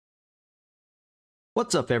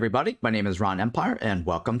What's up, everybody? My name is Ron Empire, and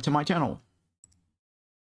welcome to my channel.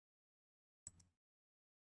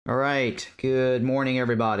 Alright, good morning,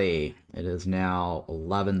 everybody. It is now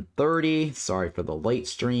 11:30. Sorry for the late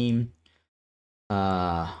stream. We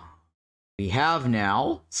have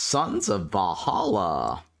now Sons of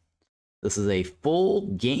Valhalla. This is a full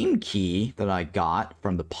game key that I got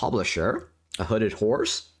from the publisher, A Hooded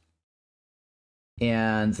Horse.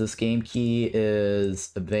 And this game key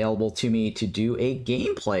is available to me to do a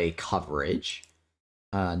gameplay coverage,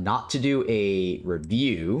 not to do a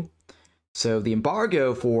review. So the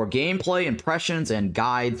embargo for gameplay, impressions, and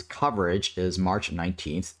guides coverage is March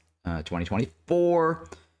 19th, 2024,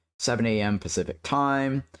 7 a.m. Pacific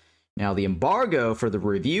time. Now the embargo for the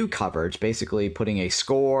review coverage, basically putting a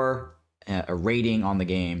score, a rating on the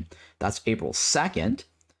game, that's April 2nd.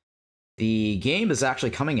 The game is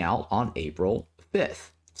actually coming out on April 5th.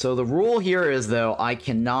 So the rule here is, though, I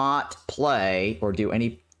cannot play or do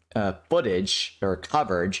any footage or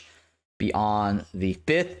coverage beyond the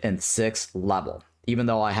 5th and 6th level, even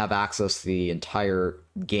though I have access to the entire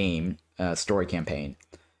game story campaign.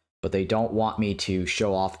 But they don't want me to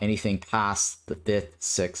show off anything past the 5th,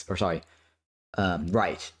 6th, or sorry,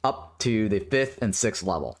 right, up to the 5th and 6th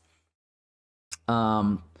level.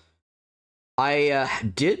 I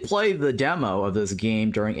did play the demo of this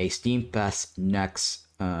game during a Steam Fest Next,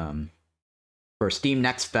 or Steam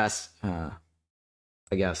Next Fest, I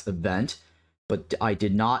guess, event, but I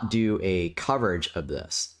did not do a coverage of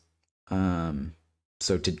this.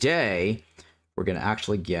 So today, we're going to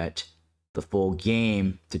actually get the full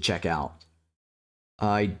game to check out.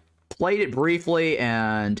 I played it briefly,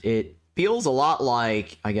 and it feels a lot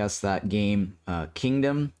like, I guess, that game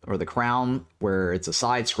Kingdom, or The Crown, where it's a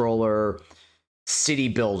side-scroller city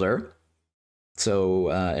builder. So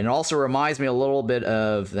it also reminds me a little bit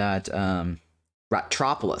of that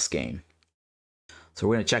Ratropolis game. So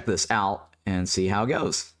we're going to check this out and see how it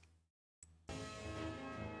goes.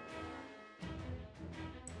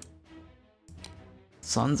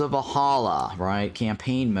 Sons of Valhalla, right?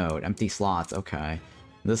 Campaign mode, empty slots, okay.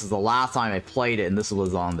 This is the last time I played it, and this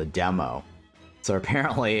was on the demo. So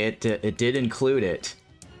apparently it did include it.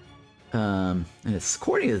 And it's,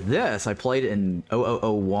 according to this, I played it in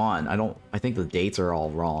 0001. I think the dates are all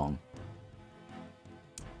wrong.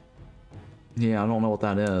 Yeah, I don't know what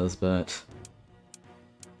that is, but...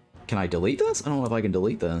 Can I delete this? I don't know if I can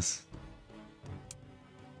delete this.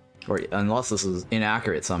 Or, unless this is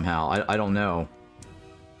inaccurate somehow. I don't know.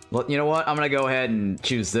 Well, you know what? I'm gonna go ahead and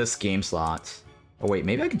choose this game slot. Oh wait,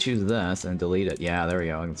 maybe I can choose this and delete it. Yeah, there we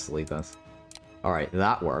go. I can delete this. Alright,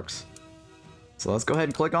 that works. So let's go ahead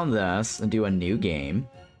and click on this and do a new game.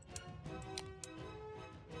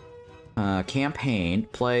 Campaign.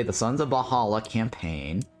 Play the Sons of Valhalla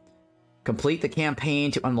campaign. Complete the campaign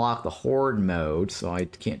to unlock the Horde mode. So I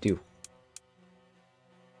can't do...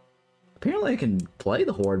 Apparently I can play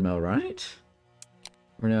the Horde mode, right?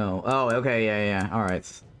 Or no? Oh, okay, yeah.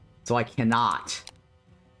 Alright. So I cannot.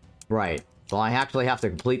 Right. So I actually have to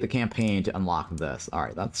complete the campaign to unlock this.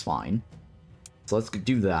 Alright, that's fine. So let's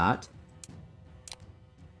do that.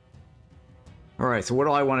 Alright, so what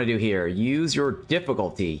do I want to do here? Use your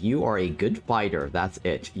difficulty. You are a good fighter. That's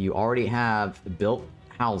it. You already have built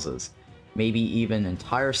houses. Maybe even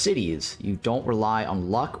entire cities. You don't rely on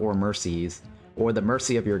luck or mercies, or the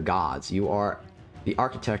mercy of your gods. You are the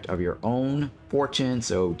architect of your own fortune,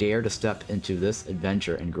 so dare to step into this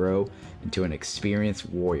adventure and grow into an experienced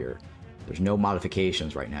warrior. There's no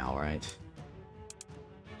modifications right now, right?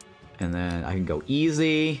 And then I can go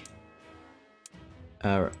easy.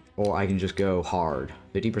 Or I can just go hard.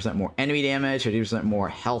 50% more enemy damage, 50% more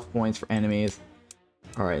health points for enemies.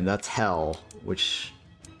 Alright, and that's hell, which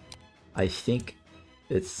I think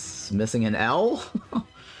it's missing an L?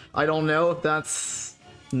 I don't know if that's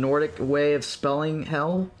Nordic way of spelling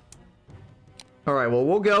hell. Alright, well,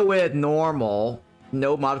 we'll go with normal.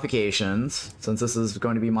 No modifications, since this is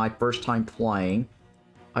going to be my first time playing.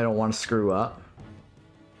 I don't want to screw up.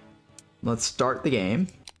 Let's start the game.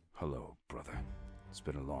 Hello, brother. It's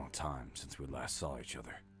been a long time since we last saw each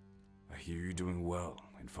other. I hear you're doing well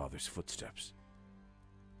in Father's footsteps.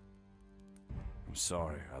 I'm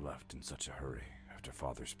sorry I left in such a hurry after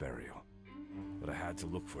Father's burial, but I had to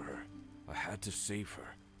look for her. I had to save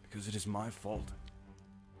her, because it is my fault.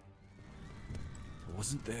 I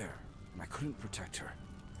wasn't there, and I couldn't protect her.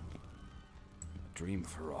 I dream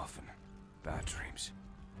of her often. Bad dreams.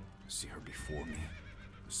 I see her before me.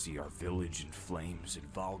 I see our village in flames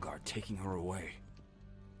and Valgard taking her away.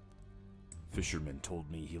 Fisherman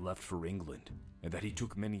told me he left for England, and that he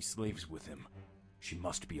took many slaves with him. She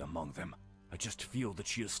must be among them. I just feel that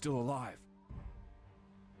she is still alive.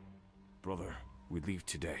 Brother, We leave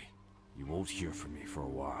today. You won't hear from me for a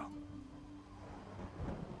while.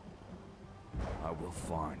 I will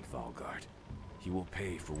find Valgard. He will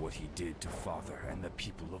pay for what he did to Father and the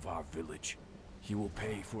people of our village. He will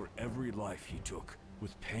pay for every life he took,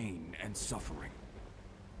 with pain and suffering.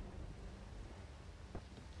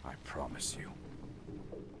 I promise you.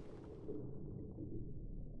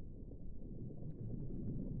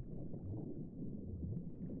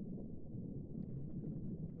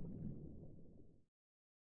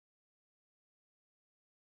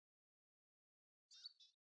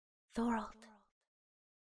 Thorald.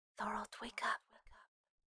 Thorald, wake up.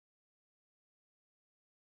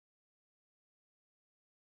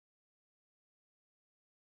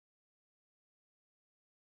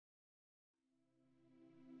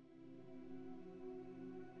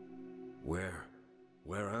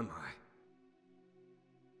 Where am I?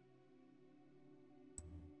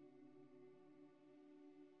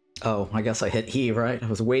 Oh, I guess I hit E, right? I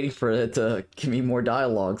was waiting for it to give me more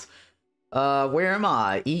dialogues. Where am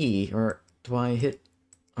I? E, or do I hit...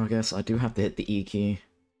 I guess I do have to hit the E key.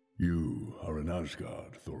 You are in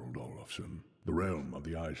Asgard, Thorald Olafsson, the realm of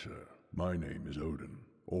the Aesir. My name is Odin,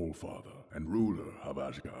 Allfather and ruler of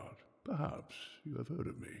Asgard. Perhaps you have heard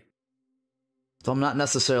of me. So I'm not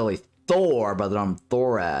necessarily Thor, but I'm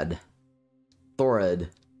Thorad. Thorad.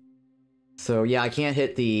 So yeah, I can't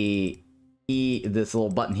hit the E, this little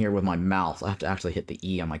button here with my mouse. I have to actually hit the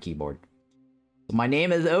E on my keyboard. My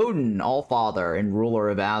name is Odin, Allfather and ruler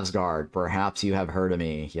of Asgard. Perhaps you have heard of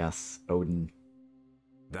me. Yes, Odin.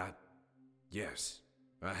 Yes,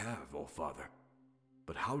 I have, Allfather.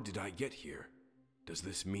 But how did I get here? Does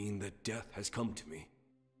this mean that death has come to me?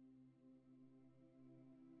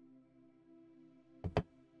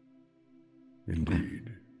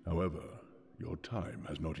 Indeed. However, your time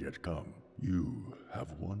has not yet come. You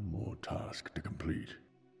have one more task to complete.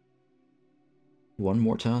 One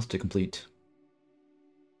more task to complete.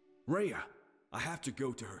 Rhea! I have to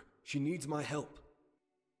go to her. She needs my help.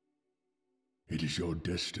 It is your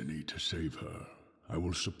destiny to save her. I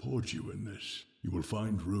will support you in this. You will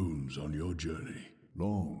find runes on your journey,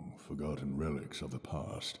 long forgotten relics of the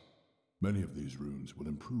past. Many of these runes will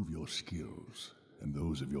improve your skills and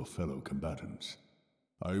those of your fellow combatants.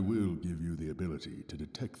 I will give you the ability to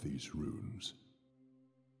detect these runes.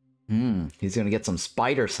 He's gonna get some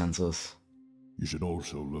spider senses. You should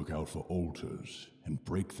also look out for altars and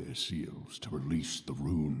break their seals to release the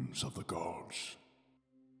runes of the gods.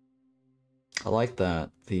 I like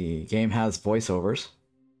that. The game has voiceovers.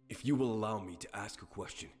 If you will allow me to ask a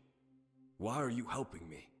question, why are you helping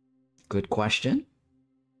me? Good question.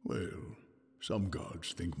 Well, some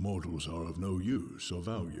gods think mortals are of no use or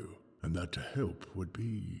value, and that to help would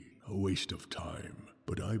be a waste of time.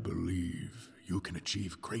 But I believe you can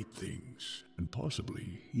achieve great things, and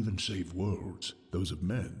possibly even save worlds, those of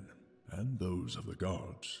men and those of the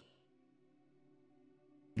gods.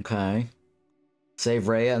 Okay. Save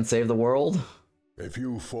Rhea and save the world? If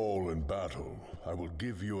you fall in battle, I will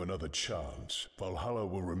give you another chance. Valhalla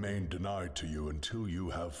will remain denied to you until you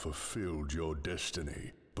have fulfilled your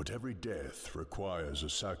destiny. But every death requires a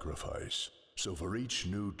sacrifice. So for each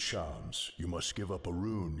new chance, you must give up a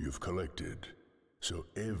rune you've collected. So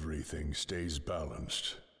everything stays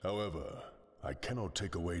balanced. However, I cannot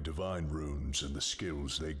take away divine runes and the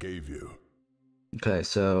skills they gave you. Okay,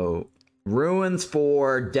 so runes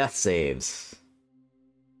for death saves.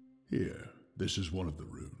 Here, this is one of the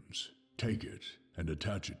runes. Take it and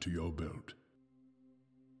attach it to your belt.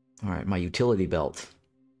 Alright, my utility belt.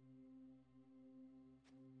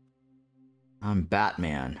 I'm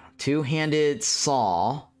Batman. Two-handed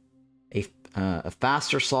saw. A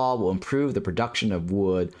faster saw will improve the production of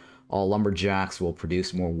wood. All lumberjacks will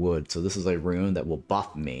produce more wood. So this is a rune that will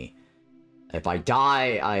buff me. If I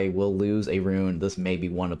die, I will lose a rune. This may be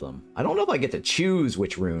one of them. I don't know if I get to choose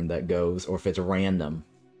which rune that goes, or if it's random.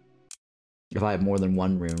 If I have more than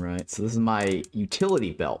one rune, right? So this is my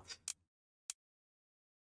utility belt.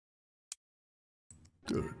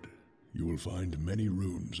 Good. You will find many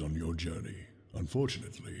runes on your journey.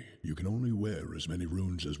 Unfortunately, you can only wear as many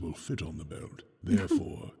runes as will fit on the belt.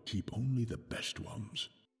 Therefore, keep only the best ones.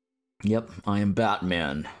 Yep, I am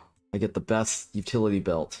Batman. I get the best utility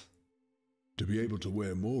belt. To be able to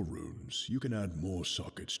wear more runes, you can add more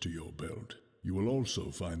sockets to your belt. You will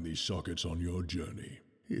also find these sockets on your journey.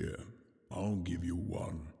 Here, I'll give you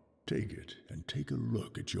one. Take it and take a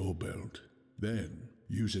look at your belt. Then,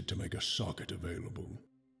 use it to make a socket available.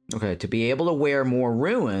 Okay, to be able to wear more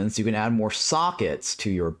runes, you can add more sockets to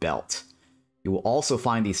your belt. You will also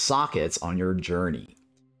find these sockets on your journey.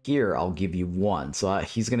 Here, I'll give you one. So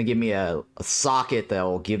he's going to give me a socket that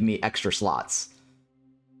will give me extra slots.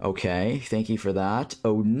 Okay, thank you for that,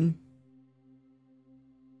 Odin.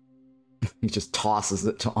 He just tosses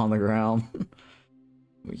it on the ground.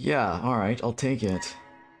 Yeah, alright, I'll take it.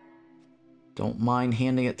 Don't mind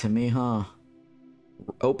handing it to me, huh?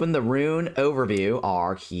 Open the rune overview,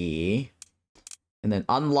 R key. And then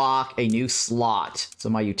unlock a new slot. So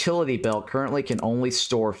my utility belt currently can only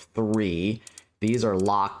store 3. These are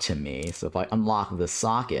locked to me. So if I unlock the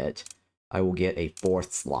socket, I will get a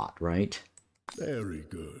 4th slot, right? Very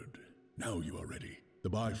good. Now you are ready. The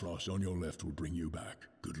Bifrost on your left will bring you back.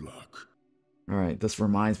 Good luck. Alright, this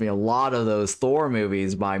reminds me a lot of those Thor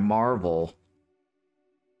movies by Marvel.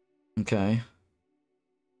 Okay.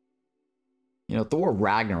 You know, Thor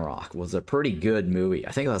Ragnarok was a pretty good movie.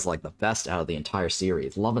 I think that's like the best out of the entire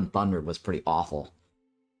series. Love and Thunder was pretty awful.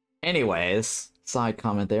 Anyways, side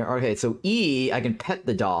comment there. Okay, so E, I can pet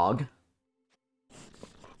the dog.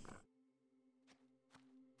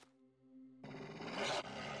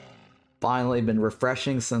 Finally been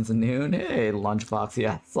refreshing since noon. Hey, Lunchbox.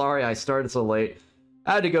 Yeah, sorry I started so late.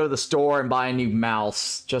 I had to go to the store and buy a new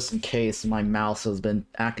mouse, just in case my mouse has been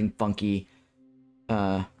acting funky.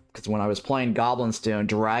 Because when I was playing Goblin Stone,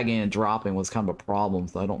 dragging and dropping was kind of a problem,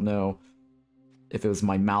 so I don't know if it was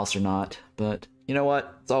my mouse or not. But, you know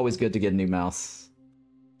what? It's always good to get a new mouse.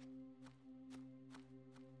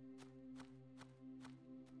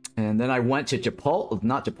 And then I went to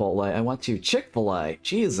not Chipotle, I went to Chick-fil-A.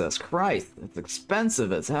 Jesus Christ, it's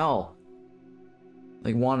expensive as hell.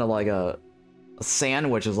 Like, like a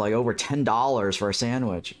sandwich is like over $10 for a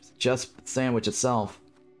sandwich. Just the sandwich itself.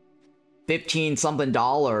 15 something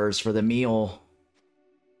dollars for the meal.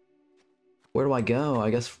 Where do I go?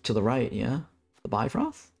 I guess to the right, yeah? The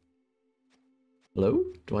Bifrost? Hello?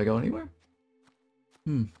 Do I go anywhere?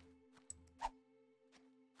 Am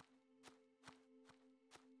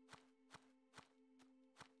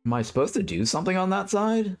I supposed to do something on that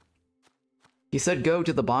side? He said go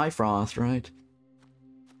to the Bifrost, right?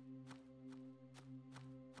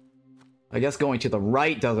 I guess going to the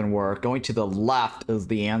right doesn't work. Going to the left is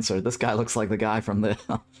the answer. This guy looks like the guy from the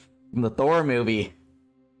from the Thor movie.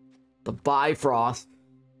 The Bifrost.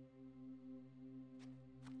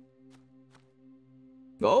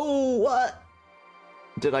 Oh, what?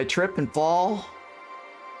 Did I trip and fall?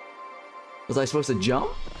 Was I supposed to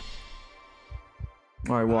jump?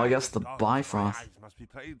 Alright, well, I guess the Bifrost. My eyes must be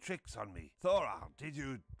playing tricks on me. Thorald, did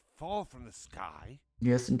you fall from the sky?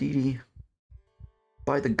 Yes, indeedy.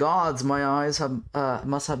 By the gods, my eyes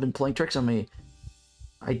must have been playing tricks on me.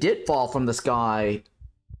 I did fall from the sky,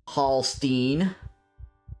 Hallstein.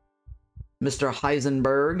 Mr.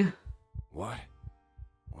 Heisenberg. What?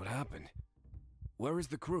 What happened? Where is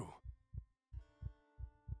the crew?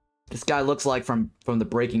 This guy looks like from the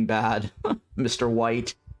Breaking Bad, Mr.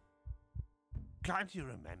 White. Can't you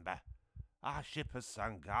remember? Our ship has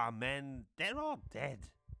sunk, our men, they're all dead.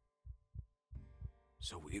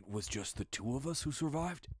 So it was just the 2 of us who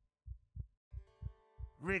survived?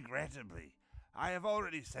 Regrettably, I have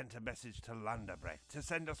already sent a message to Lunderbrecht to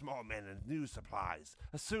send us more men and new supplies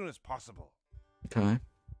as soon as possible. Okay.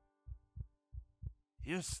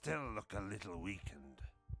 You still look a little weakened.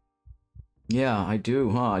 Yeah, I do,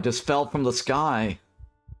 huh? I just fell from the sky.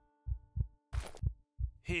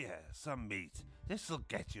 Here, some meat. This'll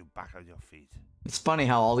get you back on your feet. It's funny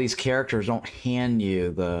how all these characters don't hand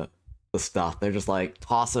you the stuff. They're just like,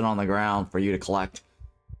 toss it on the ground for you to collect.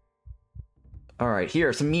 Alright,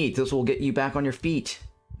 here, some meat. This will get you back on your feet.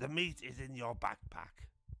 The meat is in your backpack.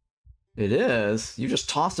 It is? You just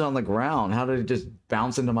tossed it on the ground. How did it just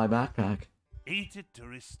bounce into my backpack? Eat it to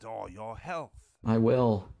restore your health. I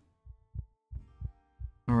will.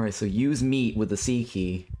 Alright, so use meat with the C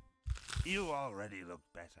key. You already look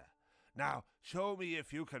better. Now, show me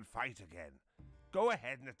if you can fight again. Go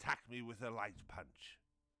ahead and attack me with a light punch.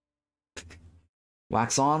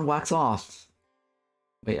 Wax on, wax off.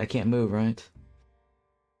 Wait, I can't move, right?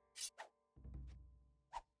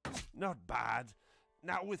 Not bad.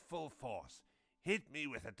 Now with full force. Hit me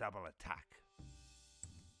with a double attack.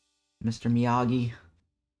 Mr. Miyagi.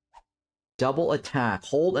 Double attack.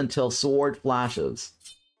 Hold until sword flashes.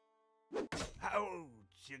 Ouch,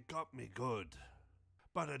 you got me good.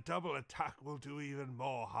 But a double attack will do even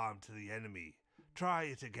more harm to the enemy. Try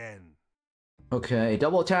it again. Okay,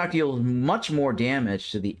 double attack deals much more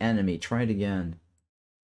damage to the enemy. Try it again.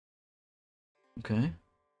 Okay.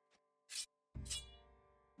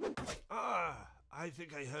 Ah, I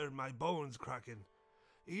think I heard my bones cracking.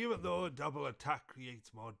 Even though a double attack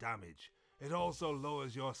creates more damage, it also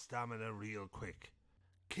lowers your stamina real quick.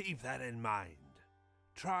 Keep that in mind.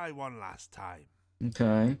 Try one last time.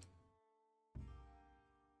 Okay.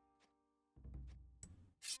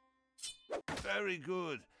 Very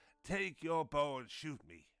good. Take your bow and shoot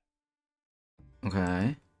me.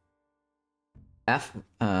 Okay. F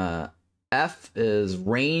is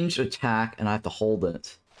ranged attack, and I have to hold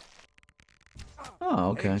it. Oh,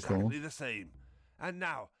 okay, exactly cool. the same. And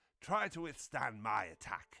now, try to withstand my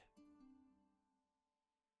attack.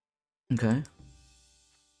 Okay.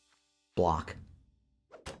 Block.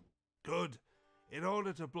 Good. In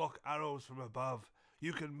order to block arrows from above,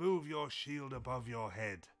 you can move your shield above your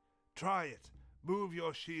head. Try it. Move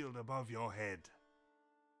your shield above your head.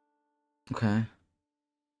 Okay.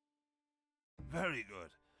 Very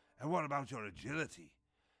good. And what about your agility?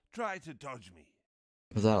 Try to dodge me.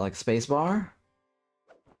 Is that like spacebar?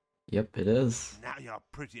 Yep, it is. Now you're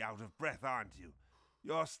pretty out of breath, aren't you?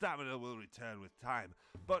 Your stamina will return with time,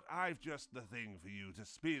 but I've just the thing for you to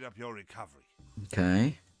speed up your recovery.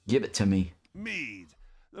 Okay. Give it to me. Mead,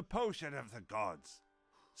 the potion of the gods.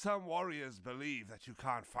 Some warriors believe that you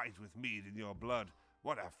can't fight with mead in your blood.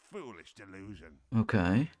 What a foolish delusion.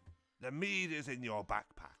 Okay. The mead is in your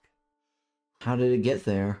backpack. How did it get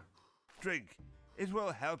there? Drink. It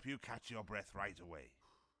will help you catch your breath right away.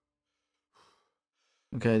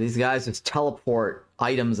 Okay, these guys just teleport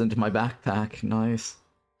items into my backpack. Nice.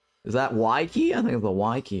 Is that Y key? I think it's the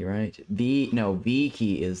Y key, right? V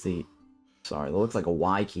key is the... Sorry, it looks like a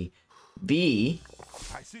Y key. V...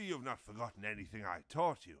 I see you've not forgotten anything I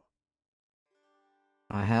taught you.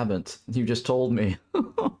 I haven't. You just told me.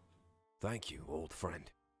 Thank you, old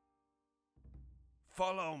friend.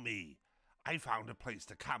 Follow me. I found a place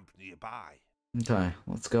to camp nearby. Okay,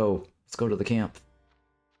 let's go. Let's go to the camp.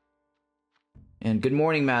 And good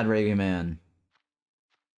morning, Mad Reggae Man.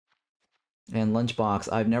 And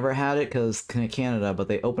Lunchbox. I've never had it because Canada, but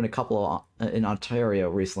they opened a couple in Ontario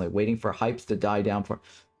recently, waiting for hypes to die down.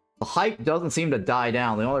 The hype doesn't seem to die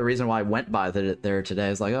down. The only reason why I went by there today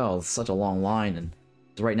is like, oh, it's such a long line, and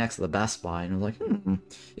it's right next to the Best Buy. And I was like,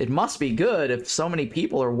 it must be good if so many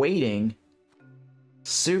people are waiting.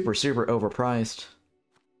 Super, super overpriced.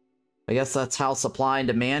 I guess that's how supply and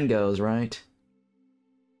demand goes, right?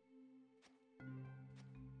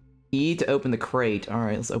 E to open the crate.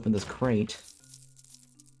 Alright, let's open this crate.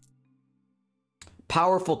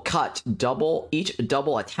 Powerful cut. Each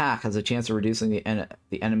double attack has a chance of reducing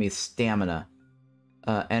the enemy's stamina.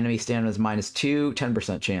 Enemy stamina is -2,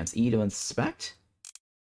 10% chance. E to inspect.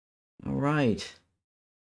 Alright.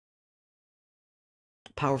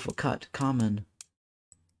 Powerful cut. Common.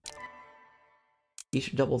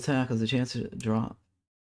 Each double attack has a chance to drop.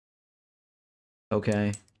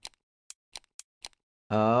 Okay.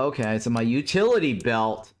 Okay, so my utility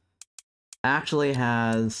belt actually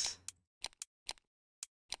has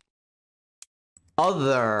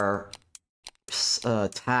other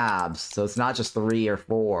tabs, so it's not just 3 or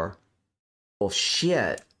 4. Well,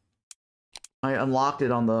 shit. I unlocked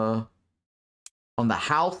it on the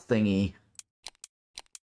house thingy.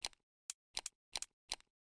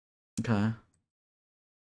 Okay.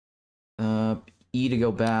 E to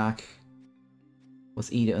go back.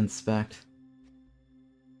 What's E to inspect?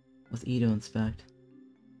 What's E to inspect?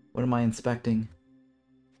 What am I inspecting?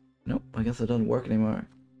 Nope, I guess it doesn't work anymore.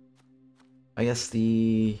 I guess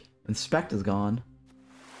the inspect is gone.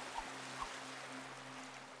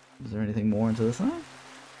 Is there anything more into this one?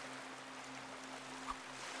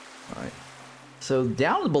 Alright. So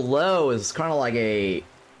down below is kind of like a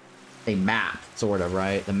map, sort of,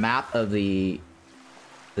 right? The map of the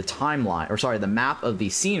timeline, or sorry, the map of the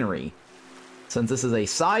scenery. Since this is a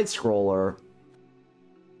side scroller,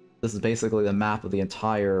 this is basically the map of the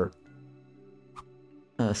entire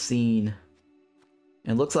scene.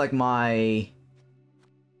 And it looks like my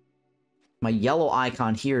yellow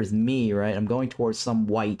icon here is me, right? I'm going towards some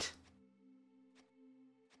white.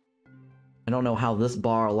 I don't know how this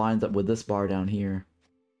bar lines up with this bar down here.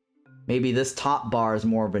 Maybe this top bar is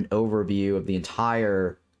more of an overview of the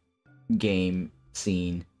entire game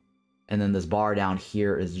scene. And then this bar down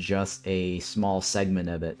here is just a small segment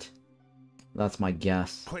of it. That's my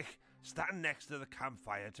guess. Quick, stand next to the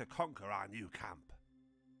campfire to conquer our new camp.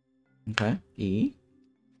 Okay, E.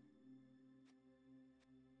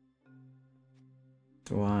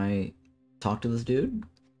 Do I talk to this dude?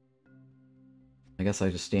 I guess I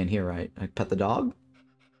just stand here, right? I pet the dog?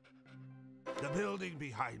 The building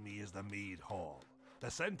behind me is the Mead Hall,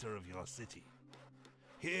 the center of your city.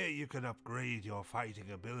 Here you can upgrade your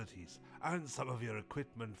fighting abilities and some of your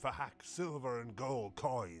equipment for hack silver and gold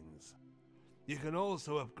coins. You can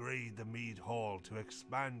also upgrade the Mead Hall to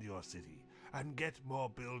expand your city and get more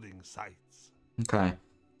building sites. Okay.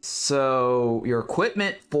 So, your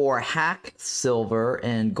equipment for hack silver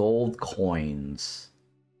and gold coins.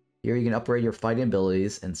 Here you can upgrade your fighting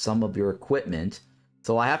abilities and some of your equipment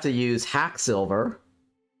So I have to use hack silver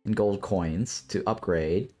and gold coins to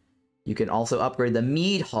upgrade. You can also upgrade the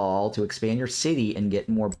mead hall to expand your city and get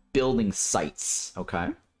more building sites. Okay.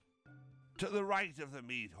 To the right of the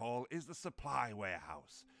mead hall is the supply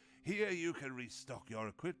warehouse. Here you can restock your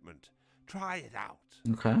equipment. Try it out.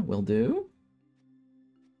 Okay, will do.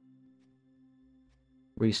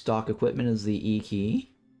 Restock equipment is the E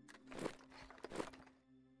key.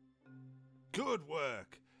 Good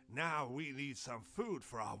work. Now we need some food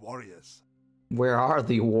for our warriors. Where are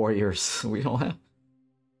the warriors? We don't have...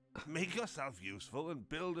 Make yourself useful and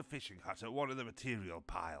build a fishing hut at one of the material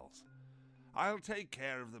piles. I'll take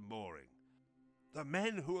care of the mooring. The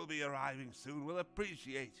men who will be arriving soon will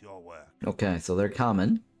appreciate your work. Okay, so they're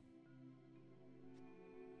coming.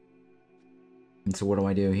 And so what do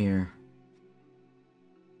I do here?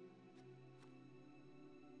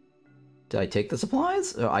 Did I take the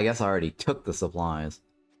supplies? Oh, I guess I already took the supplies.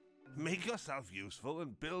 Make yourself useful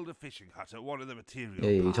and build a fishing hut at one of the material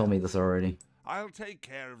Yeah, you piles. told me this already. I'll take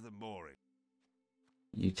care of the mooring.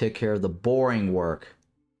 You take care of the boring work.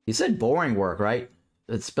 You said boring work, right?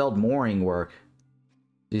 It's spelled mooring work.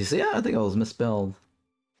 Did you see that? I think it was misspelled.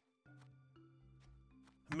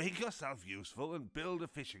 Make yourself useful and build a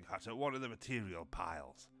fishing hut at one of the material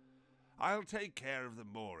piles. I'll take care of the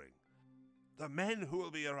mooring. The men who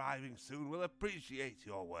will be arriving soon will appreciate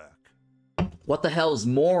your work. What the hell is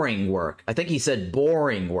mooring work? I think he said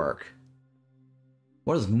boring work.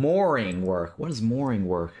 What is mooring work? What is mooring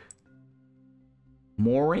work?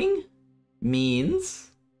 Mooring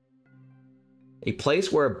means a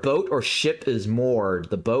place where a boat or ship is moored.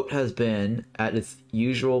 The boat has been at its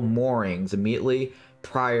usual moorings immediately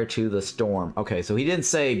prior to the storm. Okay, so he didn't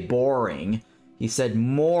say boring. He said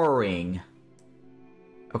mooring.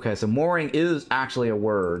 Okay, so mooring is actually a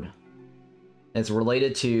word. It's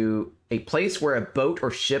related to a place where a boat or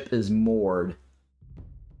ship is moored.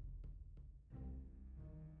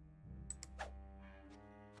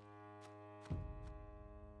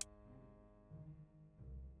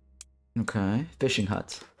 Okay, fishing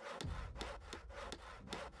hut.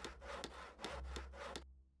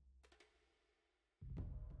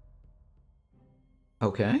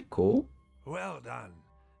 Okay, cool. Well done.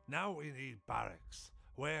 Now we need barracks,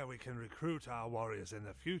 where we can recruit our warriors in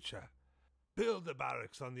the future. Build the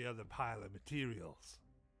barracks on the other pile of materials.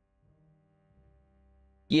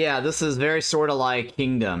 Yeah, this is very sort of like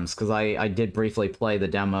Kingdoms, because I did briefly play the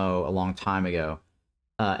demo a long time ago.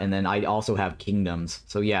 And then I also have Kingdoms.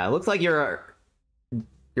 So yeah, it looks like you're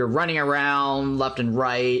running around left and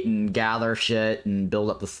right and gather shit and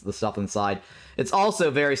build up the stuff inside. It's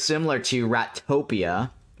also very similar to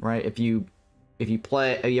Ratopia, right? If you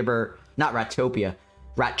play, have you ever, not Ratopia,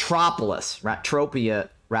 Ratropolis.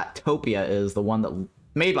 Ratopia is the one that,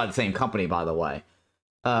 made by the same company, by the way.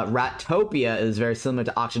 Ratopia is very similar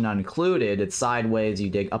to Auction Not Included. It's sideways,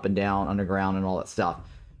 you dig up and down, underground, and all that stuff.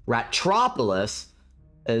 Ratropolis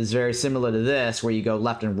is very similar to this, where you go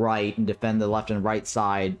left and right and defend the left and right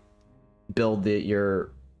side, build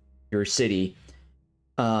your city.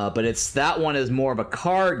 But that one is more of a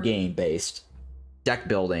card game based deck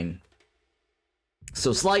building.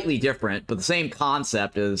 So slightly different, but the same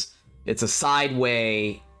concept is it's a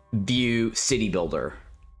sideway view city builder.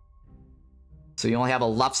 So you only have a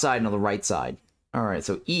left side and a right side. All right,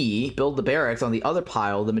 so E, build the barracks on the other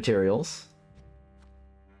pile of the materials.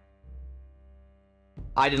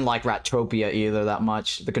 I didn't like Ratopia either that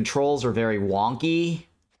much. The controls are very wonky.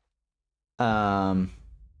 And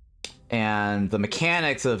the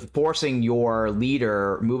mechanics of forcing your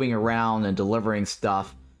leader moving around and delivering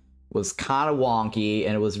stuff was kind of wonky,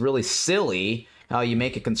 and it was really silly how you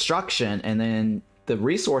make a construction and then the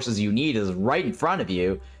resources you need is right in front of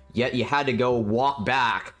you, yet you had to go walk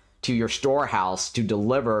back to your storehouse to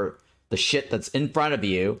deliver the shit that's in front of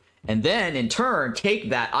you, and then in turn take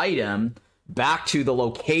that item back to the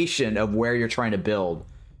location of where you're trying to build.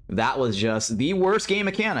 That was just the worst game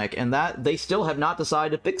mechanic, and that they still have not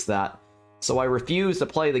decided to fix that. So I refuse to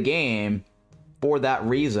play the game for that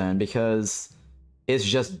reason, because it's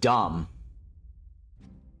just dumb.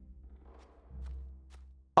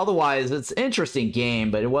 Otherwise, it's an interesting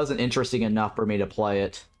game, but it wasn't interesting enough for me to play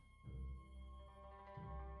it.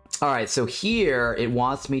 Alright, so here it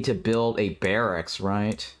wants me to build a barracks,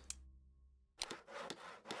 right?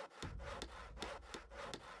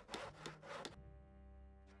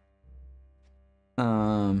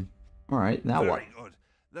 Alright, now what? Very good.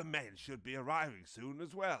 The men should be arriving soon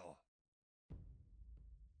as well.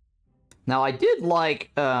 Now, I did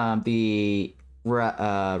like the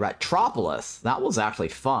Ratropolis. That was actually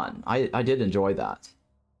fun. I did enjoy that.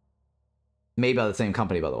 Made by the same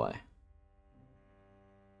company, by the way.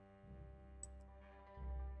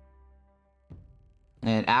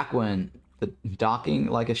 And Aquin, the docking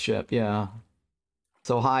like a ship, yeah.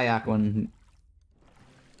 So hi, Aquin.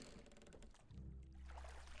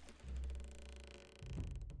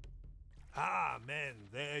 Ah, men,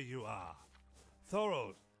 there you are.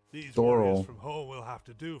 Thorald, these Thorald. warriors from home will have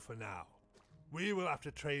to do for now. We will have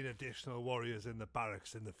to train additional warriors in the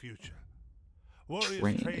barracks in the future. Warriors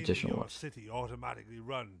trained in your city automatically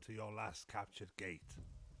run to your last captured gate.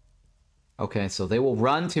 Okay, so they will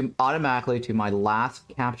run to automatically to my last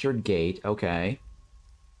captured gate. Okay.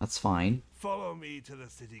 That's fine. Follow me to the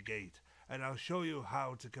city gate, and I'll show you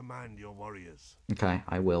how to command your warriors. Okay,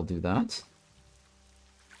 I will do that.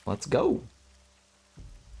 Let's go.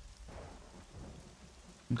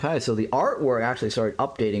 Okay, so the artwork actually started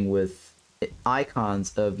updating with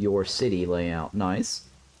icons of your city layout. Nice.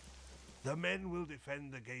 The men will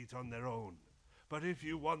defend the gate on their own, but if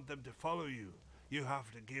you want them to follow you, you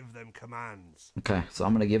have to give them commands. Okay, so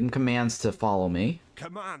I'm gonna give them commands to follow me.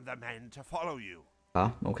 Command the men to follow you.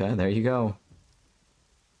 Ah, okay, there you go.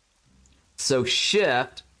 So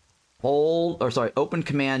shift, hold, or sorry, open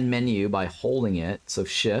command menu by holding it. So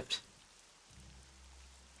shift.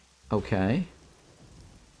 Okay.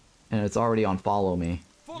 And it's already on follow me.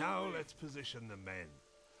 Now let's position the men.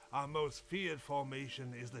 Our most feared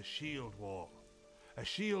formation is the shield wall. A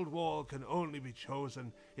shield wall can only be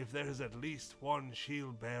chosen if there is at least one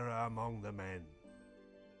shield bearer among the men.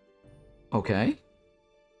 Okay.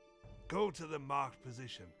 Go to the marked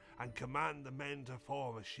position and command the men to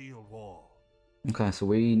form a shield wall. Okay, so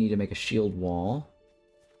we need to make a shield wall.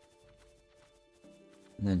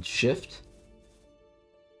 And then shift.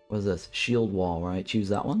 What is this? Shield wall, right? Choose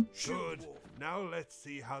that one. Good. Now let's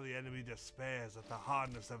see how the enemy despairs at the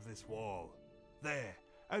hardness of this wall. There,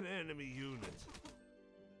 an enemy unit.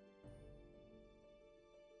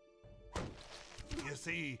 You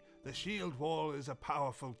see, the shield wall is a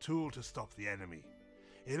powerful tool to stop the enemy.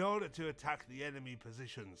 In order to attack the enemy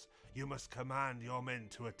positions, you must command your men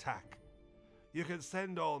to attack. You can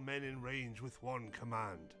send all men in range with one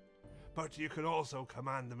command, but you can also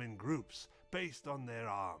command them in groups based on their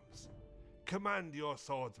arms. Command your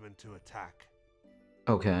swordsmen to attack.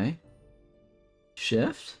 Okay.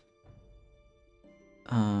 Shift.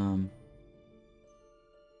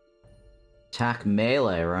 Attack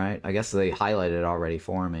melee, right? I guess they highlighted it already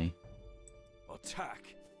for me.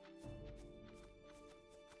 Attack.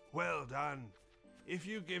 Well done. If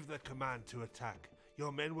you give the command to attack,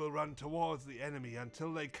 your men will run towards the enemy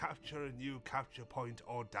until they capture a new capture point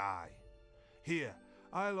or die. Here,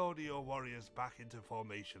 I'll order your warriors back into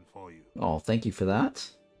formation for you. Oh, thank you for that.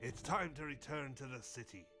 It's time to return to the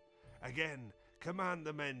city. Again, command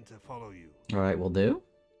the men to follow you. Alright, will do.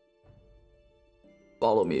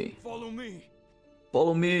 Follow me. Follow me.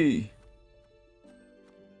 Follow me.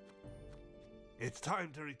 It's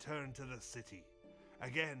time to return to the city.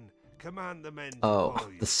 Again, command the men to follow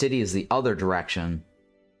you. The city is the other direction.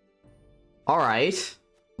 Alright.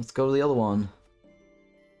 Let's go to the other one.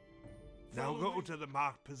 Now go to the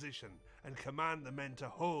marked position and command the men to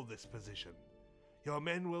hold this position. Your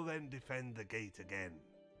men will then defend the gate again.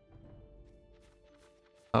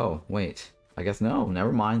 Oh, wait. I guess no,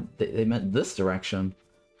 never mind. They meant this direction.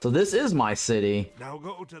 So this is my city. Now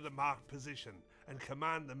go to the marked position and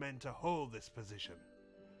command the men to hold this position.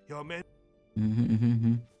 Your men...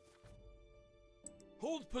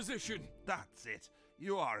 Hold position. That's it.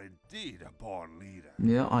 You are indeed a born leader.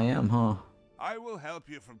 Yeah, I am, huh? I will help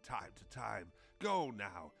you from time to time. Go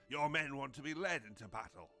now. Your men want to be led into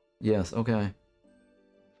battle. Yes, okay.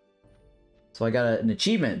 So I got an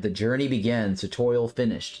achievement. The journey begins. Tutorial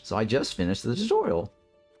finished. So I just finished the tutorial.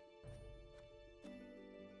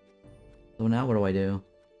 So now what do I do?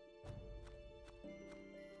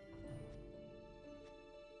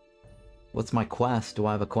 What's my quest? Do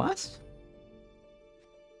I have a quest?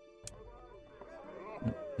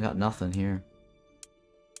 I got nothing here.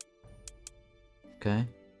 Okay.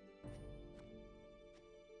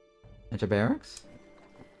 Enter barracks.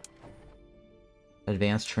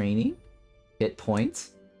 Advanced training. Hit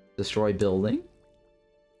points. Destroy building.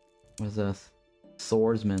 What is this?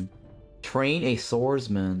 Swordsman. Train a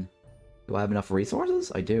swordsman. Do I have enough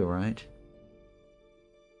resources? I do, right?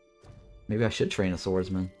 Maybe I should train a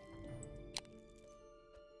swordsman.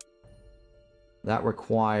 That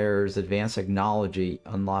requires advanced technology.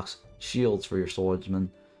 Unlocks shields for your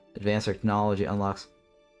swordsman. Advanced technology unlocks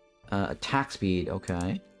attack speed.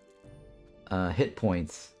 Okay. Hit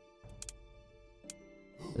points.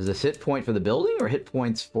 Is this hit point for the building or hit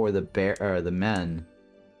points for the the men?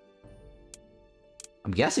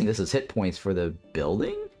 I'm guessing this is hit points for the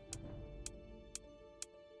building?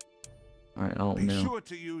 Alright, I don't know. Be sure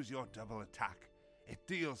to use your double attack. It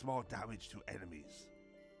deals more damage to enemies.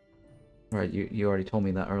 Right, you already told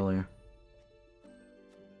me that earlier.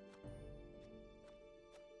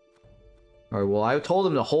 Alright, well I told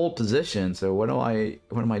him to hold position, so what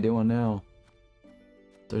am I doing now?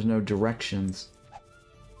 There's no directions.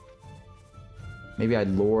 Maybe I'd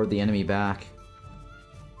lure the enemy back.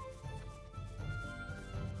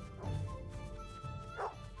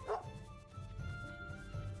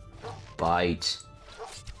 Bite.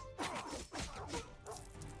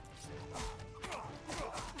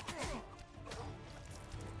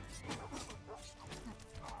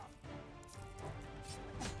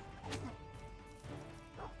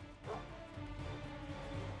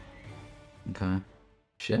 Okay.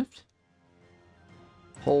 Shift?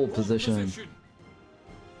 Hold position.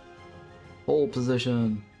 Hold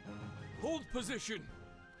position. Hold position.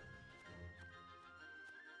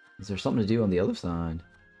 Is there something to do on the other side?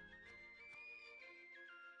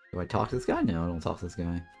 Do I talk to this guy? No, I don't talk to this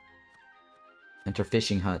guy. Enter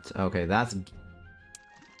fishing hut. Okay, that's...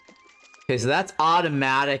 Okay, so that's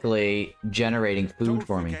automatically generating food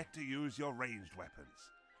for me. Don't forget to use your ranged weapons.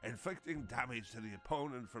 Inflicting damage to the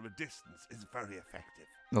opponent from a distance is very effective.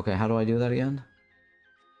 Okay, how do I do that again?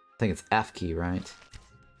 I think it's F key, right?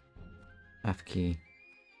 F key.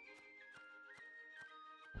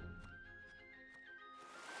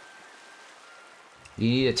 You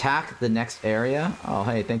need to attack the next area? Oh,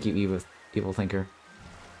 hey, thank you, evil thinker.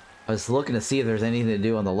 I was looking to see if there's anything to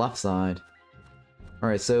do on the left side.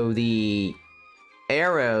 Alright, so the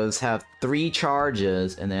arrows have 3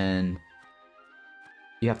 charges, and then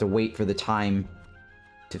you have to wait for the time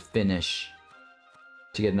to finish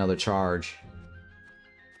to get another charge.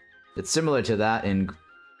 It's similar to that in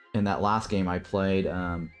that last game I played,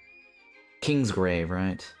 Kingsgrave,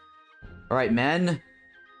 right? Alright, men!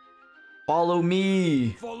 Follow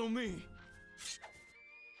me! Follow me.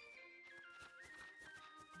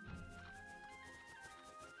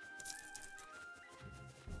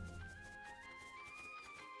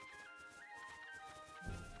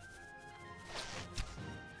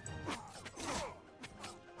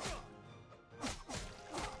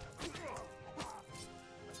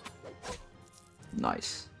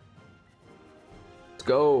 Nice. Let's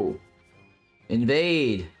go!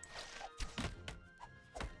 Invade!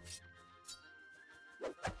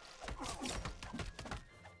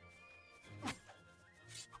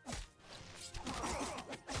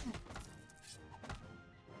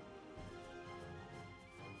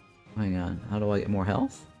 Hang on, how do I get more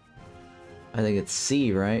health? I think it's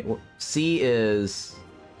C, right? C is...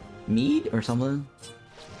 mead or something?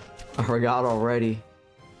 I forgot already.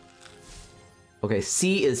 Okay,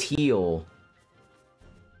 C is heal.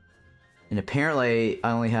 And apparently, I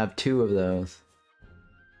only have 2 of those.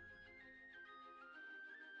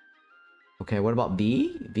 Okay, what about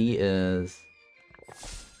B? B is...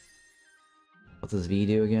 what does V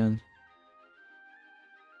do again?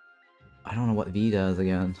 I don't know what V does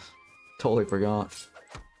again. Totally forgot.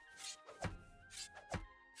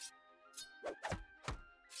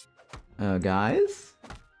 Guys?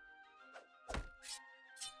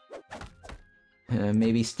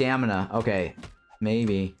 Maybe stamina. Okay.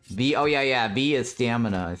 Maybe. V. Oh, yeah. V is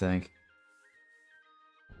stamina, I think.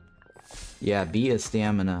 Yeah, B is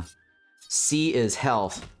stamina. C is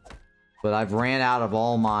health. But I've ran out of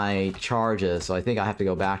all my charges, so I think I have to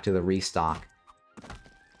go back to the restock.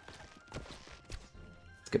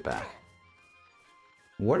 Let's get back.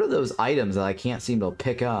 What are those items that I can't seem to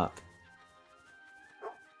pick up?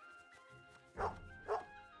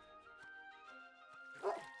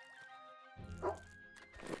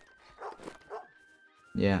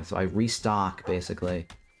 Yeah, so I restock, basically.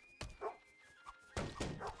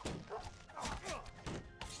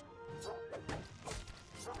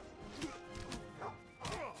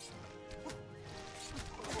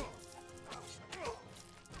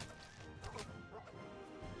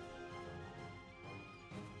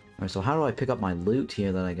 Alright, so how do I pick up my loot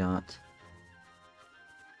here that I got?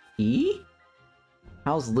 E?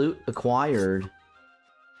 How's loot acquired?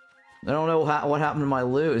 I don't know what happened to my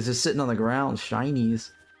loot. It's just sitting on the ground. Shinies.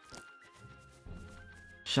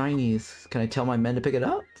 Shinies. Can I tell my men to pick it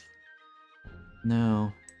up?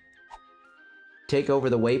 No. Take over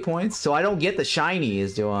the waypoints? So I don't get the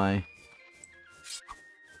shinies, do I?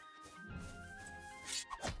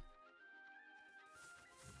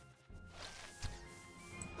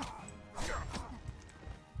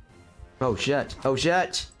 Oh shit. Oh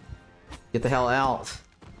shit! Get the hell out.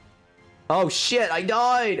 Oh shit, I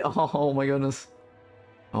died! Oh my goodness.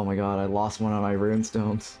 Oh my god, I lost one of my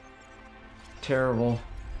runestones. Terrible.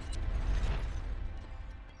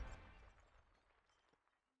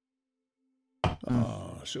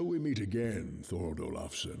 Ah, so we meet again, Thorald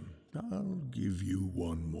Olafsson. I'll give you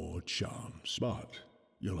one more chance, but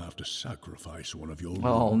you'll have to sacrifice one of your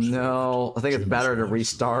Oh rooms for no, it. I think it's Choose better to wisely.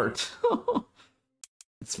 restart.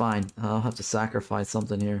 It's fine. I'll have to sacrifice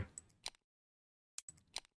something here.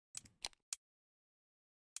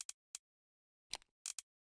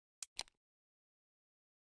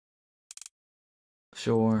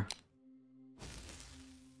 Sure.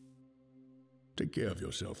 Take care of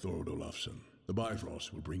yourself, Thorald Olafsson. The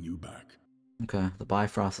Bifrost will bring you back. Okay, the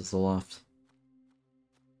Bifrost is the left.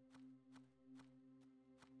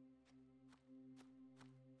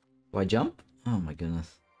 Do I jump? Oh my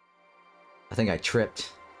goodness. I think I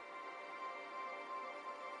tripped.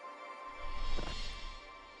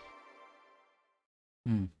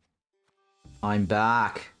 I'm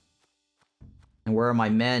back. And where are my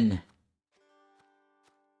men?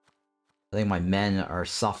 I think my men are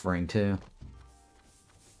suffering too.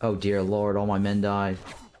 Oh dear lord, all my men died.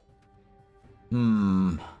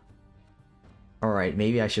 Alright,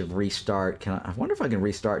 maybe I should restart. I wonder if I can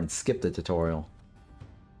restart and skip the tutorial.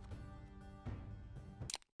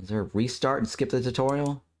 Is there a restart and skip the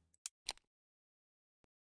tutorial?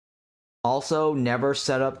 Also, never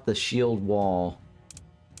set up the shield wall.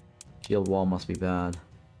 Shield wall must be bad.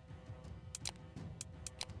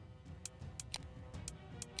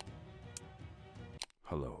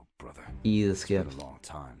 Hello, brother. E the It's skip. been a long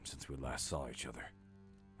time since we last saw each other.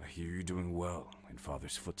 I hear you're doing well in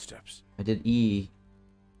Father's footsteps. I did E.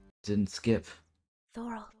 Didn't skip.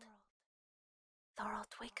 Thorald. Thorald,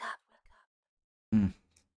 wake up.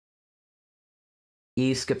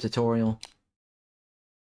 E skip tutorial.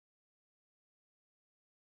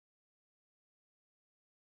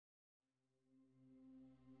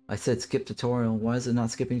 I said skip tutorial. Why is it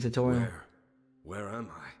not skipping tutorial? Where am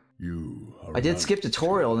I? You are I did about skip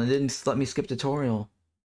tutorial and it didn't let me skip tutorial.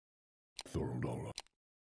 Thorald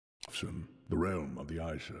Olafsson, the realm of the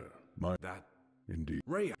Aesir. That Indeed.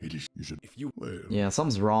 Rhea. It is. You should. If you Well, Yeah,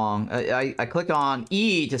 something's wrong. I clicked on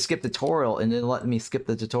E to skip tutorial and it didn't let me skip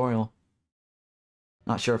the tutorial.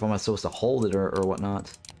 Not sure if I'm supposed to hold it or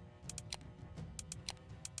whatnot.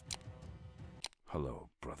 Hello,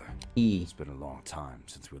 brother. E. It's been a long time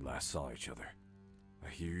since we last saw each other. I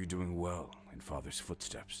hear you're doing well in Father's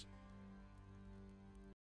footsteps.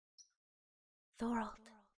 Thorald.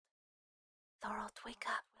 Thorald, wake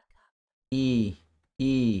up. E.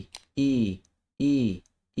 E. E. E.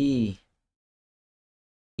 E.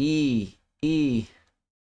 E. E.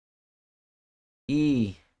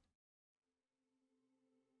 E.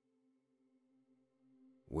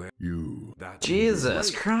 Where you. that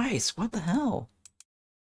Jesus Rhea. Christ, what the hell?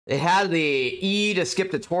 It had the E to skip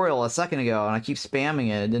tutorial a second ago, and I keep spamming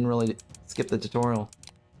it. It didn't really skip the tutorial.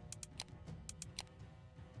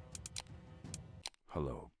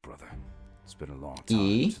 Hello, brother. It's been a long time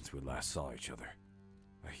E. since we last saw each other.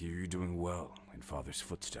 I hear you're doing well in Father's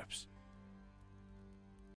footsteps.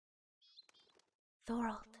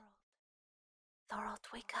 Thorald. Thorald,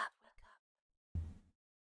 wake up.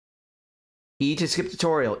 E to skip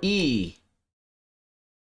tutorial. E.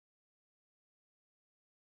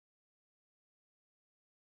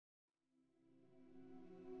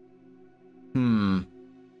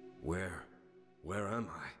 Where am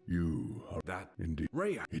I? You are That indeed.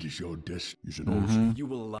 Rhea. It is your destiny. You should Mm-hmm. also. You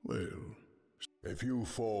will allow. Well, if you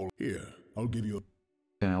fall here, I'll give you.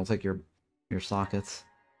 Okay, I'll take your sockets.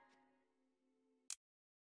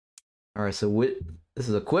 All right, so this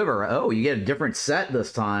is a quiver. Oh, you get a different set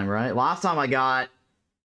this time, right? Last time I got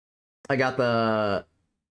the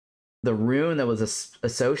rune that was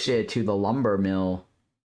associated to the lumber mill.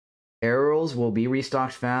 Arrows will be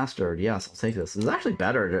restocked faster. Yes, I'll take this. It's actually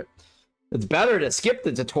better to. It's better to skip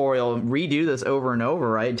the tutorial and redo this over and over,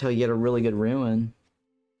 right? Until you get a really good rune.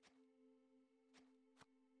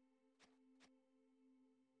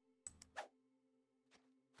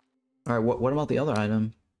 Alright, what about the other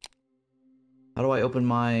item? How do I open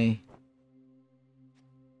my...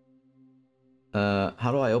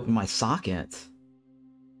 how do I open my socket?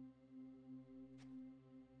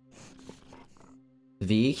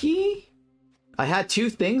 V key? I had two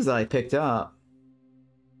things that I picked up.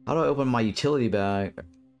 How do I open my utility bag?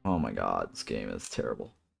 Oh my god, this game is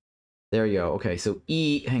terrible. There you go. Okay, so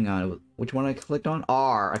E... Hang on. Which one I clicked on?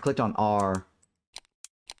 R. I clicked on R.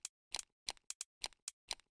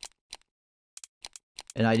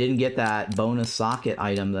 And I didn't get that bonus socket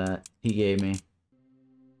item that he gave me.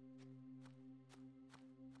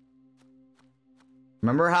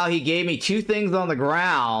 Remember how he gave me two things on the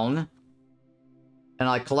ground? And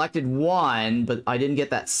I collected one, but I didn't get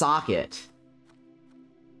that socket.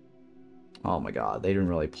 Oh my god, they didn't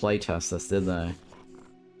really play test this, did they?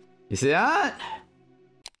 You see that?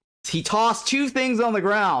 he tossed two things on the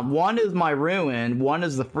ground. One is my ruin, one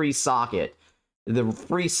is the free socket. The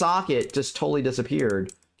free socket just totally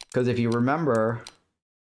disappeared. Because if you remember,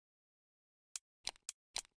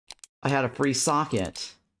 I had a free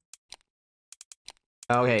socket.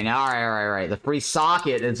 Okay, now, alright. The free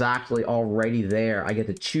socket is actually already there. I get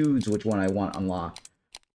to choose which one I want unlocked.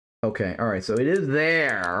 Okay, alright, so it is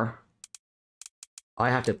there. I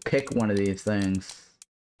have to pick one of these things.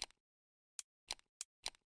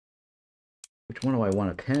 Which one do I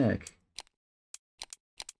want to pick?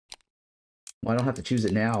 Well, I don't have to choose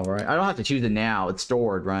it now, right? I don't have to choose it now. It's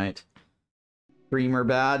stored, right? Streamer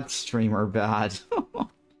bad? Streamer bad.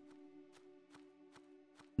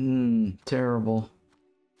 Terrible.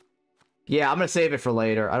 Yeah, I'm gonna save it for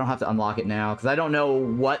later. I don't have to unlock it now, because I don't know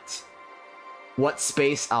what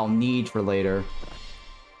space I'll need for later.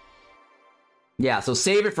 Yeah, so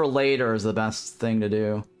save it for later is the best thing to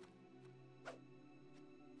do.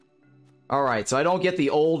 Alright, so I don't get the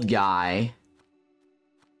old guy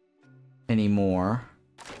anymore.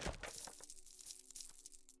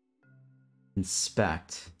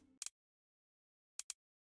 Inspect.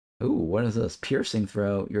 Ooh, what is this? Piercing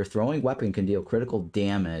throw. Your throwing weapon can deal critical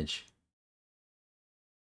damage.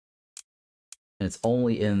 And it's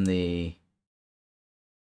only in the...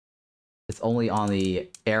 It's only on the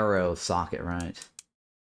arrow socket, right?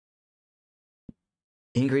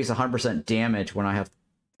 Increase 100% damage when I have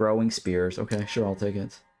throwing spears. Okay, sure, I'll take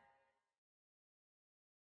it.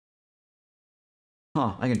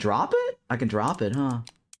 Huh, I can drop it? I can drop it, huh?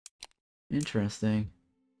 Interesting.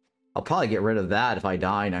 I'll probably get rid of that if I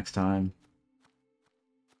die next time.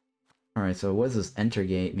 Alright, so what does this enter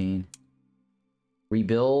gate mean?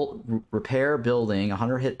 Rebuild, repair building,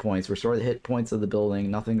 100 hit points. Restore the hit points of the building,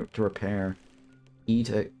 nothing to repair. E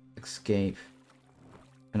to escape.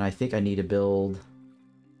 And I think I need to build...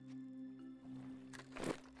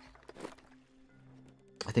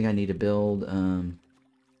 I think I need to build,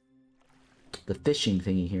 the fishing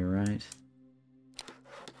thingy here, right?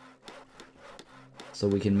 So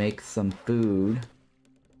we can make some food.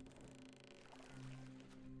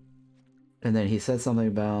 And then he said something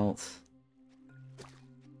about...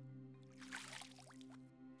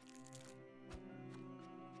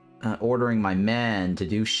 ordering my men to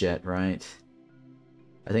do shit, right?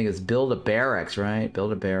 I think it's build a barracks, right?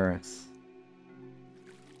 Build a barracks.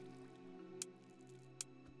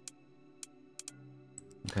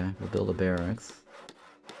 Okay, we'll build a barracks.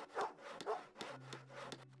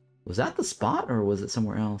 Was that the spot, or was it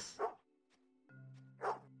somewhere else?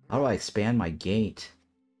 How do I expand my gate?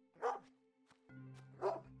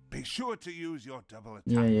 Be sure to use your double attack.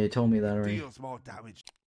 Yeah, you told me that already. Deals more damage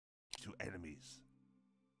to enemies.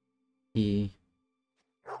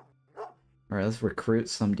 Alright, let's recruit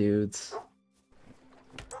some dudes.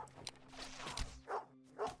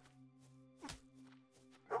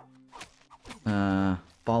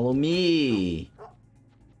 Follow me!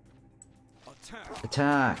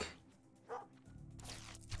 Attack!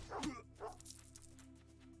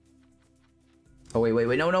 Oh,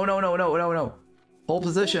 wait, no! Hold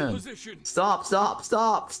position! Stop!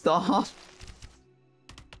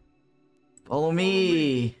 Follow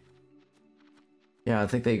me! Yeah, I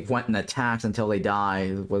think they went and attacked until they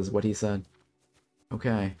die, was what he said.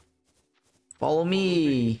 Okay. Follow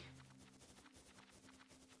me!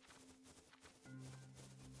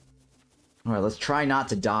 Alright, let's try not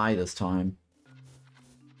to die this time.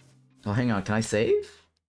 Oh, hang on, can I save?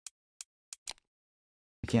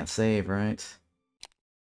 I can't save, right?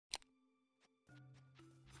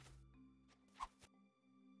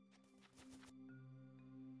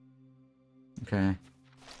 Okay.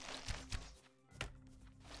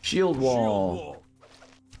 Shield wall.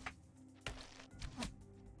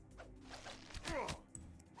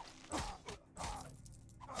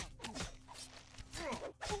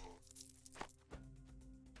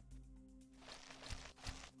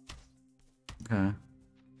 Okay.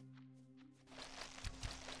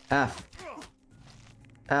 F.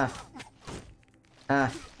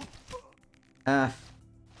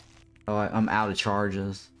 Oh, I'm out of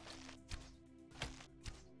charges.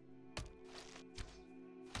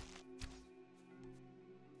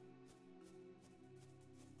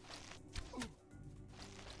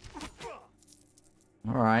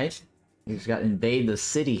 Alright. We just got to invade the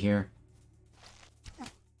city here.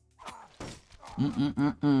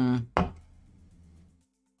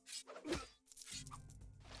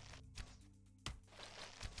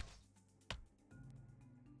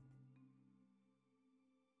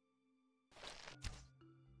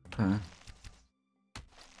 Okay.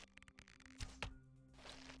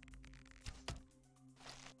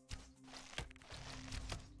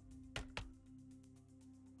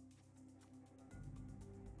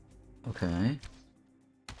 Okay.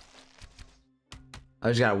 I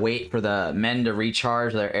just gotta wait for the men to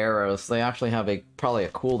recharge their arrows. They actually have probably a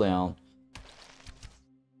cooldown.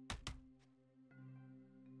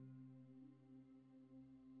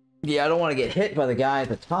 Yeah, I don't want to get hit by the guy at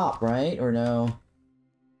the top, right? Or no?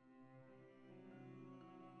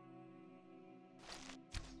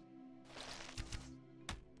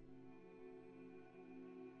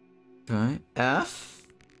 Okay. F?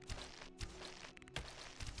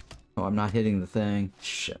 Oh, I'm not hitting the thing.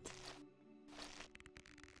 Shit.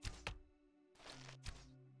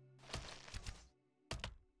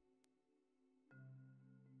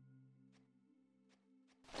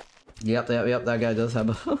 Yep, that guy does have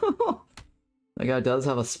a... that guy does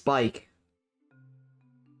have a spike.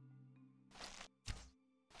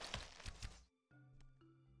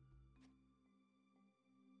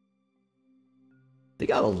 They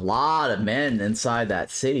got a lot of men inside that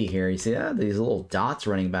city here. You see that? These little dots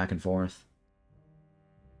running back and forth.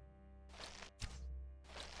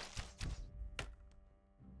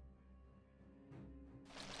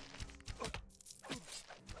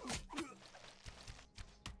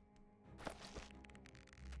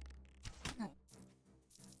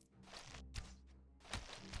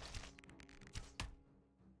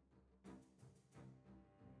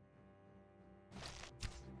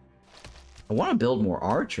 I want to build more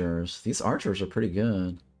archers. These archers are pretty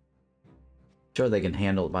good. Sure, they can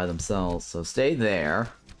handle it by themselves, so stay there.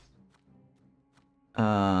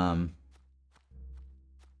 Don't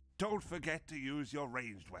forget to use your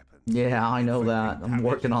ranged weapons. Yeah, I know that. I'm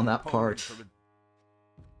working on that part.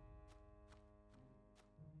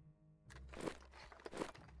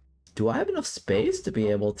 Do I have enough space to be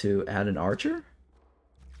able to add an archer?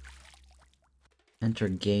 Enter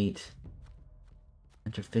gate.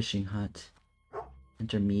 Enter fishing hut.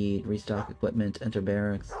 Enter mead, restock equipment, enter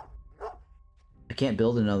barracks. I can't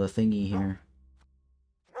build another thingy here.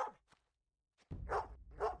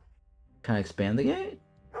 Can I expand the gate?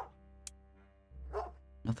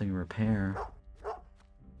 Nothing to repair.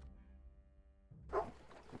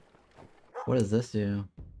 What does this do?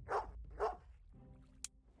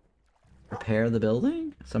 Repair the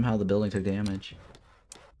building? Somehow the building took damage.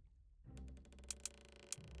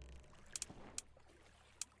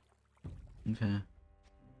 Okay.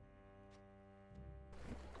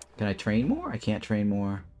 Can I train more? I can't train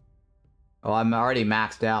more. Oh, I'm already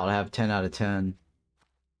maxed out. I have 10 out of 10.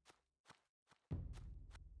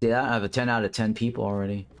 Yeah, I have a 10 out of 10 people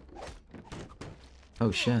already.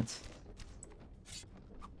 Oh, shit.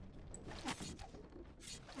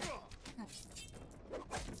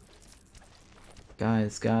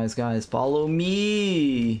 Guys, follow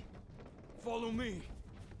me! Follow me!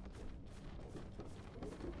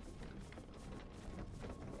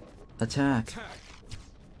 Attack.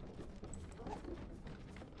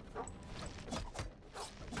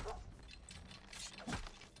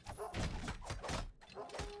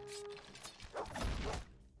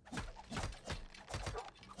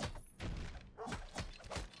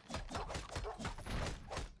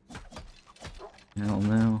 Hell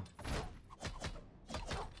no.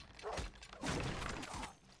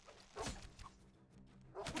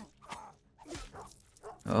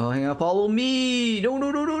 Oh, hang on, follow me! No.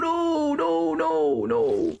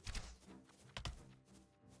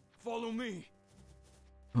 Follow me!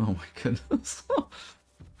 Oh my goodness.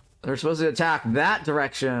 They're supposed to attack that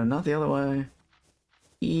direction, not the other way.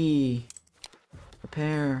 E.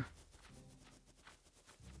 Repair.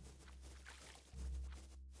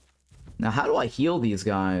 Now, how do I heal these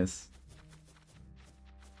guys?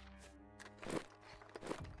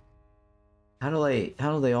 How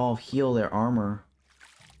do they all heal their armor?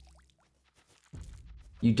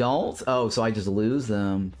 You don't? Oh, so I just lose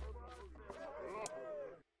them.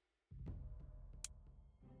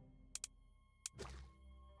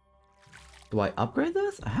 Do I upgrade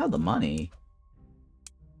this? I have the money.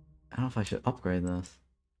 I don't know if I should upgrade this.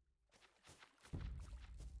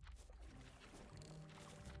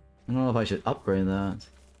 I don't know if I should upgrade that.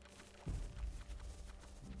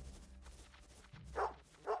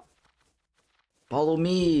 Follow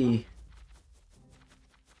me!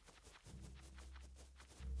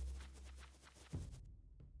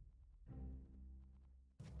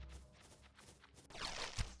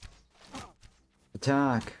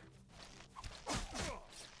 Attack!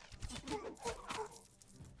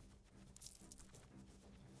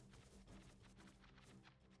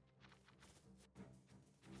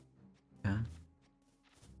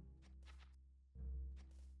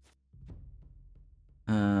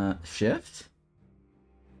 Shift?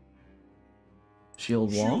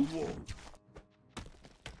 Shield wall?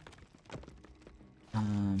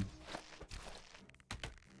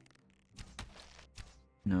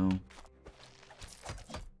 No.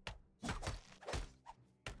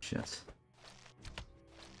 Shit.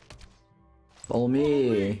 Follow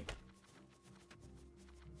me.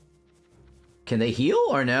 Can they heal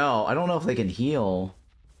or no? I don't know if they can heal.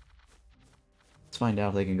 Let's find out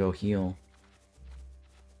if they can go heal.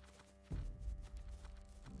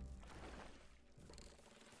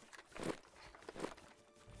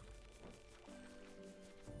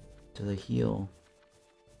 Do they heal?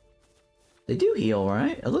 They do heal,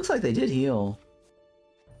 right? It looks like they did heal.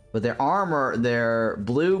 But their armor, their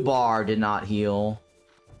blue bar did not heal.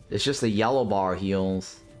 It's just the yellow bar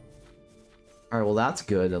heals. Alright, well that's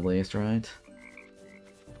good at least, right?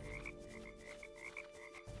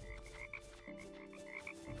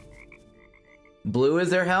 Blue is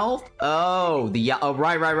their health? Oh,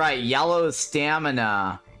 right. Yellow is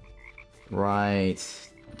stamina. Right.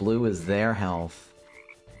 Blue is their health.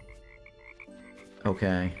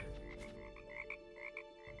 Okay.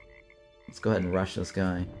 Let's go ahead and rush this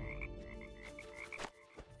guy.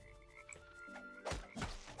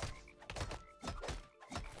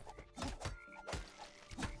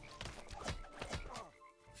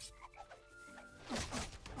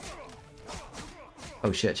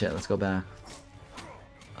 Oh shit, let's go back.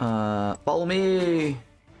 Follow me!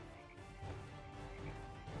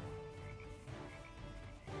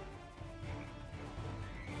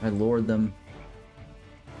 I lured them.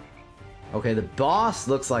 Okay, the boss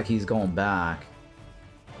looks like he's going back.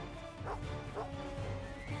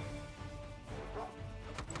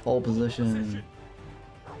 Hold position.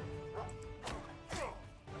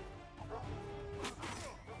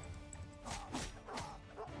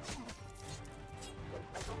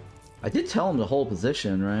 I did tell him to hold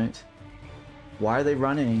position, right? Why are they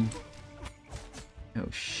running? Oh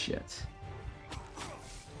shit.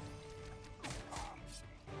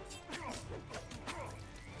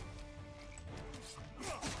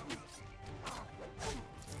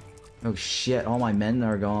 Oh shit, all my men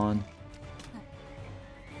are gone.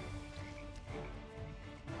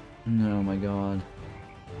 Oh my god.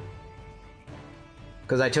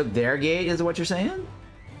 Because I took their gate, is what you're saying?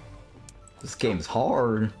 This game's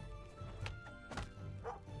hard.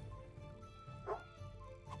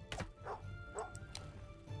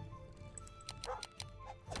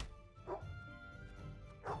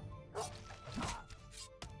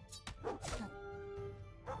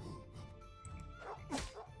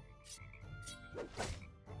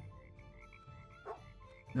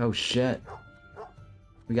 Oh shit.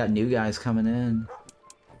 We got new guys coming in.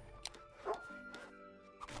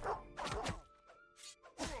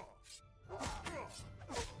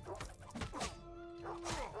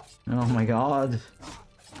 Oh my god.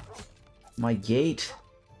 My gate.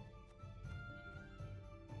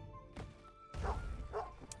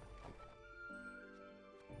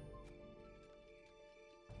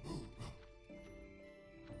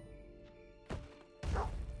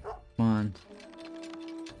 Come on.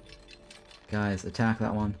 Guys, attack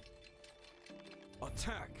that one.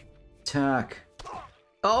 Attack. Attack.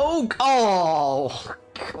 Oh! Oh!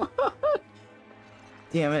 God.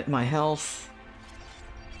 Damn it, my health.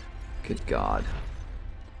 Good god.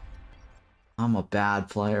 I'm a bad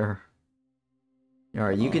player.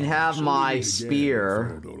 Alright, you can have so my again,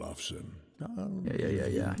 spear.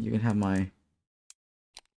 Yeah. You can have my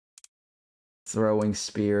throwing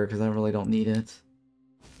spear, because I really don't need it.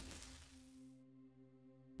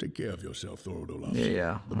 Take care of yourself, Thorald Olafsson.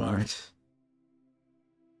 Yeah. Alright.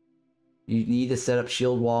 You need to set up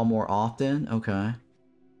shield wall more often? Okay.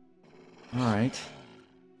 Alright.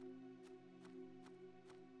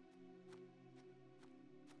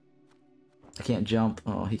 I can't jump.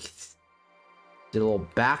 Oh, he did a little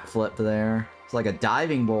backflip there. It's like a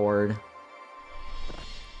diving board.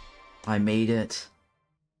 I made it.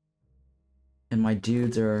 And my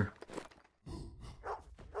dudes are...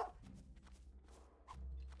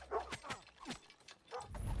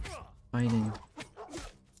 fighting.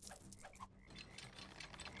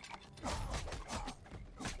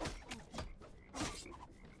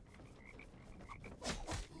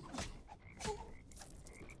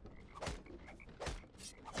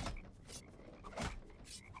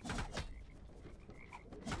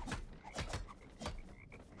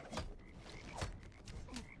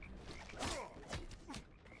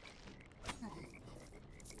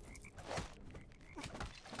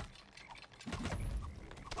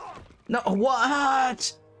 No,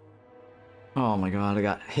 what? Oh my god, I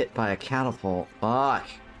got hit by a catapult. Fuck.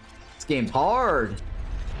 This game's hard.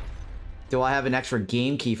 Do I have an extra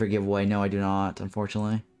game key for giveaway? No, I do not,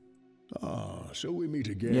 unfortunately. Ah, so we meet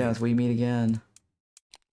again. Yes, we meet again.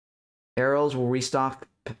 Arrows will restock.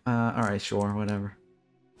 Alright, sure, whatever.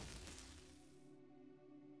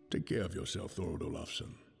 Take care of yourself, Thorald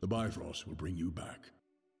Olafsson. The Bifrost will bring you back.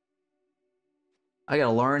 I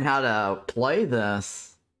gotta learn how to play this.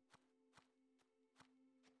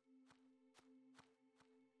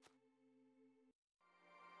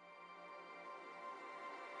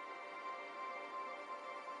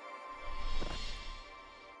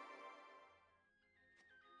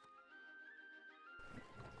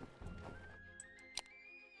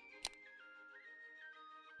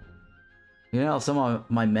 You know, some of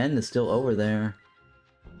my men is still over there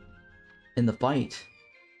in the fight.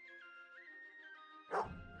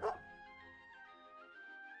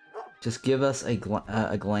 Just give us a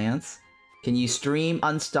glance. Can you stream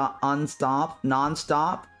non-stop?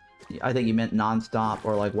 I think you meant non-stop,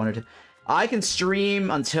 or like 1 or 2. I can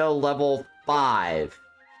stream until level 5.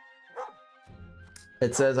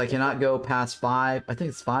 It says I cannot go past 5. I think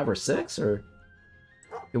it's 5 or 6, or...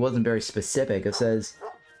 It wasn't very specific. It says...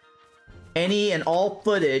 Any and all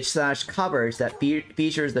footage / coverage that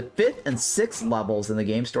features the 5th and 6th levels in the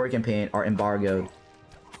game story campaign are embargoed.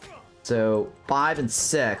 So, 5 and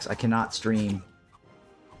 6, I cannot stream.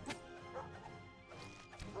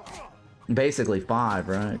 Basically 5,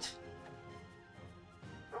 right?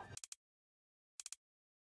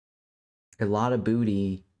 A lot of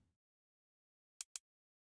booty.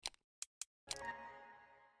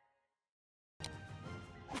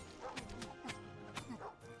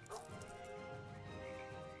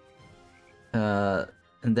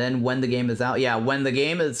 And then when the game is out, yeah, when the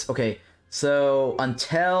game is, okay, so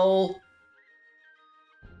until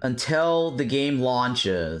the game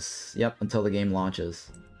launches, yep, until the game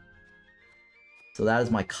launches. So that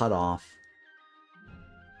is my cutoff.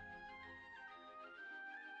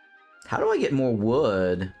 How do I get more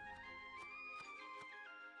wood?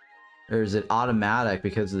 Or is it automatic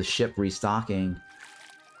because of the ship restocking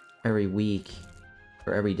every week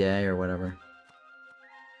or every day or whatever?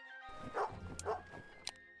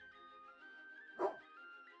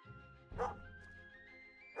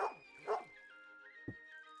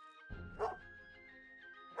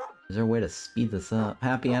 Is there a way to speed this up?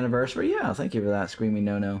 Happy anniversary? Yeah, thank you for that, Screaming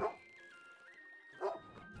No-No.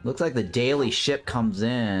 Looks like the daily ship comes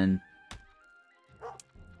in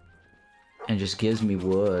and just gives me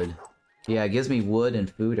wood. Yeah, it gives me wood and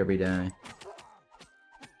food every day.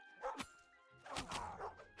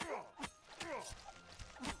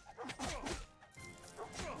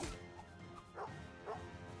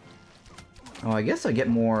 Oh, I guess I get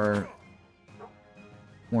more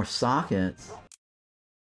sockets.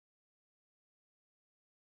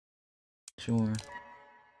 Sure.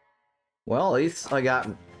 Well, at least I got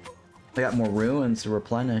more ruins to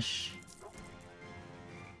replenish.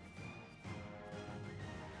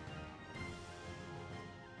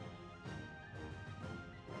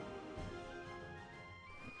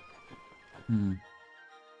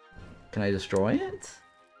 Can I destroy it?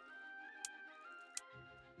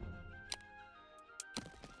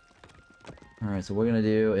 Alright, so what we're gonna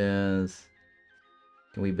do is...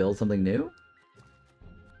 Can we build something new?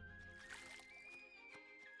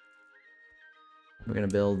 We're gonna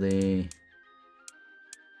build the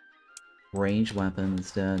ranged weapon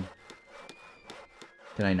instead.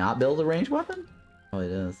 Can I not build a ranged weapon? Oh,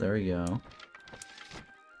 it is. There we go.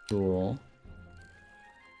 Cool.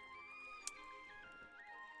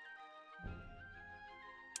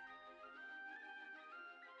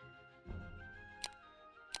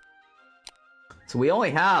 So we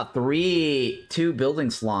only have 2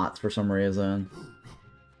 building slots for some reason.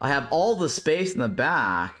 I have all the space in the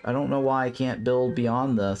back. I don't know why I can't build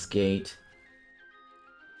beyond this gate.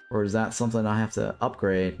 Or is that something I have to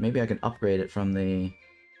upgrade? Maybe I can upgrade it from the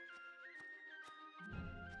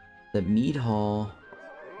mead hall.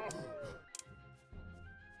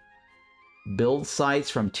 Build sites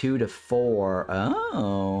from 2 to 4.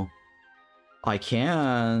 Oh. I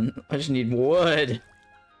can. I just need wood.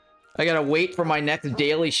 I gotta wait for my next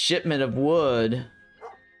daily shipment of wood.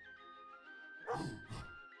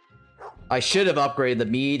 I should have upgraded the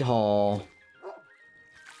mead hall.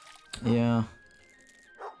 Yeah.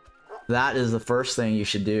 That is the first thing you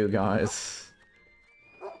should do, guys.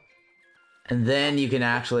 And then you can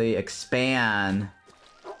actually expand.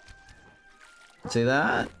 See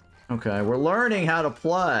that? Okay, we're learning how to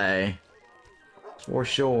play. For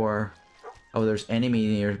sure. Oh, there's enemy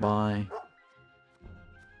nearby.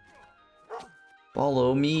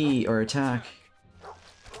 Follow me, or attack.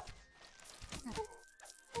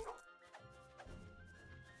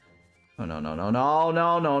 Oh, no, no, no, no,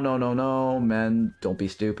 no, no, no, no, no, men, don't be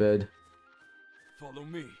stupid. Follow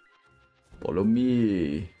me. Follow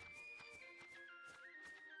me.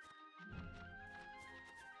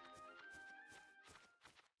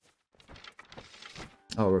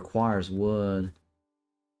 Oh, requires wood.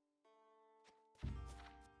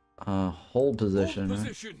 Hold position. Hold right?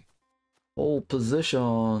 position. Hold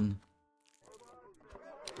position.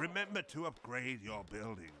 Remember to upgrade your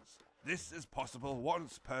buildings. This is possible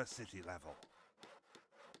once per city level.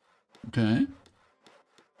 Okay.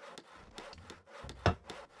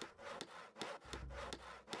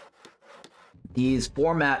 These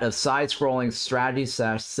format of side-scrolling strategy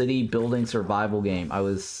 / city building survival game. I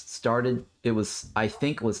think it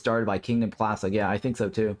was started by Kingdom Classic. Yeah, I think so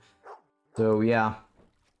too. So yeah.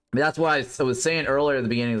 That's what I was saying earlier at the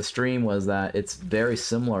beginning of the stream, was that it's very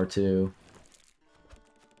similar to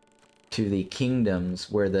the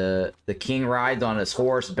kingdoms, where the king rides on his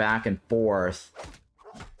horse back and forth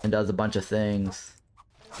and does a bunch of things.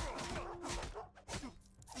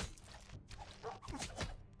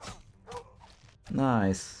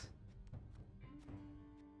 Nice.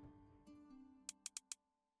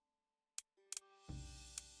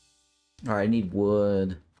 Alright, I need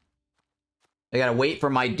wood. I gotta wait for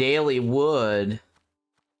my daily wood.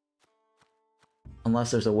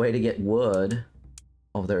 Unless there's a way to get wood.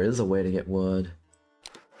 Oh, there is a way to get wood.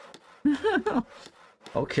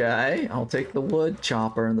 Okay, I'll take the wood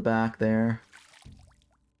chopper in the back there.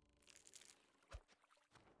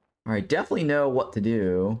 Alright, definitely know what to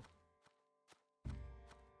do.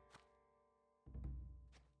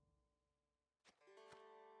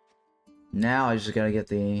 Now I just gotta get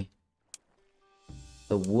the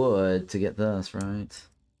wood to get this, right?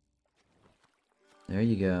 There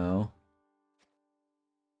you go.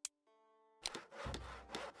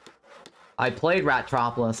 I played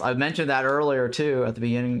Ratropolis. I mentioned that earlier too, at the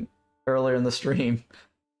beginning, earlier in the stream.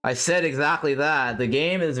 I said exactly that. The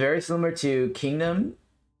game is very similar to Kingdom,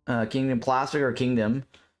 Kingdom Classic or Kingdom,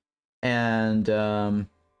 and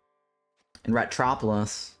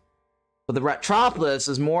Ratropolis. But the Ratropolis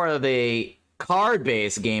is more of a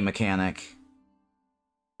card-based game mechanic.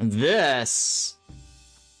 This,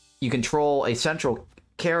 you control a central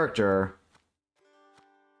character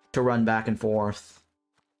to run back and forth.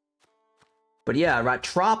 But yeah,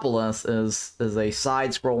 Ratropolis is a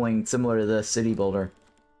side-scrolling similar to this city builder.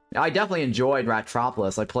 I definitely enjoyed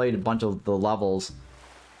Ratropolis. I played a bunch of the levels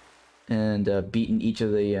and beaten each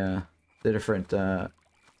of the different, I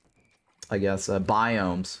guess,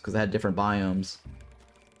 biomes, because it had different biomes.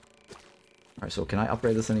 Alright, so can I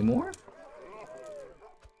upgrade this anymore?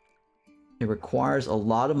 It requires a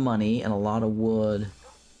lot of money and a lot of wood.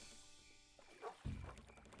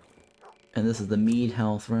 And this is the mead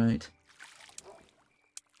health, right?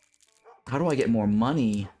 How do I get more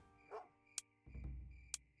money?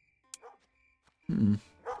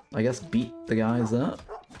 I guess beat the guys up.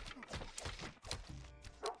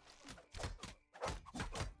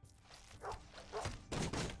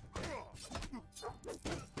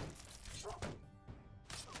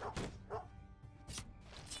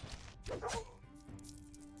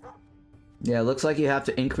 Yeah, it looks like you have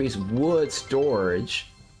to increase wood storage.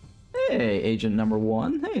 Hey, Agent Number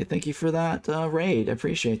 1. Hey, thank you for that raid. I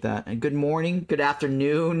appreciate that. And good morning, good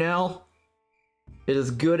afternoon, Nell. It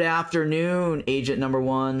is good afternoon, Agent Number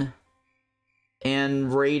 1.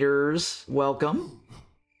 And raiders, welcome.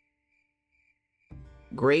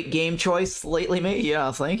 Great game choice lately, mate.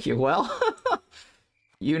 Yeah, thank you. Well,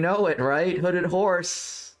 you know it, right? Hooded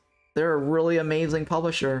Horse. They're a really amazing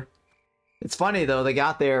publisher. It's funny, though, they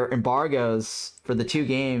got their embargoes for the 2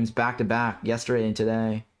 games back-to-back, yesterday and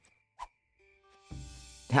today.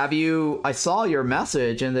 Have you... I saw your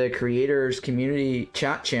message in the creators community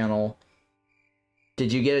chat channel.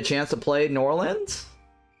 Did you get a chance to play Norland?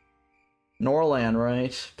 Norland,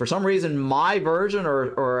 right? For some reason, my version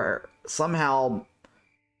or somehow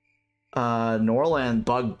Norland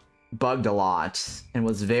bugged a lot and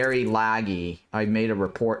was very laggy. I made a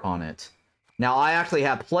report on it. Now, I actually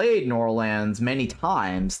have played Norlands many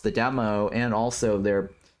times, the demo, and also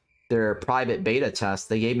their private beta test.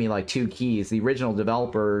 They gave me like 2 keys. The original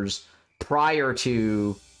developers, prior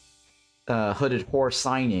to Hooded Horse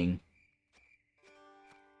signing.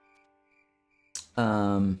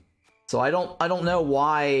 So I don't know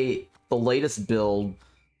why the latest build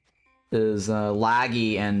is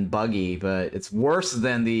laggy and buggy, but it's worse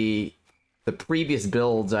than the previous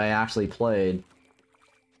builds I actually played.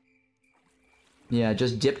 Yeah,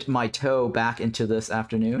 just dipped my toe back into this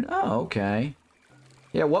afternoon. Oh, okay.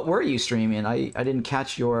 Yeah, what were you streaming? I didn't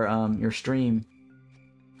catch your stream.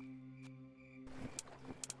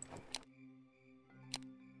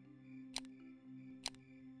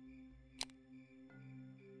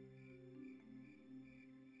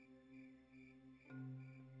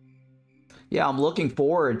 Yeah, I'm looking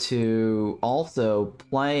forward to also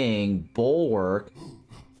playing Bulwark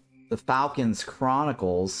the Falcon's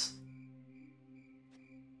Chronicles.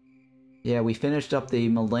 Yeah, we finished up the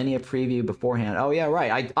Millennia preview beforehand. Oh yeah,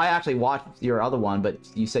 right. I actually watched your other one, but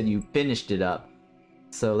you said you finished it up.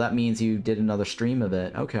 So that means you did another stream of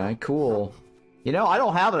it. Okay, cool. You know, I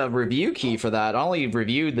don't have a review key for that. I only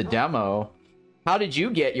reviewed the demo. How did you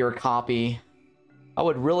get your copy? I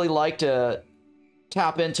would really like to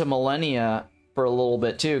tap into Millennia for a little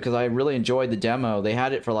bit too, because I really enjoyed the demo. They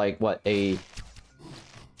had it for like, what, a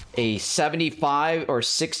 75 or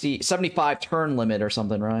 60, 75 turn limit or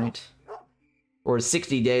something, right? Or a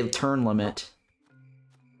 60-day turn limit.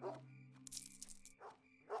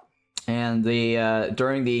 And the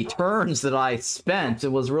during the turns that I spent,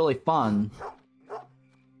 it was really fun.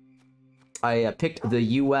 I picked the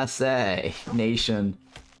USA nation.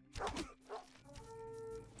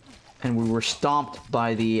 And we were stomped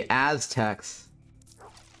by the Aztecs.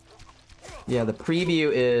 Yeah, the preview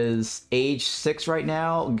is age 6 right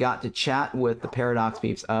now. Got to chat with the Paradox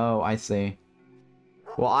peeps. Oh, I see.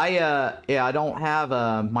 Well, I don't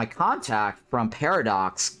have, my contact from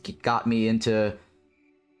Paradox got me into,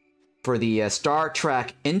 for the Star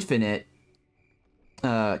Trek Infinite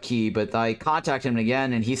key, but I contacted him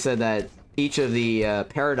again, and he said that each of the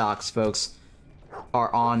Paradox folks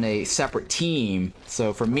are on a separate team.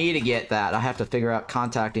 So for me to get that, I have to figure out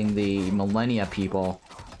contacting the Millennia people,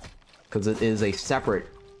 because it is a separate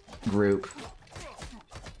group.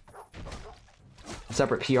 A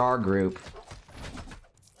separate PR group.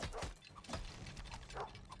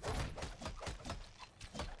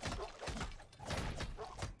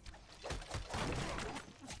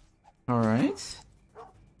 Alright.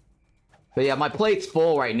 But yeah, my plate's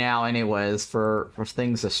full right now anyways for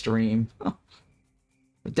things to stream.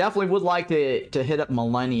 Definitely would like to hit up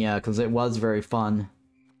Millennia, because it was very fun.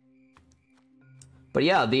 But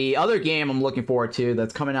yeah, the other game I'm looking forward to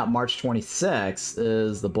that's coming out March 26th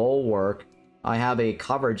is The Bulwark. I have a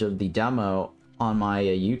coverage of the demo on my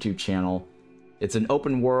YouTube channel. It's an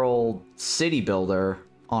open world city builder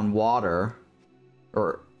on water,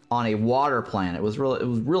 or on a water planet. It was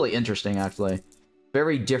really interesting, actually.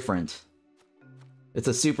 Very different. It's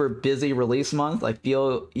a super busy release month. I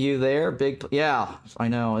feel you there. Yeah, I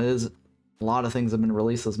know. It is. A lot of things have been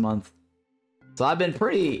released this month. So I've been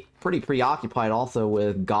pretty preoccupied also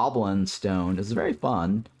with Goblin Stone. It's very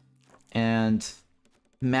fun. And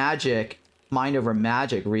Magic, Mind Over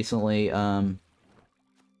Magic recently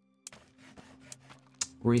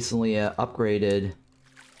upgraded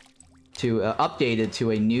to updated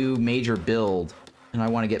to a new major build, and I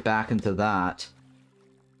want to get back into that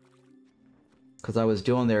because I was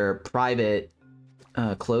doing their private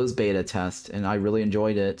closed beta test, and I really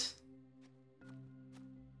enjoyed it.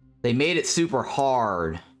 They made it super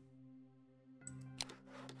hard,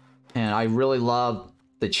 and I really love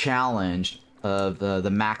the challenge of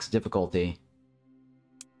the max difficulty.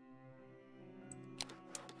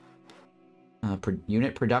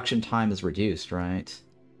 Unit production time is reduced, right?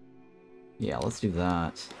 Yeah, let's do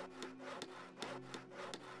that.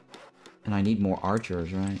 And I need more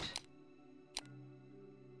archers, right?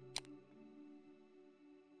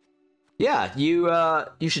 Yeah,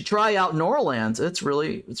 you should try out Norlands. It's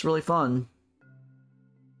really fun.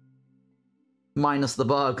 Minus the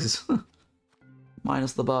bugs.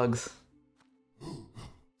 Minus the bugs.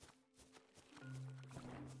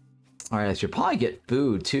 Alright, I should probably get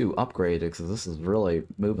food too upgraded, because this is really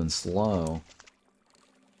moving slow.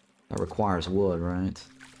 That requires wood, right?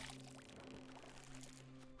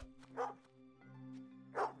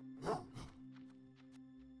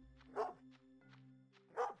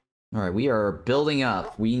 Alright, we are building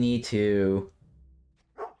up. We need to...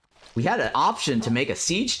 We had an option to make a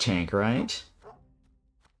siege tank, right?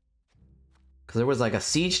 Because there was like a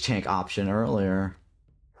siege tank option earlier.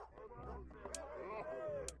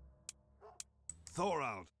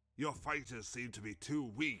 Thorald, your fighters seem to be too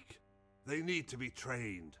weak. They need to be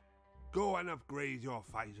trained. Go and upgrade your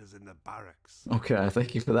fighters in the barracks. Okay,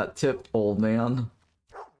 thank you for that tip, old man.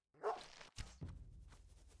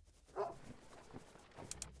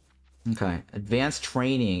 Okay, advanced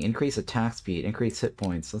training, increase attack speed, increase hit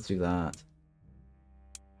points. Let's do that.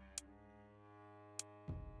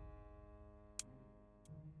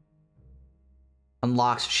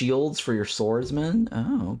 Unlocks shields for your swordsmen?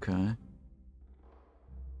 Oh, okay.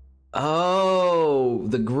 Oh,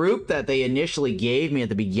 the group that they initially gave me at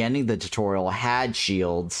the beginning of the tutorial had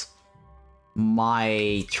shields.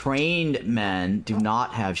 My trained men do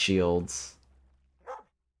not have shields.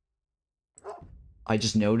 I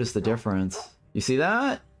just noticed the difference. You see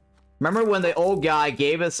that? Remember when the old guy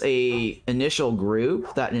gave us a initial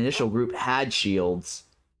group? That initial group had shields.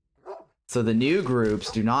 So the new groups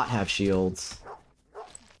do not have shields.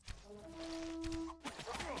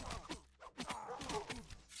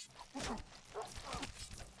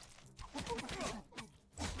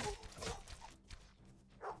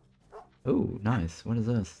 Ooh, nice. What is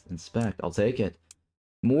this? Inspect. I'll take it.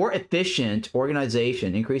 More efficient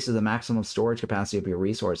organization increases the maximum storage capacity of your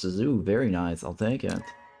resources. Ooh, very nice. I'll take it.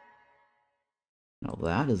 Oh,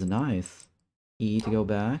 that is nice. E to go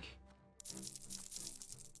back.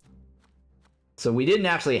 So we didn't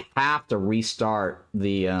actually have to restart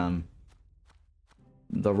the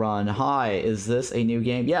run. Hi, is this a new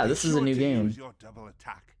game? Yeah, this is a new game. Use your double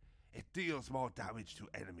attack. It deals more damage to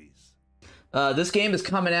enemies. This game is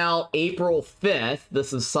coming out April 5th.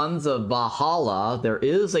 This is Sons of Valhalla. There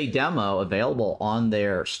is a demo available on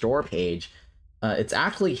their store page. It's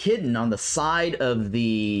actually hidden on the side of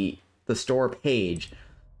the store page.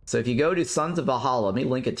 So if you go to Sons of Valhalla, let me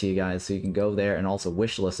link it to you guys so you can go there and also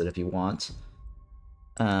wishlist it if you want.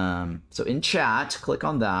 So in chat, click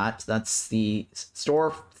on that. That's the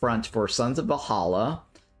storefront for Sons of Valhalla.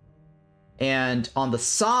 And on the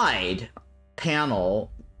side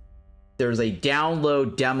panel, there's a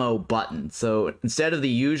download demo button. So instead of the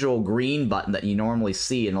usual green button that you normally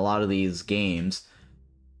see in a lot of these games,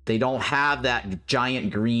 they don't have that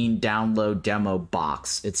giant green download demo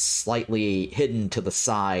box. It's slightly hidden to the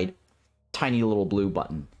side, tiny little blue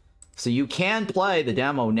button. So you can play the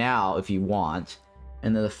demo now if you want.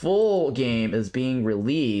 And then the full game is being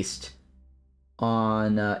released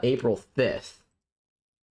on April 5th.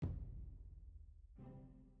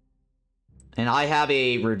 And I have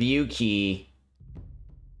a review key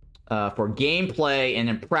for gameplay and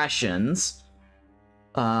impressions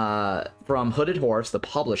from Hooded Horse, the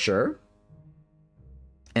publisher.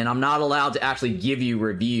 And I'm not allowed to actually give you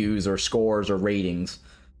reviews or scores or ratings.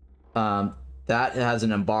 That has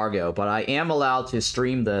an embargo, but I am allowed to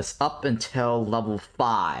stream this up until level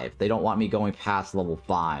 5. They don't want me going past level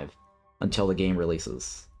 5 until the game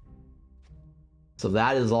releases. So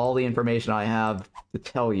that is all the information I have to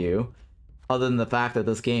tell you, other than the fact that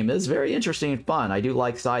this game is very interesting and fun. I do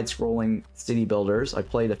like side-scrolling city builders. I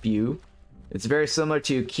played a few. It's very similar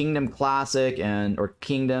to Kingdom Classic or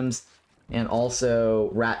Kingdoms, and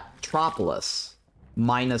also Ratropolis,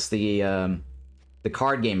 minus the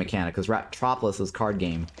card game mechanic, because Ratropolis is card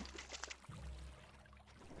game.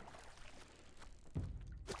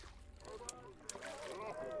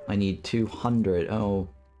 I need 200. Oh.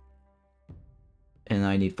 And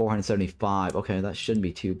I need 475. Okay, that shouldn't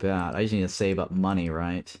be too bad. I just need to save up money,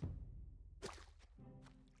 right?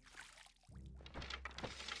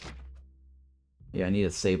 Yeah, I need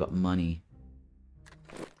to save up money.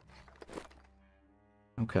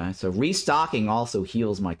 Okay, so restocking also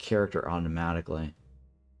heals my character automatically.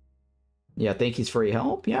 Yeah, thank you for your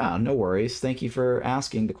help. Yeah, no worries. Thank you for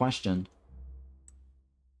asking the question.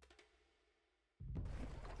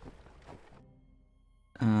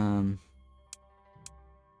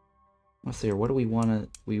 Let's see here. What do we want to...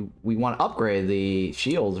 We want to upgrade the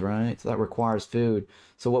shields, right? So that requires food.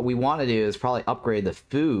 So what we want to do is probably upgrade the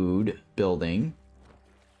food building,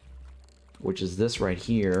 which is this right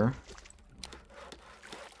here.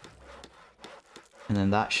 And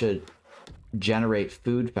then that should generate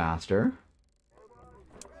food faster.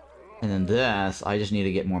 And then this, I just need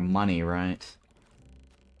to get more money, right?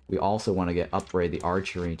 We also want to upgrade the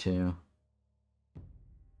archery too.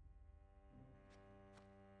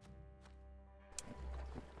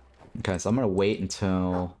 Okay, so I'm gonna wait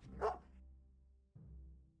until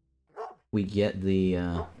we get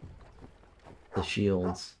the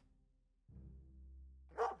shields.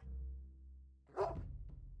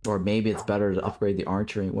 Or maybe it's better to upgrade the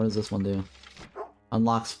archery. What does this one do?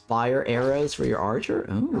 Unlocks fire arrows for your archer?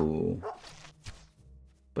 Ooh.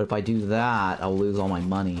 But if I do that, I'll lose all my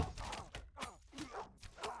money.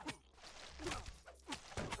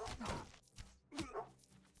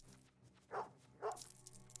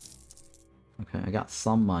 Okay, I got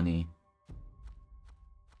some money.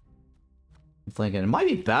 I'm thinking it might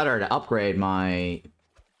be better to upgrade my...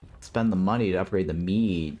 spend the money to upgrade the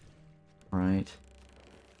meat, right?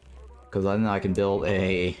 Because then I can build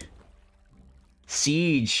a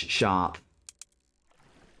siege shop.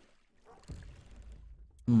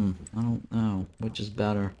 I don't know. Which is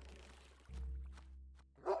better?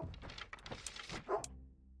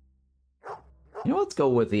 You know, let's go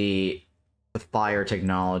with the fire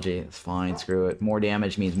technology. It's fine, screw it. More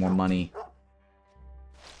damage means more money.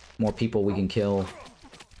 More people we can kill.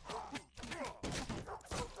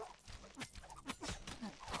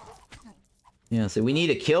 Yeah, so we need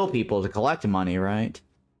to kill people to collect money, right?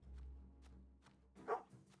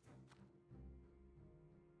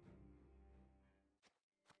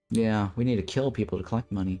 Yeah, we need to kill people to collect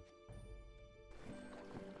money.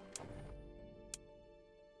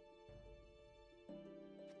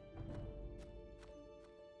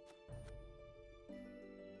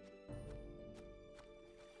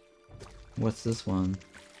 What's this one?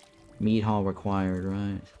 Meat hall required,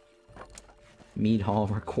 right? Meat hall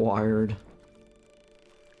required.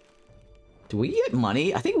 Do we get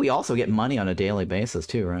money? I think we also get money on a daily basis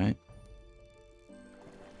too, right?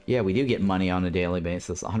 Yeah, we do get money on a daily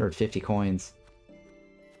basis. 150 coins.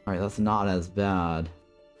 Alright, that's not as bad.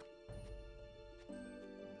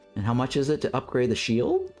 And how much is it to upgrade the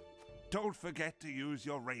shield? Don't forget to use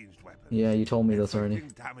your ranged weapons. Yeah, you told me this already.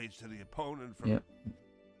 Damage to the opponent from... Yep.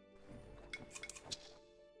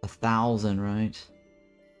 1,000, right?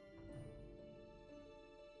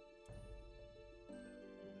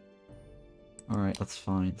 Alright, that's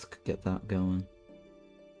fine. Let's get that going.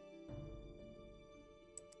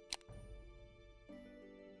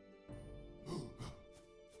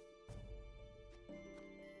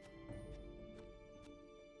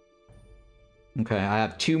 Okay, I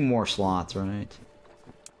have 2 more slots, right?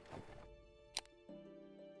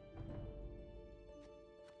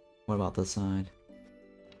 What about this side?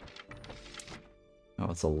 Oh,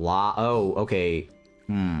 it's a lot. Oh, okay.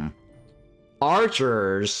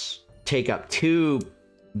 Archers take up 2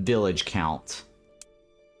 village count.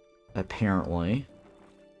 Apparently.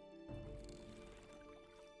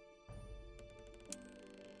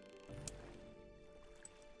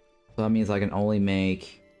 So that means I can only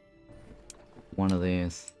make one of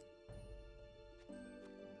these.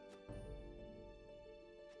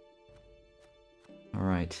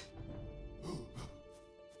 Alright.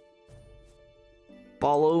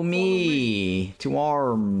 Follow me to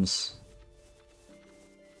arms.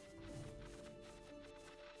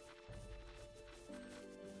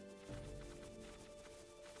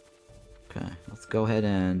 Okay, let's go ahead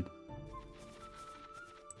and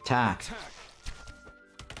attack.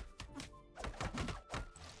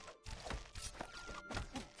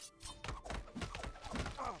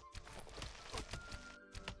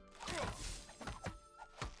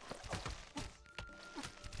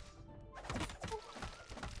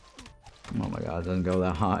 Oh my god, it doesn't go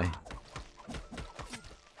that high.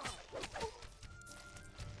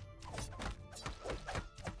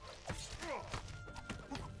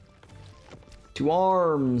 To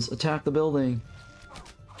arms! Attack the building!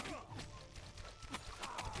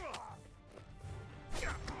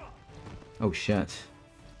 Oh shit.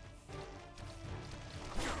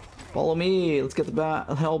 Follow me! Let's get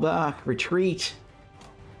the hell back! Retreat!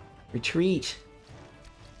 Retreat!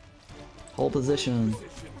 Hold position.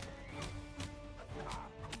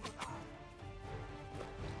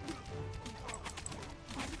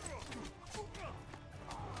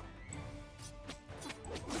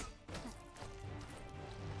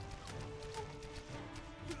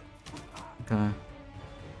 Okay.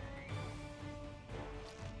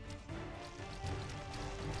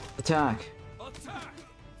 Attack! Attack!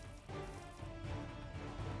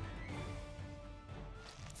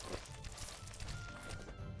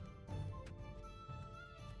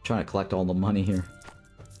 Trying to collect all the money here.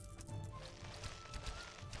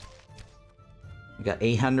 We got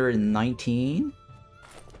 819.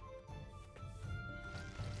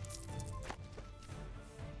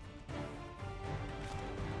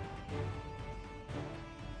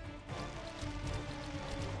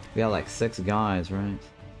 We got like 6 guys, right?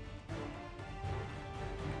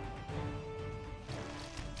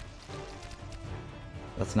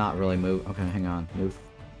 That's not really move. Okay, hang on. Move.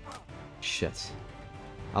 Shit.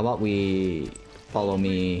 How about we follow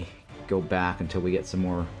me, go back until we get some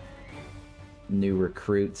more new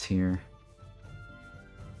recruits here.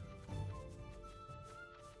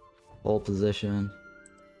 Hold position.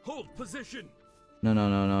 Hold position. No, no,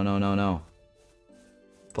 no, no, no, no, no.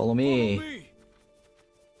 Follow me. Follow me.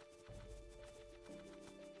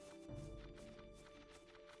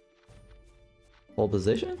 Hold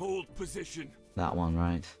position? Hold position. That one,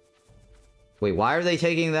 right. Wait, why are they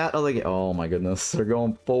taking that other gate? Oh my goodness, they're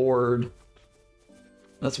going forward.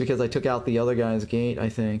 That's because I took out the other guy's gate, I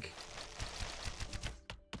think.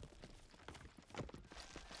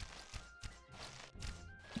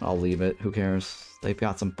 I'll leave it, who cares? They've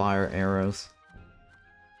got some fire arrows.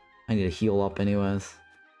 I need to heal up anyways.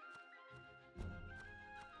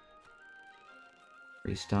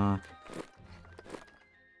 Restock.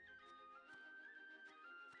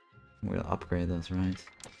 We're gonna upgrade this, right?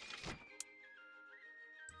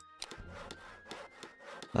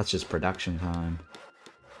 That's just production time.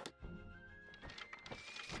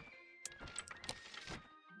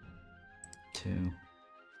 Two.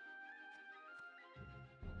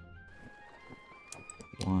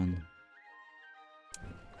 1.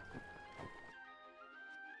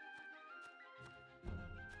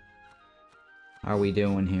 How are we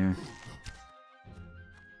doing here?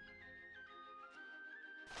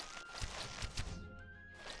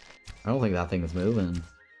 I don't think that thing is moving.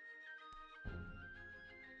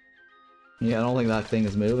 Yeah, I don't think that thing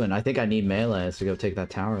is moving. I think I need melees to go take that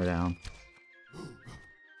tower down.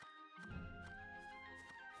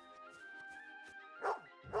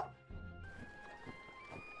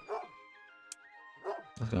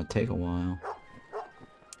 That's gonna take a while.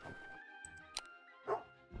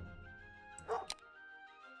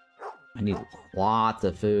 I need lots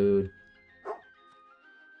of food.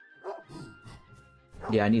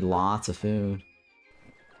 Yeah, I need lots of food.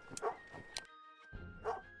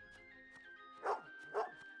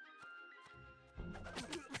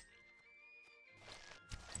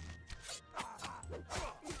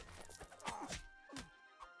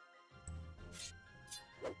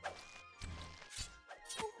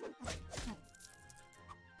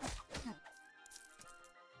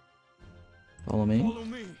 Follow me? Follow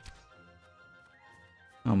me.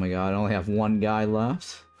 Oh my god, I only have one guy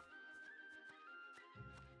left.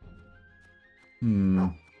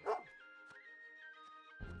 I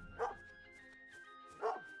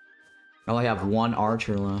only have one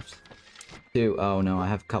archer left. Two. Oh no, I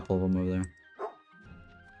have a couple of them over there.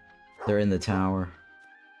 They're in the tower.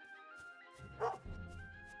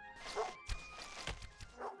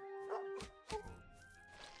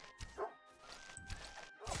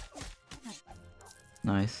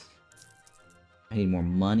 Nice. I need more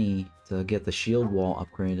money to get the shield wall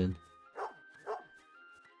upgraded.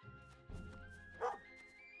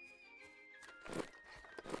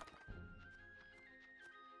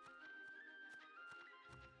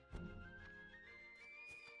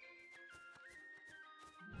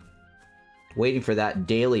 Waiting for that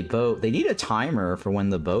daily boat. They need a timer for when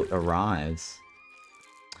the boat arrives.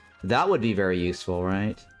 That would be very useful,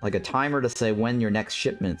 right? Like a timer to say when your next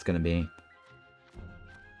shipment's gonna be.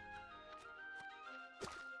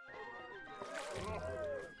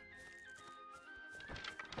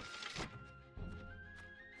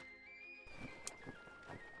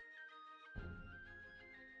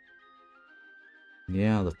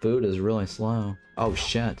 Yeah, the food is really slow. Oh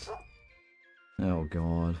shit. Oh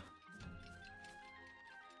god.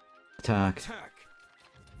 Attack. Attack.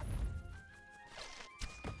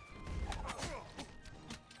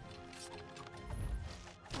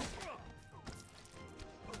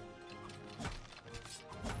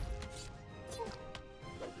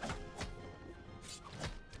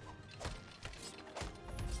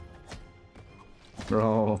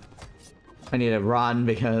 Bro. I need to run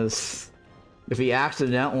because if he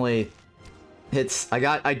accidentally hits...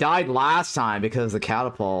 I died last time because the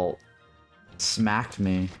catapult smacked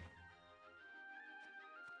me.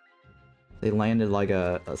 They landed like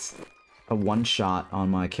a one-shot on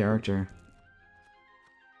my character.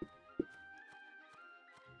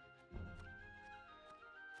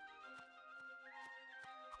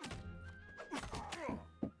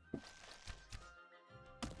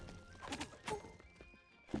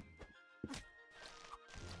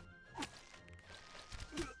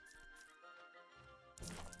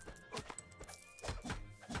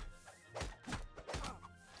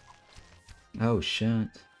 Oh shit.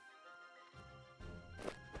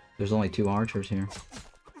 There's only 2 archers here.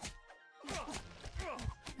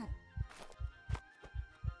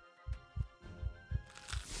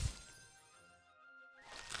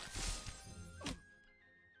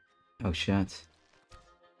 Oh shit.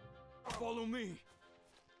 Follow me.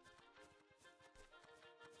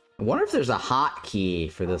 I wonder if there's a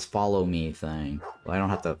hotkey for this follow me thing. Well, I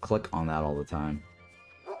don't have to click on that all the time.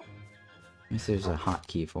 Let me see if there's a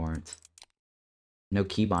hotkey for it. No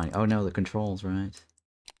keybind. Oh no, the controls, right?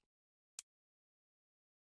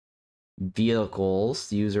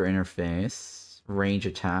 Vehicles, user interface, range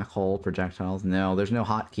attack, hold, projectiles. No, there's no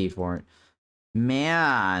hotkey for it.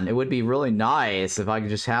 Man, it would be really nice if I could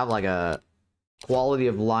just have like a quality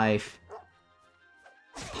of life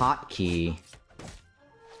hotkey.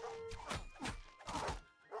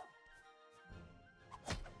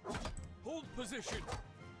 Hold position.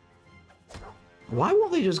 Why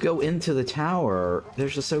won't they just go into the tower? They're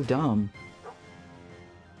just so dumb.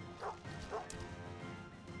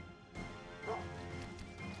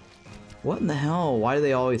 What in the hell? Why do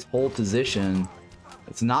they always hold position?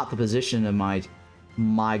 It's not the position of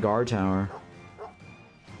my guard tower.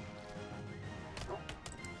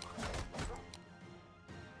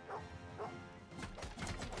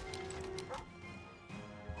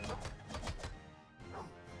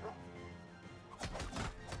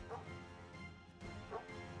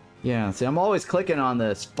 Yeah, see, I'm always clicking on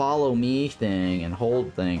this follow me thing and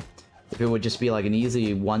hold thing. If it would just be like an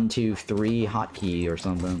easy 1, 2, 3 hotkey or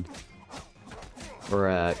something. Or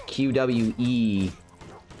a QWE.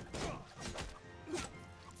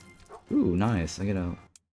 Ooh, nice. I get a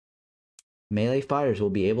Melee fighters will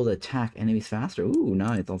be able to attack enemies faster. Ooh,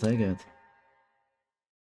 nice. I'll take it.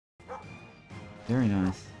 Very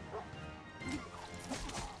nice.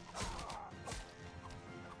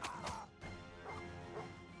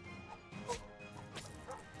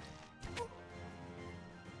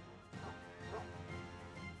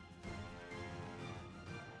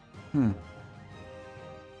 Hmm.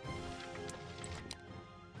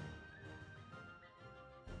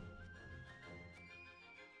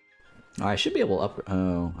 Oh, I should be able to up.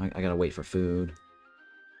 Oh, I gotta wait for food.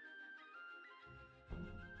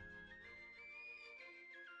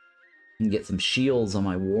 And get some shields on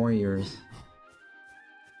my warriors.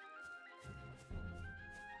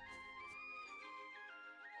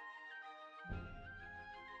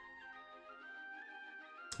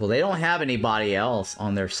 Well, they don't have anybody else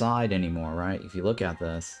on their side anymore, right? If you look at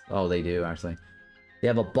this. Oh, they do, actually. They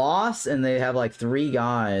have a boss, and they have, like, 3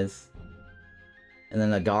 guys. And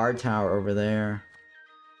then a guard tower over there.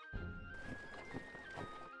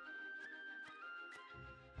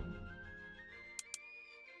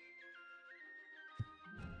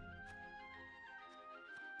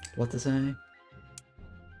 What to say?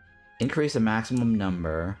 Increase the maximum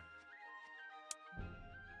number.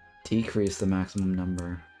 Decrease the maximum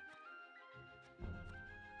number.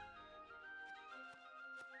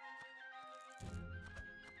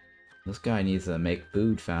 This guy needs to make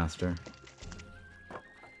food faster.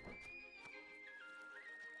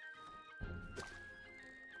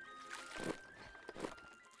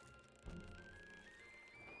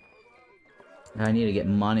 I need to get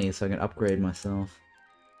money so I can upgrade myself.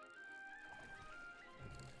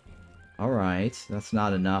 Alright, that's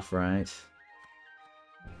not enough, right?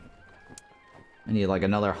 I need like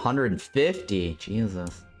another 150.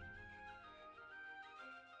 Jesus.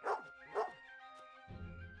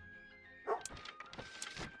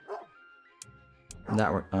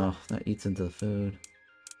 Oh, that eats into the food.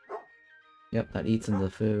 Yep, that eats into the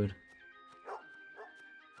food.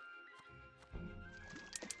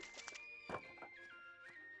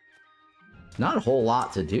 Not a whole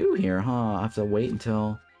lot to do here, huh? I have to wait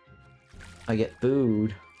until I get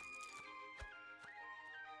food.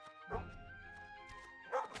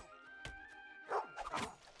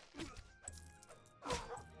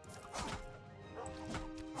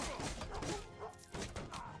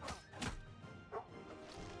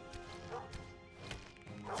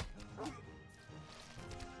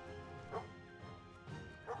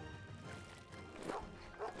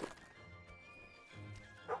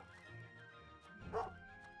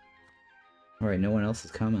 Alright, no one else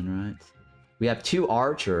is coming, right? We have 2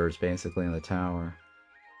 archers, basically, in the tower.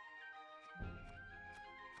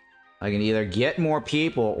 I can either get more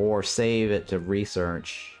people or save it to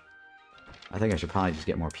research. I think I should probably just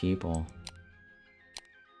get more people.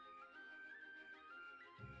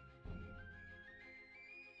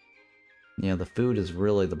 Yeah, the food is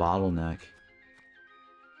really the bottleneck.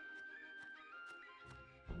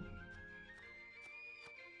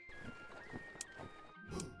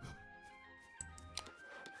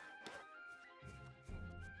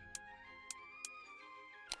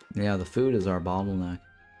 Yeah, the food is our bottleneck.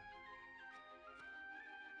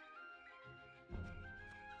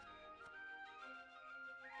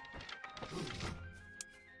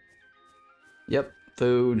 Yep,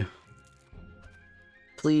 food.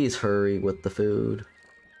 Please hurry with the food.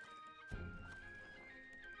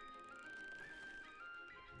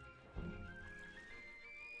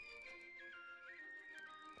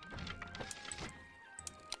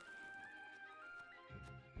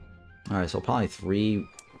 Alright, so probably three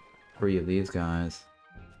of these guys.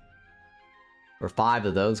 Or 5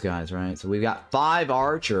 of those guys, right? So we've got 5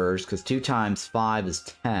 archers, because 2 times 5 is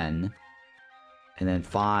 10. And then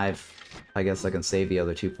 5... I guess I can save the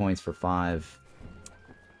other 2 points for 5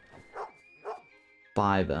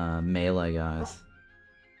 melee guys.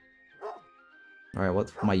 Alright,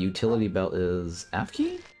 what's my utility belt is F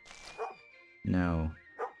key? No.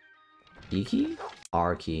 E key?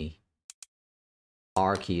 R key.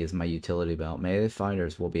 R key is my utility belt. Melee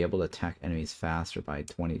fighters will be able to attack enemies faster by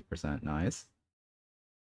 20%. Nice.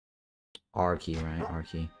 R key, right? R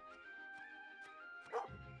key.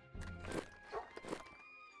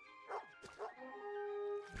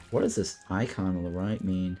 What does this icon on the right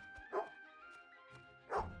mean?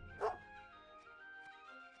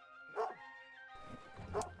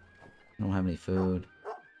 I don't have any food.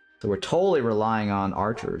 So we're totally relying on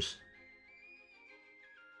archers.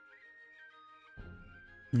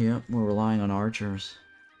 Yep, we're relying on archers.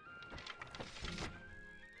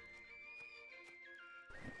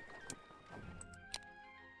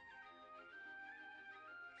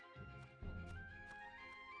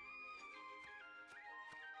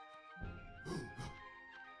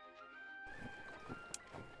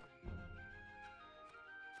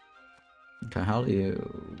 Okay, how do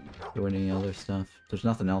you do any other stuff? There's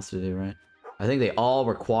nothing else to do, right? I think they all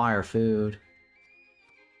require food.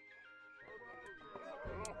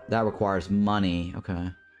 That requires money. Okay.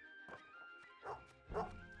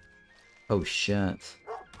 Oh, shit.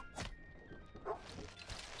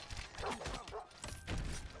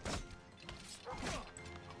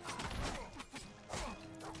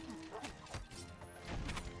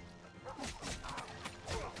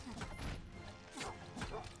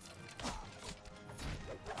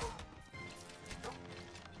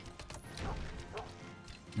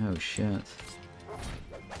 Oh, shit.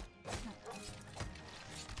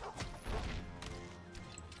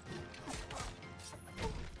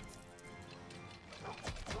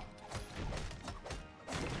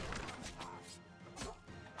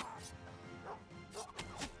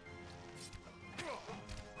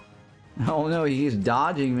 Oh no, he's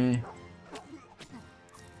dodging me.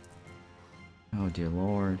 Oh dear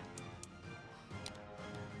lord.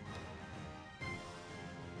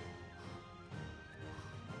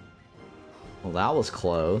 Well, that was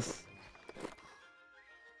close.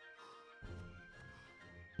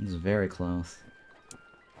 It was very close.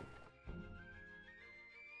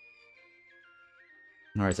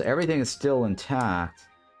 Alright, so everything is still intact.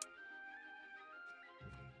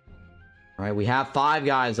 Right, we have 5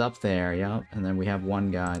 guys up there, yep, and then we have 1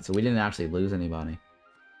 guy, so we didn't actually lose anybody.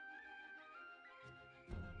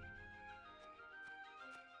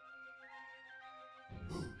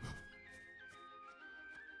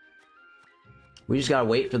 We just gotta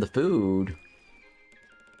wait for the food.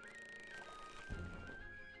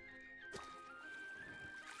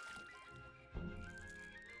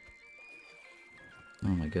 Oh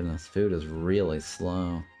my goodness, food is really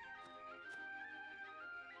slow.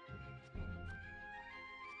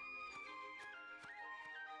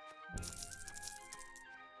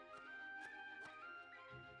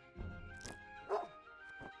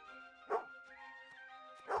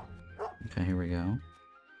 Okay, here we go.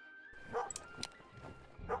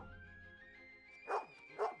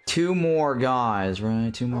 2 more guys,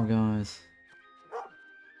 right? 2 more guys.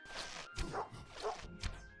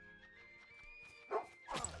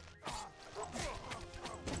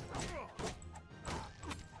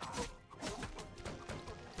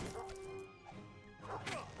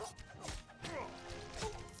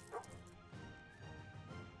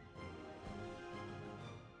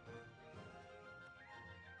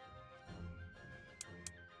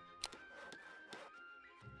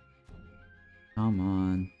 Come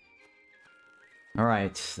on.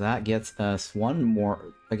 Alright, that gets us 1 more.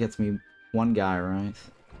 That gets me 1 guy, right?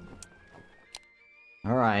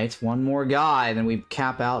 Alright, 1 more guy, then we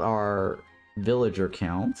cap out our villager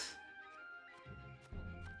count.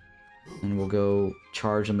 And we'll go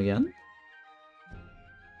charge them again.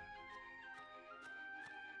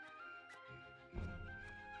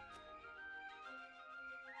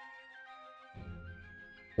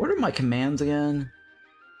 What are my commands again?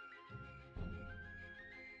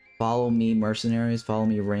 Follow me, mercenaries. Follow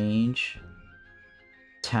me, range.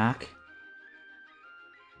 Attack.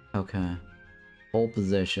 Okay. Hold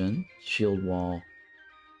position. Shield wall.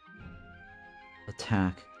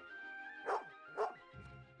 Attack.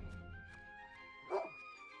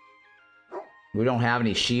 We don't have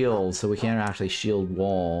any shields, so we can't actually shield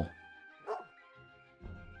wall.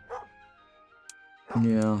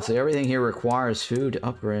 Yeah, so everything here requires food to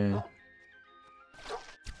upgrade.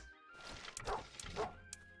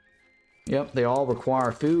 Yep, they all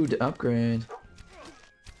require food to upgrade.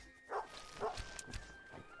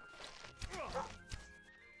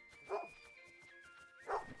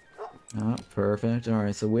 Oh, perfect.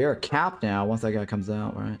 Alright, so we are capped now once that guy comes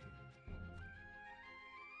out, right?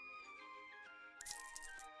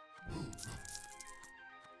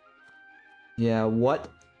 Yeah, what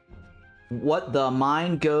the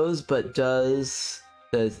mind goes but does...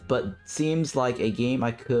 but seems like a game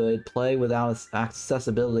I could play without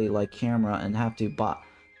accessibility like camera and have to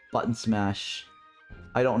button smash.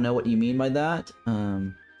 I don't know what you mean by that.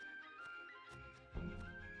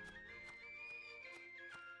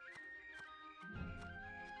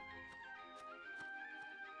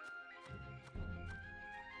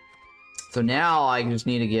 So now I just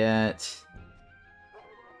need to get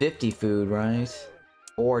 50 food, right?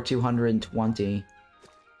 Or 220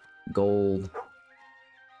 gold.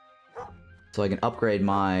 So I can upgrade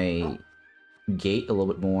my gate a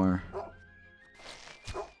little bit more.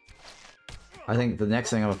 I think the next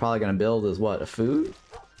thing I'm probably going to build is what? A food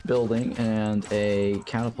building and a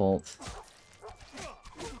catapult.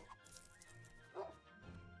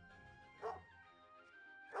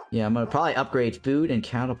 Yeah, I'm going to probably upgrade food and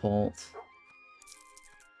catapult.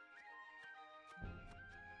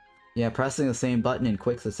 Yeah, pressing the same button in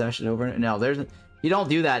quick succession over and no, there's you don't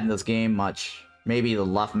do that in this game much. Maybe the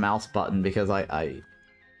left mouse button because I'm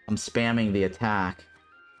spamming the attack.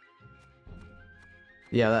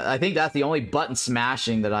 Yeah, I think that's the only button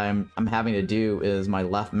smashing that I'm having to do is my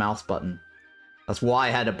left mouse button. That's why I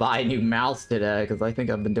had to buy a new mouse today, because I think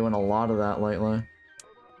I've been doing a lot of that lately.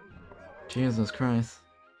 Jesus Christ.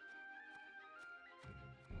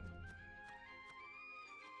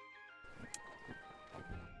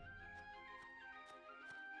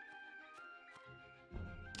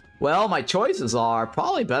 Well, my choices are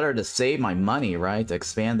probably better to save my money, right? To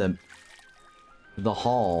expand the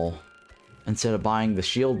hall instead of buying the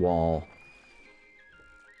shield wall.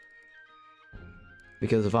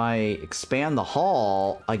 Because if I expand the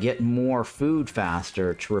hall, I get more food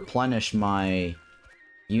faster to replenish my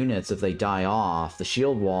units if they die off. The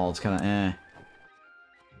shield wall is kind of eh.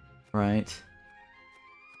 Right?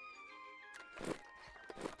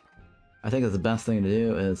 I think that's the best thing to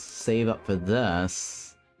do is save up for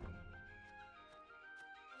this.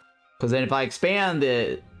 Because then if I expand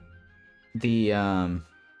the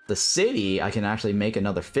city, I can actually make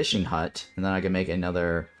another fishing hut, and then I can make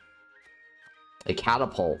a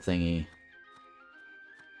catapult thingy.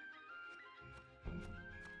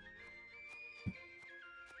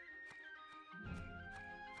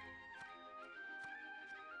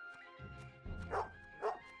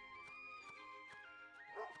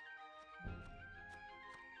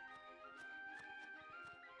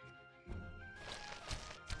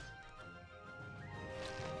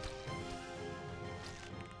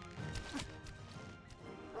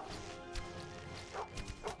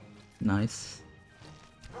 Nice.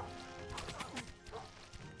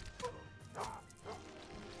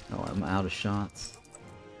 Oh, I'm out of shots.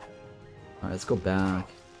 Alright, let's go back.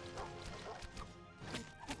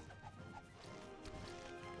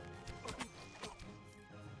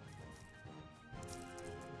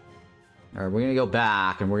 Alright, we're gonna go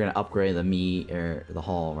back and we're gonna upgrade the meat, or the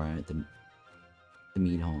hall, right? The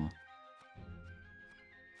meat hall.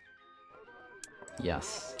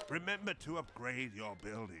 Yes. Remember to upgrade your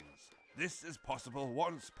buildings. This is possible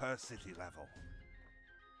once per city level.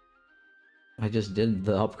 I just did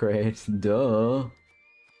the upgrades. Duh.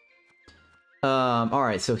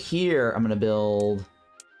 Alright, so here I'm gonna build...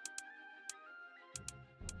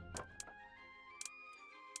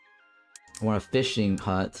 I want a fishing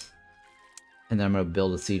hut. And then I'm gonna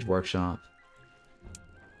build a siege workshop.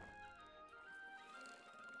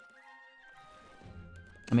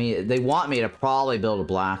 I mean, they want me to probably build a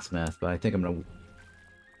blacksmith, but I think I'm gonna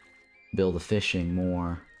build the fishing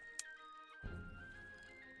more.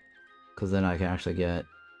 Because then I can actually get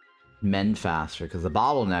men faster, because the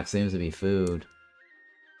bottleneck seems to be food.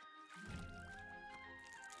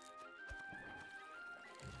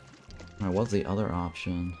 Alright, what's the other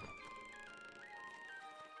option?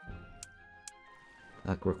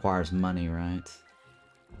 That requires money, right?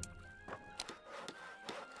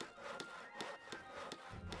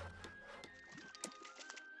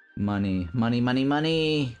 Money, money, money,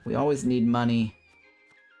 money! We always need money.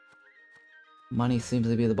 Money seems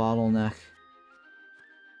to be the bottleneck.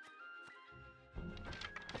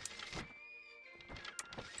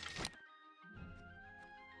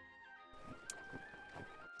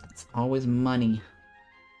 It's always money.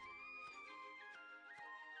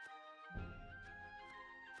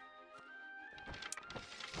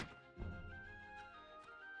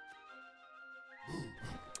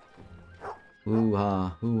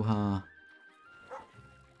 Hoo-ha, hoo-ha.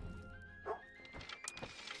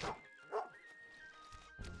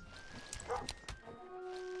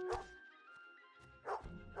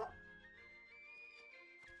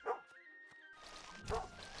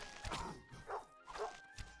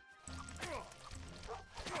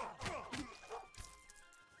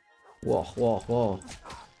 Whoa, whoa, whoa.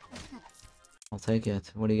 I'll take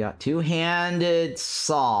it. What do you got? Two-handed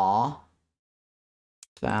saw.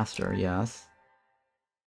 Faster, yes.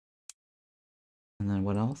 And then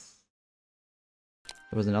what else?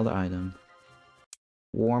 There was another item.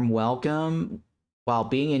 Warm welcome. While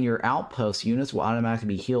being in your outpost, units will automatically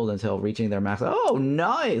be healed until reaching their max. Oh,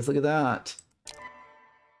 nice! Look at that.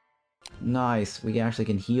 Nice. We actually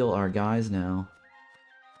can heal our guys now.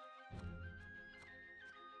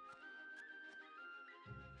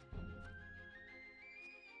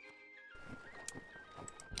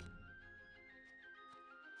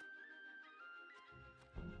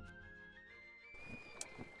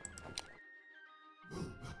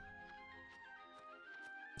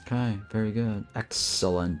 Okay, very good.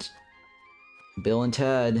 Excellent. Bill and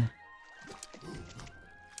Ted.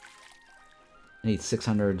 I need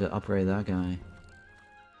 600 to upgrade that guy.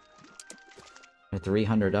 I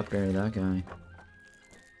 300 upgrade that guy.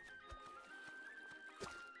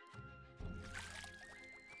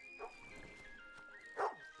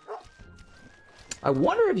 I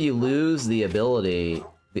wonder if you lose the ability,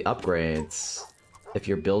 the upgrades, if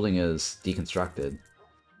your building is deconstructed.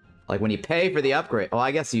 Like when you pay for the upgrade, oh,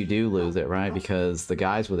 I guess you do lose it, right? Because the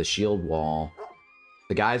guys with a shield wall,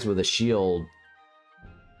 the guys with a shield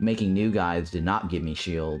making new guys did not give me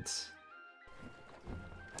shields.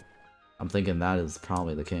 I'm thinking that is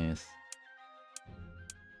probably the case.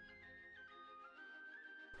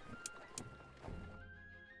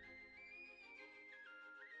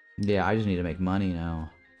 Yeah, I just need to make money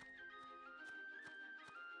now.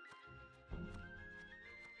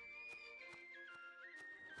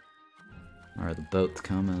 Alright, the boat's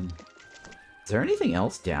coming. Is there anything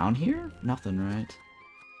else down here? Nothing, right?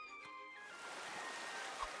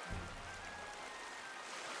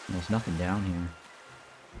 There's nothing down here.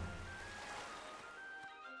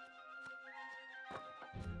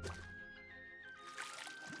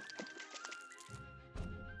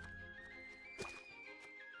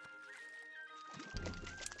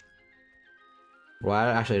 Well,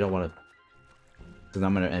 I actually don't want to... Because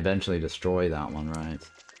I'm going to eventually destroy that one, right?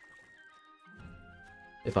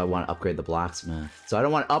 If I want to upgrade the blacksmith. So I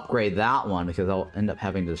don't want to upgrade that one because I'll end up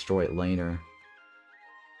having to destroy it later.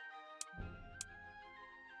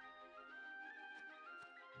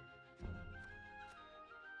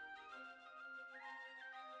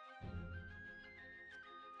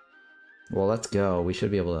 Well, let's go. We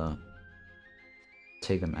should be able to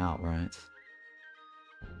take them out, right?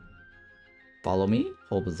 Follow me?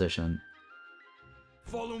 Hold position.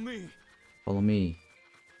 Follow me. Follow me.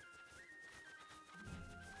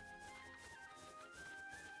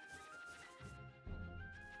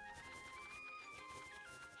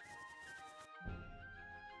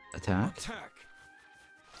 Attack? Attack.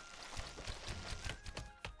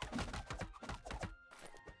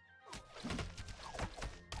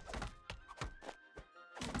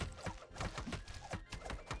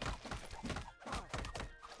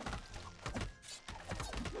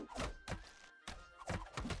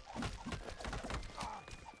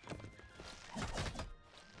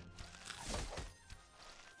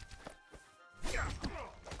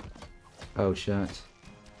 Oh shit.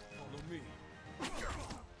 Follow me.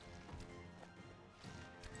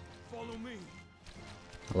 Follow me.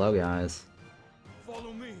 Hello guys.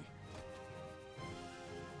 Follow me.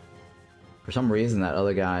 For some reason that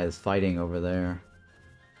other guy is fighting over there.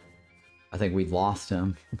 I think we've lost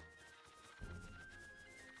him.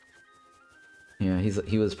 Yeah,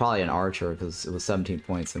 he was probably an archer because it was 17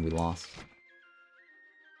 points and we lost.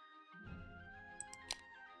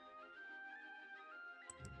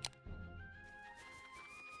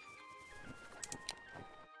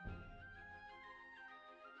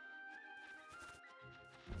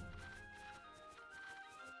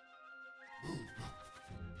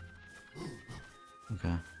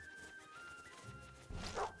 Okay.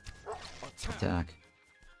 Attack.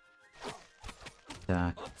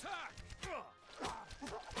 Attack.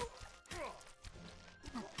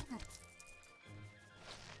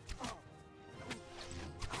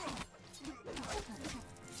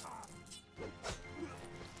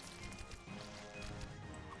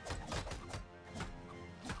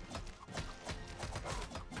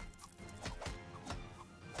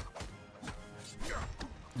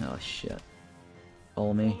 Oh shit.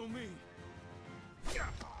 Follow me.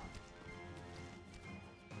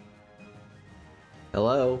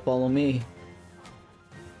 Hello, follow me.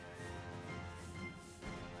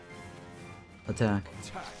 Attack.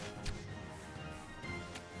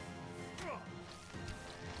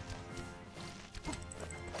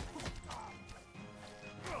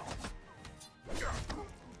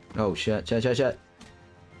 Oh shit, shit.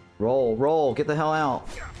 Roll, get the hell out.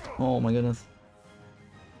 Oh my goodness.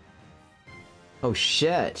 Oh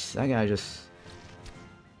shit, that guy just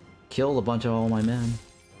killed a bunch of all my men.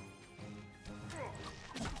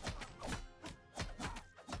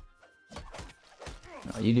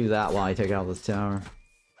 Oh, you do that while I take out this tower.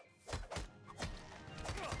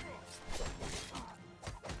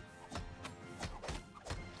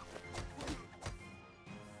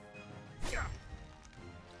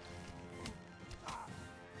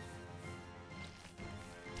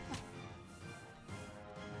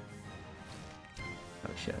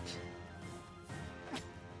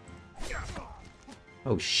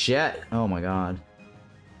 Oh shit! Oh my god.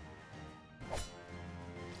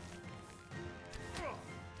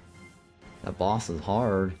 That boss is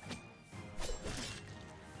hard.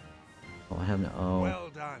 Oh, I have no. Oh. Well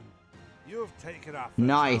done. You've taken our first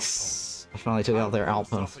Nice! I finally took out their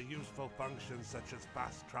outpost. Offer useful functions such as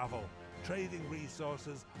fast travel, trading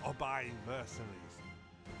resources, or buying mercenaries.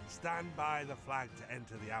 Stand by the flag to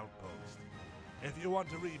enter the outpost. If you want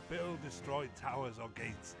to rebuild destroyed towers or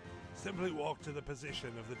gates, simply walk to the position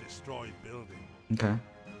of the destroyed building. Okay.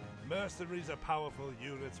 Mercenaries are powerful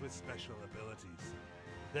units with special abilities.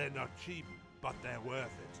 They're not cheap, but they're worth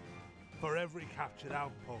it. For every captured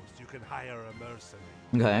outpost, you can hire a mercenary.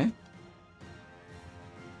 Okay.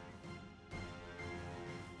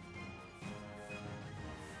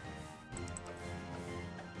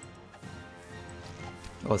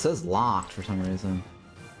 Oh, it says locked for some reason.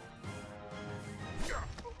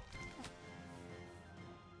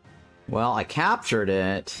 Well, I captured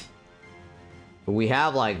it. But we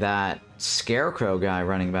have, like, that scarecrow guy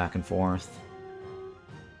running back and forth.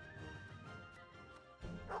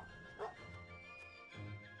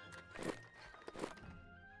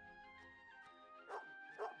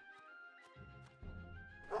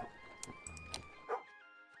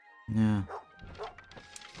 Yeah.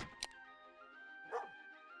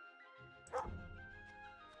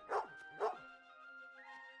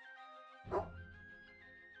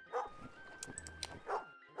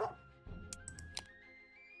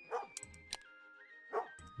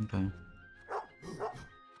 Okay.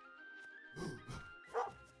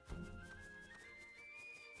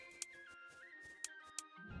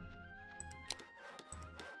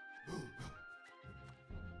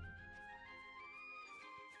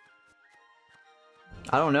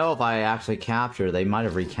 I don't know if I actually captured it. They might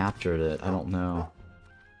have recaptured it. I don't know.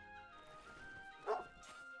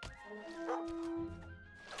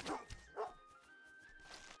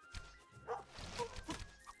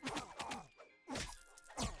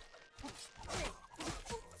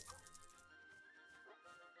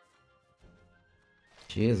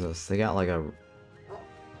 Jesus, they got like a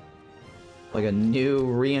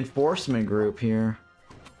new reinforcement group here.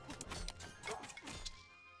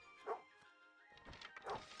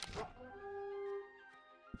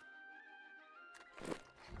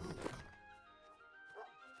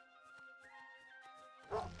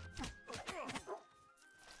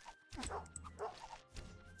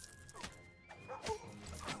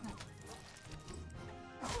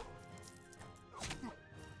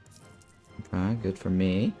 Okay, good for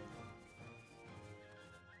me.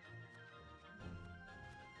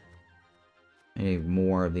 I need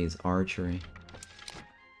more of these archery.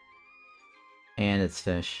 And it's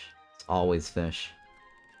fish. It's always fish.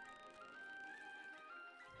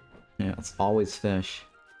 Yeah, it's always fish.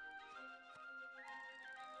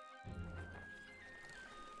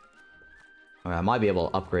 Okay, I might be able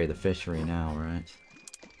to upgrade the fishery now, right?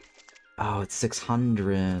 Oh, it's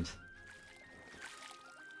 600.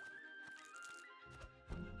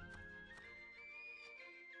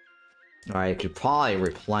 Alright, I could probably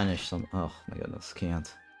replenish some. Oh my goodness,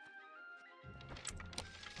 can't.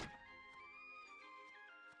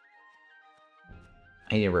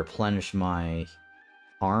 I need to replenish my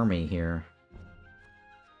army here.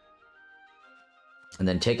 And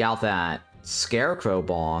then take out that scarecrow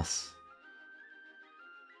boss.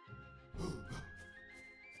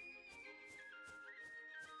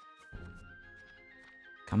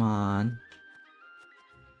 Come on.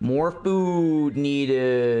 More food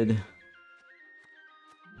needed.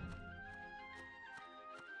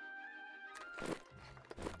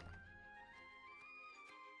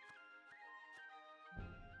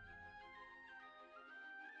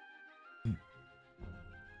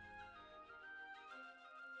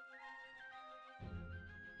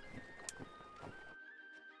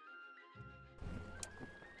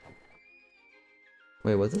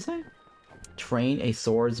 Wait, what's it say? Train a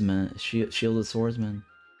swordsman, shielded swordsman.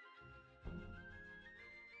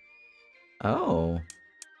 Oh.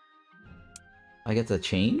 I get to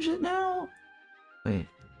change it now? Wait.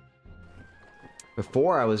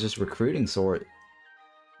 Before I was just recruiting sword.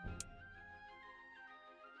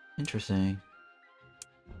 Interesting.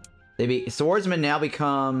 Swordsman now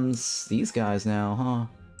becomes these guys now, huh?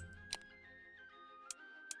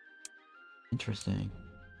 Interesting.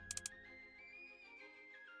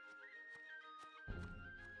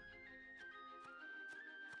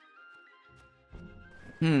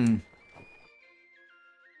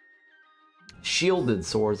 Shielded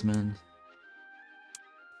swordsman.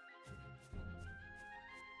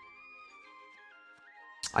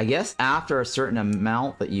 I guess after a certain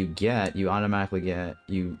amount that you get, you automatically get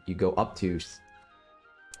you go up to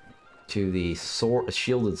the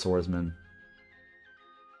shielded swordsman.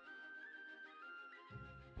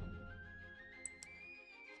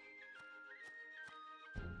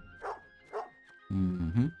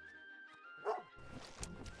 Mm-hmm.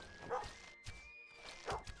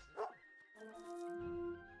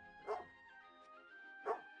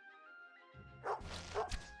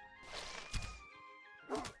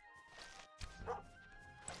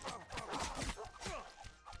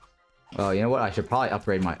 Oh, you know what? I should probably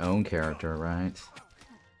upgrade my own character, right?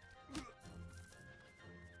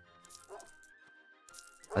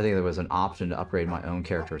 I think there was an option to upgrade my own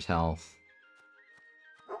character's health.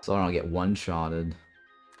 So I don't get one-shotted.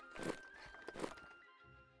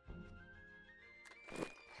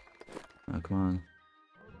 Oh, come on.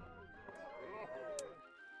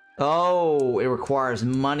 Oh, it requires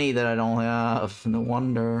money that I don't have. No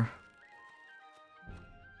wonder.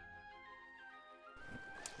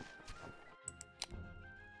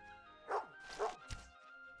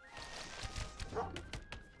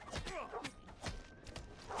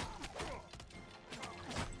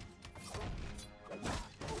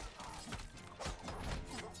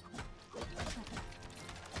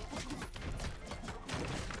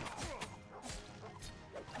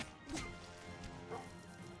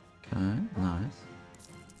 Nice.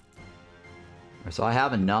 So I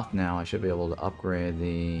have enough now. I should be able to upgrade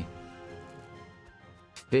the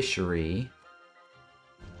fishery.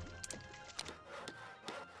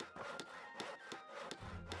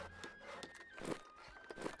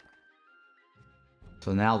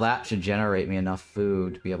 So now that should generate me enough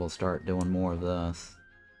food to be able to start doing more of this.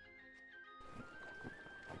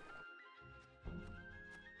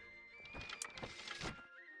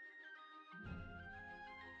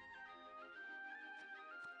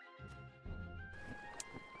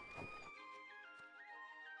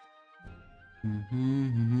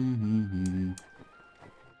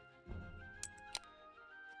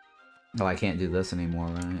 Oh, I can't do this anymore,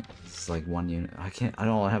 right? It's like 1 unit. I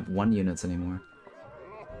don't have 1 units anymore.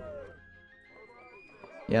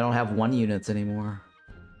 Yeah, I don't have 1 units anymore.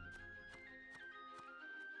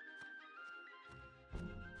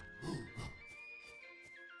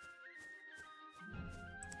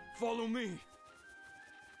 Follow me.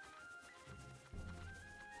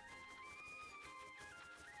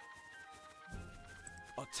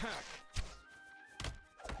 Attack.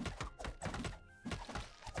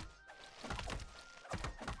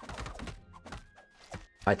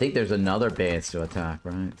 I think there's another base to attack,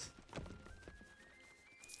 right?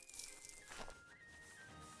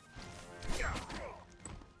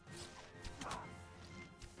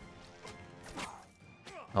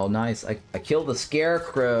 Oh, nice. I killed the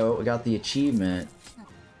Scarecrow. I got the achievement.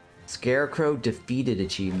 Scarecrow defeated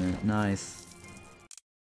achievement. Nice.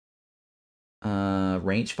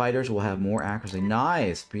 Range fighters will have more accuracy.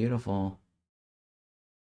 Nice. Beautiful.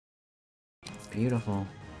 Beautiful.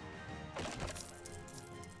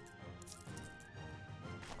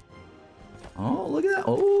 Oh, look at that.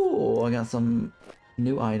 Oh, I got some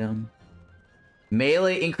new item.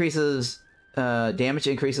 Melee increases, damage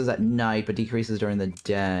increases at night, but decreases during the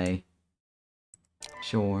day.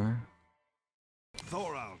 Sure.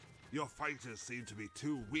 Thorald, your fighters seem to be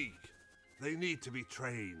too weak. They need to be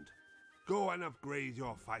trained. Go and upgrade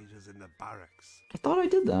your fighters in the barracks. I thought I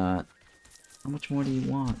did that. How much more do you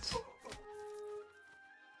want?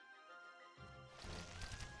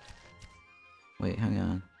 Wait, hang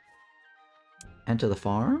on. Enter the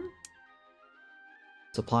farm?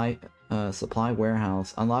 Supply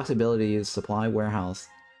warehouse. Unlocks ability to use supply warehouse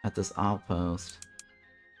at this outpost.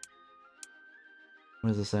 What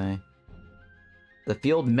does it say? The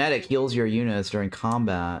field medic heals your units during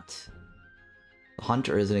combat. The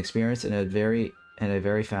hunter is an experienced and a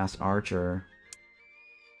very fast archer.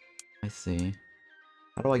 I see.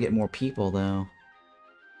 How do I get more people though?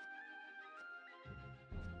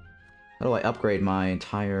 How do I upgrade my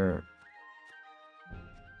entire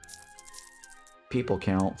people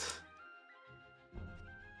count?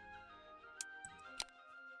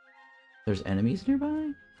 There's enemies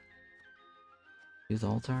nearby? Use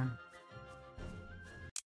altar?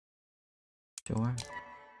 Sure.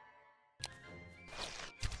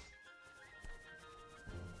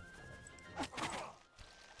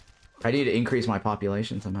 I need to increase my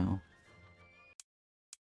population somehow.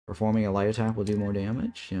 Performing a light attack will do more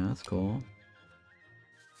damage? Yeah, that's cool.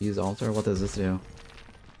 Use altar? What does this do?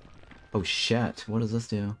 Oh shit, what does this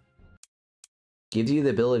do? Gives you the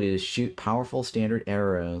ability to shoot powerful standard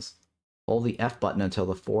arrows. Hold the F button until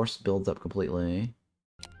the force builds up completely.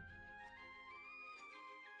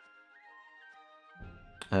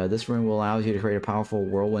 This room will allow you to create a powerful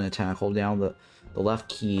whirlwind attack. Hold down the left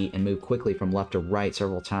key and move quickly from left to right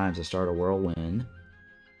several times to start a whirlwind.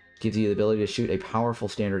 Gives you the ability to shoot a powerful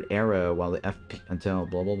standard arrow while the F until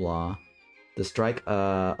blah blah blah. The strike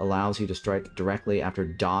allows you to strike directly after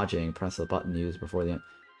dodging. Press the button used before the end.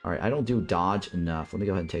 Alright, I don't do dodge enough. Let me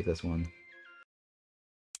go ahead and take this one.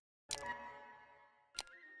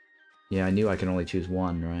 Yeah, I knew I can only choose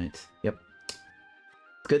one, right? Yep.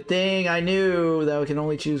 Good thing I knew that I can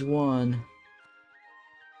only choose one.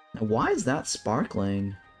 Now, why is that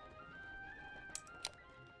sparkling?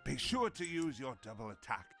 Be sure to use your double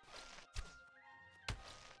attack.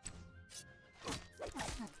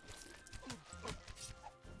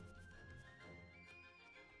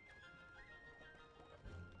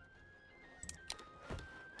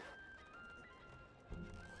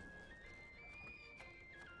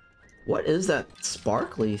 What is that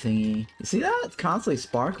sparkly thingy? You see that? It's constantly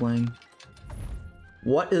sparkling.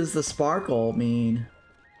 What does the sparkle mean?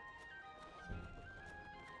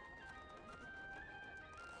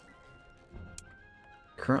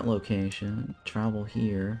 Current location. Travel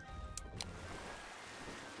here.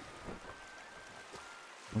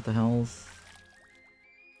 What the hell's...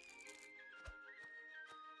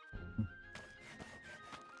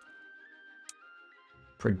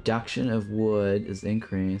 Production of wood is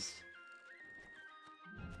increased.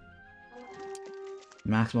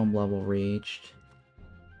 Maximum level reached.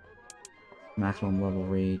 Maximum level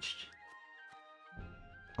reached.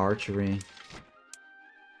 Archery.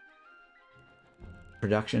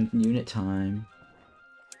 Production unit time.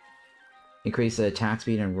 Increase the attack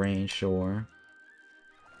speed and range, sure.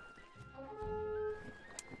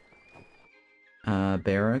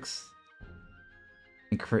 Barracks.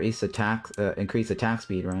 Increase attack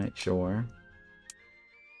speed, right? Sure.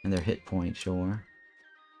 And their hit point, sure.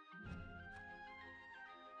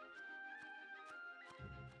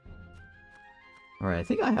 Alright, I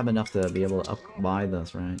think I have enough to be able to buy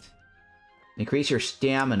this, right? Increase your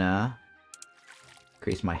stamina.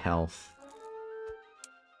 Increase my health.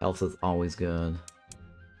 Health is always good.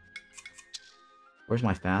 Where's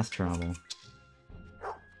my fast travel?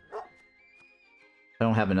 I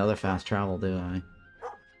don't have another fast travel, do I?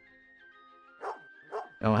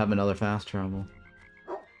 I don't have another fast travel.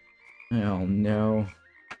 Oh no.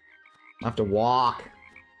 I have to walk.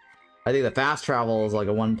 I think the fast travel is like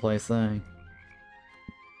a one-place thing.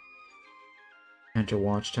 Enter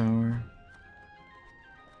watchtower.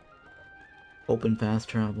 Open fast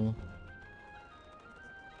travel.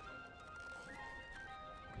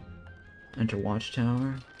 Enter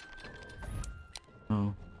watchtower.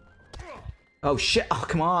 Oh. Oh shit! Oh,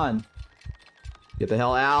 come on! Get the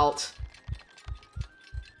hell out!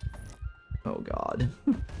 Oh god.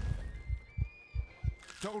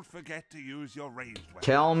 Don't forget to use your ranged weapon.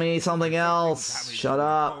 Tell me something else! Shut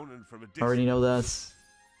up! I already know this.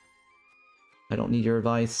 I don't need your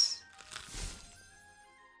advice.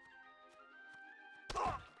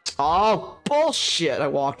 Oh, bullshit! I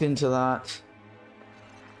walked into that.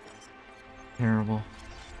 Terrible.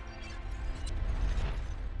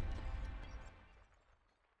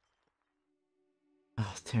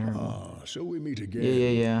 Oh, terrible. Ah, so we meet again.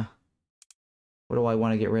 Yeah. What do I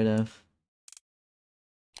want to get rid of?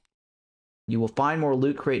 You will find more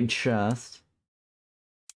loot crate and chest.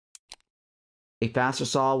 A faster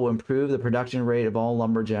saw will improve the production rate of all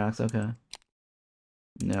lumberjacks. Okay.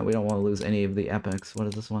 No, we don't want to lose any of the epics. What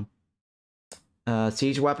is this one?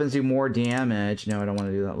 Siege weapons do more damage. No, I don't want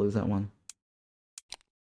to do that. Lose that one.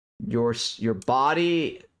 Your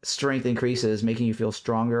body strength increases, making you feel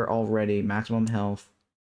stronger already. Maximum health.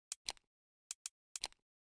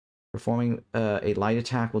 Performing a light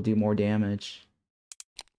attack will do more damage.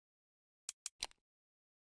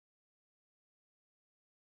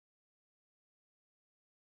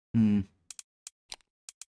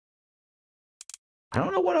 I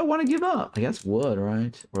don't know what I want to give up. I guess wood,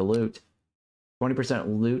 right? Or loot.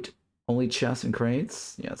 20% loot. Only chests and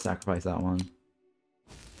crates? Yeah, sacrifice that one.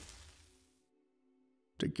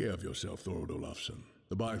 Take care of yourself, Thorald Olafsson.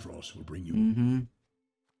 The Bifrost will bring you. Mm-hmm.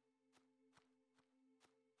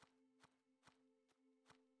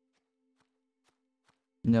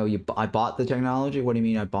 No, I bought the technology? What do you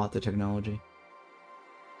mean I bought the technology?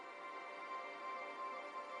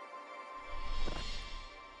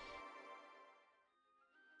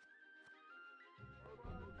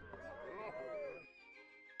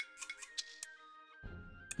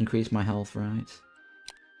 Increase my health, right?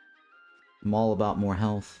 I'm all about more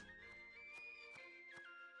health.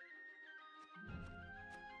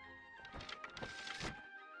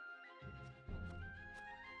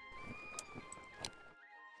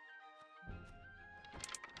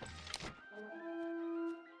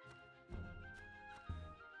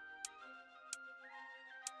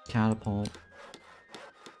 Catapult.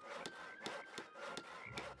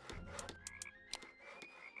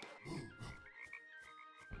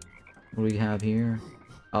 What do we have here?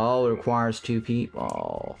 Oh, it requires 2 people.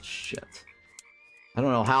 Oh, shit. I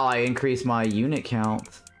don't know how I increase my unit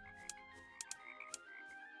count.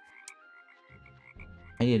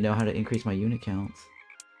 I need to know how to increase my unit count.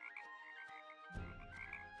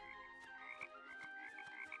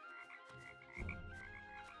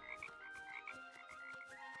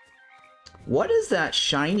 What is that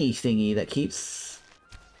shiny thingy that keeps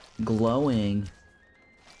glowing?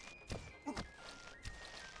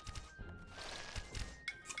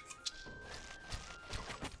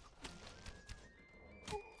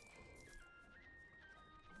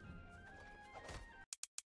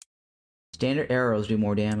 Standard arrows do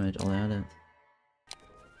more damage. I'll add it.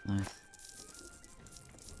 Nice.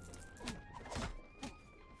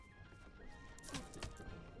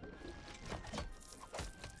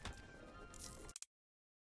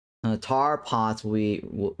 Tar pots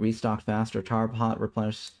will restock faster. Tar pot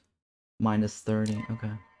replenish -30.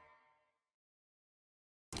 Okay.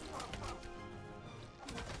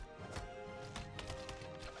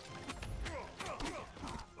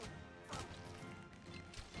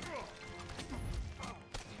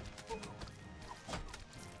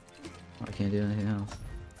 I can't do anything else.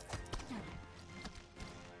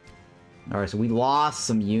 Alright, so we lost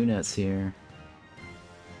some units here.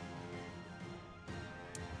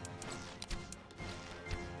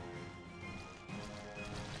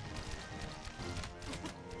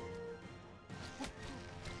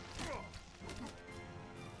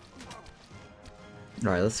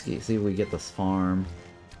 Alright, let's see if we get this farm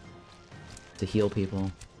to heal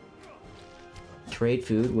people. Trade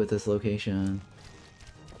food with this location.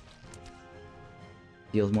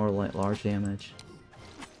 Deals more large damage.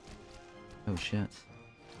 Oh shit.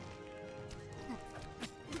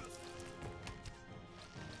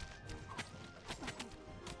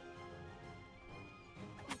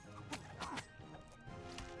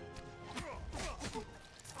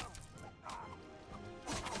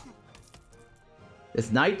 It's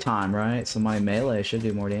nighttime, right? So my melee should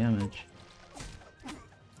do more damage.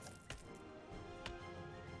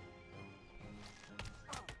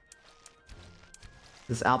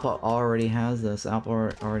 This outpost already has this.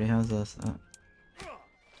 Outpost already has this.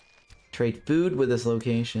 Trade food with this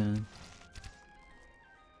location.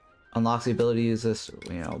 Unlocks the ability to use this.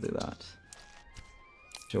 Yeah, I'll do that.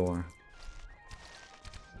 Sure.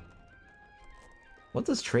 What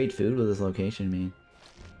does trade food with this location mean?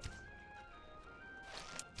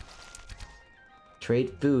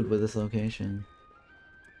 Trade food with this location.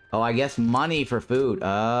 Oh, I guess money for food.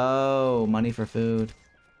 Oh, money for food.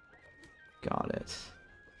 Got it.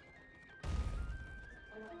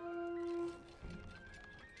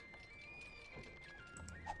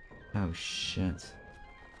 Oh, shit.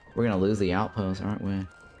 We're gonna lose the outpost, aren't we?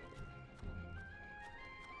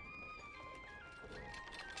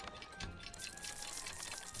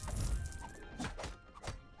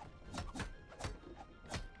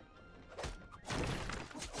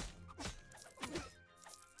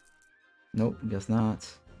 Nope, guess not.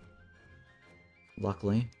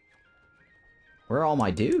 Luckily. Where are all my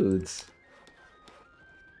dudes?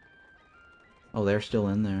 Oh, they're still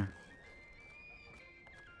in there.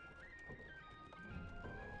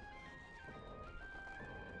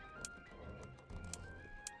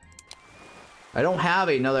 I don't have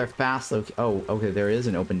another fast oh, okay, there is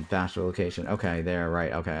an open faster location. Okay, there,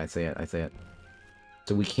 right, okay, I see it, I see it.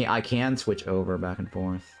 So I can switch over back and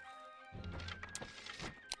forth.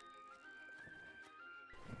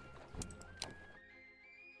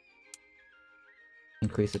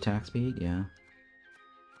 Increase attack speed, yeah.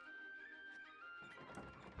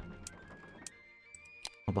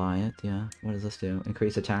 I'll buy it, yeah. What does this do?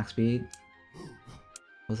 Increase attack speed?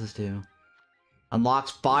 What does this do?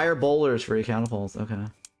 Unlocks fire boulders for your catapults, okay.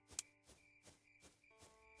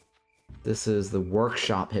 This is the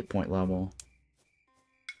workshop hit point level.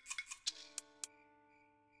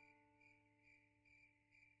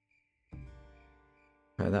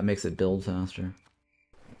 Okay, that makes it build faster.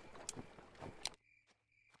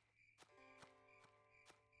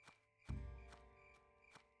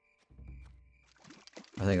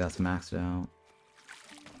 I think that's maxed out.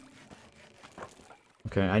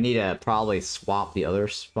 Okay, I need to probably swap the other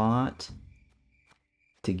spot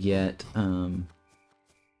to get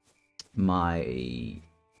my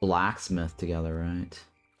blacksmith together, right?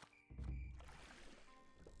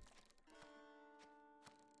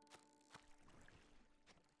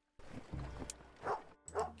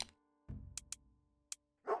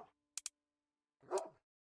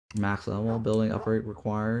 Max level, building upgrade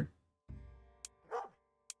required.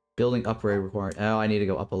 Building upgrade required. Oh, I need to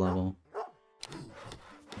go up a level.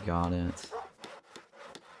 Got it.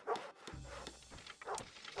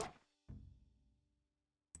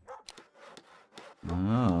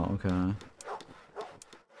 Oh, okay.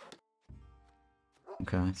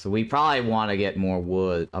 Okay, so we probably want to get more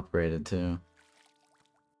wood upgraded too.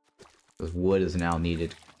 Because wood is now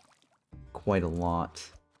needed quite a lot.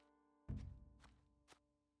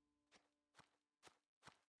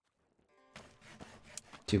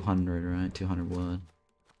 200, right? 200 wood.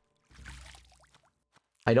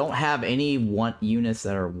 I don't have any units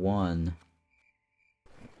that are 1.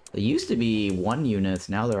 They used to be 1 units,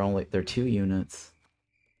 now they're 2 units.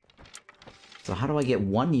 So how do I get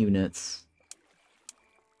 1 units?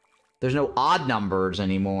 There's no odd numbers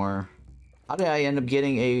anymore. How did I end up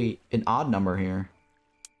getting an odd number here?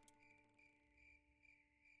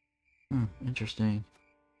 Interesting.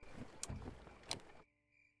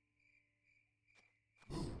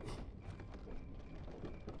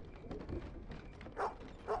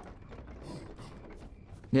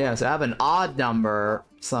 Yeah, so I have an odd number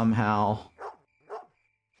somehow.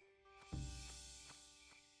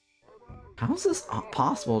 How is this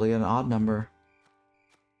possible to get an odd number?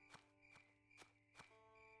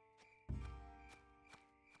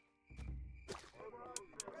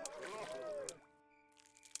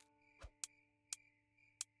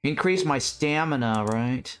 Increase my stamina,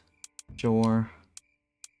 right? Sure.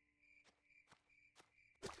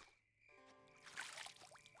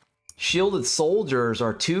 Shielded soldiers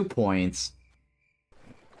are 2 points.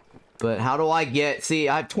 But how do I get... See,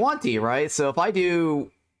 I have 20, right? So if I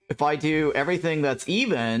do everything that's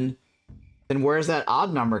even, then where's that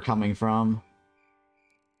odd number coming from?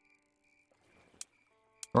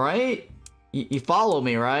 Right? You follow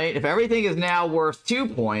me, right? If everything is now worth 2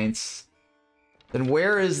 points, then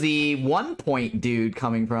where is the 1 point dude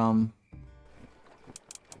coming from?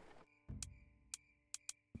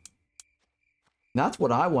 That's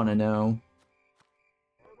what I want to know.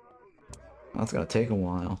 That's gonna take a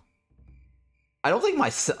while. I don't think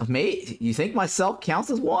myself, mate. You think myself counts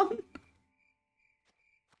as 1?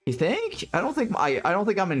 You think? I don't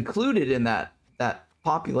think I'm included in that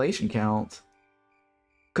population count.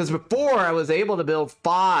 Because before I was able to build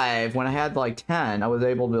 5 when I had like 10. I was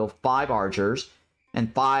able to build 5 archers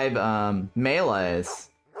and 5 melees.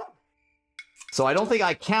 So I don't think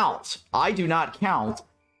I count. I do not count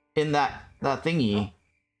in that thingy.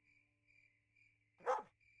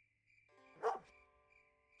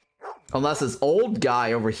 Unless this old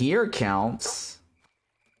guy over here counts.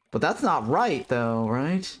 But that's not right, though,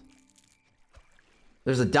 right?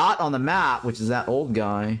 There's a dot on the map, which is that old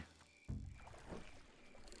guy.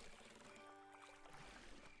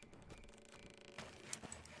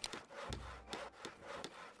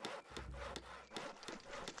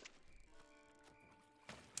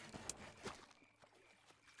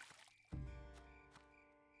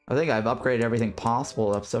 I think I've upgraded everything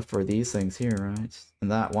possible except for these things here, right?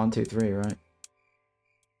 And that 1, 2, 3, right?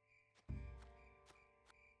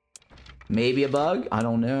 Maybe a bug? I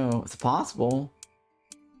don't know. It's possible.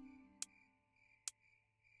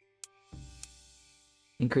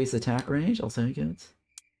 Increase attack range? I'll take it.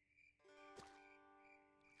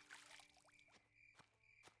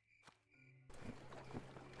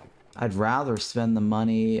 I'd rather spend the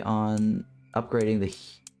money on upgrading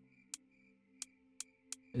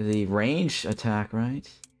the range attack, right?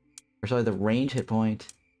 Or sorry, the range hit point.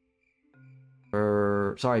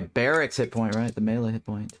 Or sorry, barracks hit point, right? The melee hit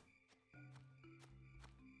point.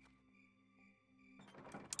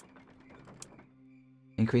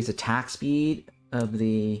 Increase attack speed of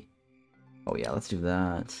the... Oh yeah, let's do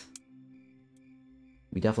that.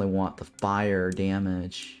 We definitely want the fire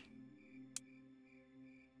damage.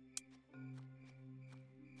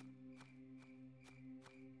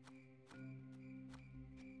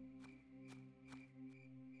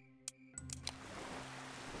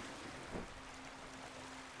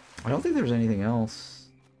 I don't think there's anything else.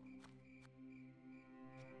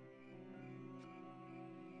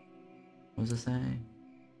 What does it say?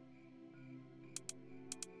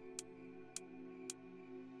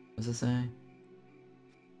 What does it say?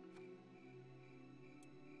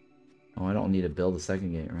 Oh, I don't need to build a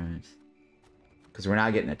second gate, right? Because we're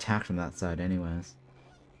not getting attacked from that side anyways.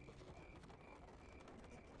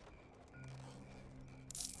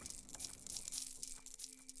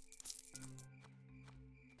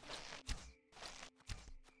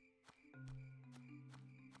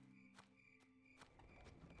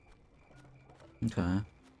 Okay.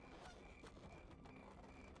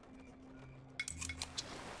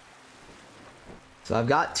 So I've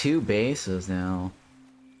got 2 bases now.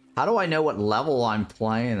 How do I know what level I'm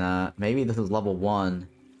playing at? Maybe this is level 1.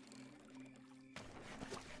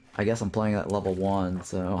 I guess I'm playing at level 1,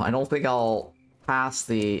 so I don't think I'll pass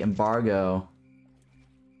the embargo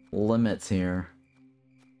limits here.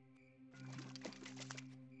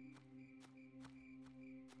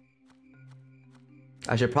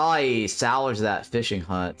 I should probably salvage that fishing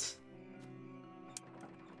hut.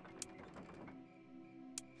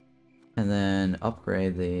 And then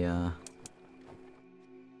upgrade the,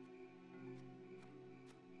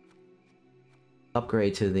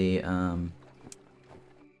 upgrade to the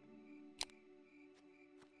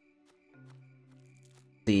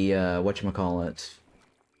whatchamacallit,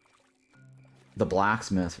 the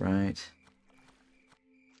blacksmith, right?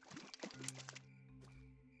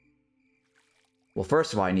 Well,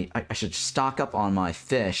 first of all, I should stock up on my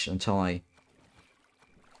fish until I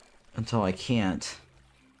can't.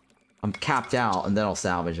 I'm capped out, and then I'll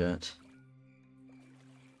salvage it.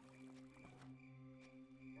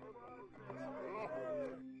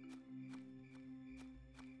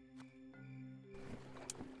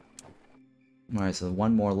 Alright, so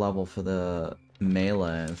one more level for the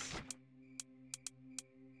melees.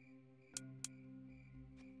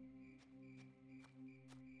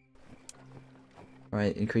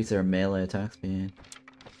 Alright, increase their melee attack speed.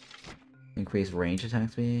 Increase range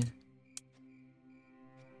attack speed.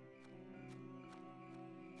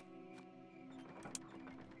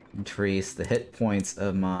 Increase the hit points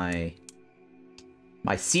of my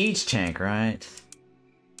siege tank, right?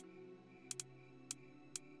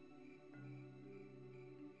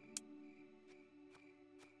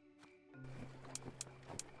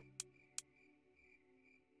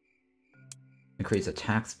 Increase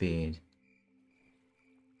attack speed.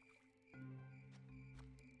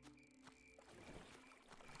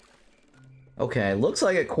 Okay, looks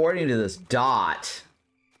like according to this dot.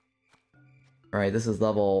 Alright, this is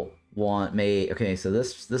level 1. Okay, so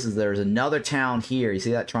there's another town here. You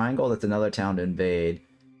see that triangle? That's another town to invade.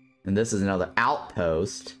 And this is another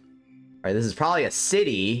outpost. Alright, this is probably a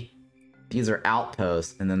city. These are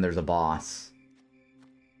outposts, and then there's a boss.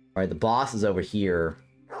 Alright, the boss is over here.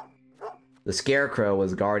 The scarecrow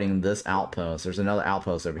was guarding this outpost. There's another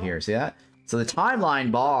outpost over here. See that? So the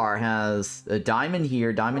timeline bar has a diamond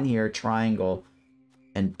here, triangle,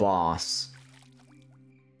 and boss.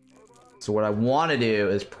 So what I want to do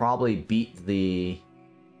is probably beat the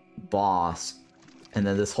boss, and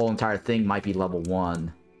then this whole entire thing might be level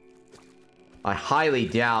 1. I highly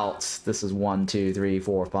doubt this is 1, 2, 3,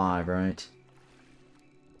 4, 5, right?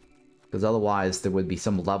 Because otherwise there would be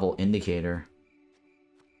some level indicator.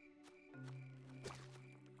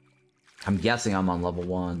 I'm guessing I'm on level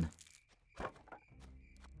 1.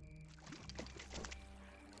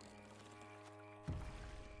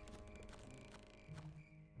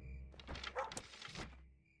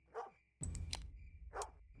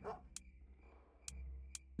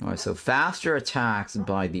 Alright, so faster attacks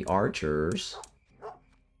by the archers.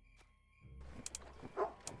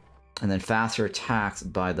 And then faster attacks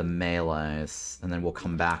by the melees. And then we'll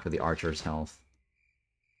come back to the archer's health.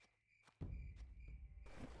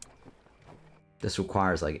 This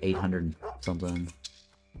requires like 800 something.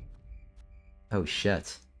 Oh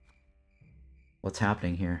shit. What's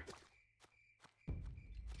happening here?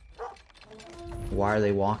 Why are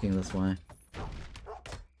they walking this way?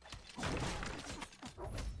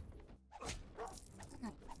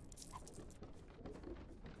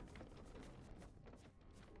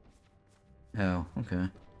 Oh, okay.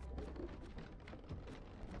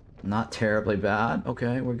 Not terribly bad.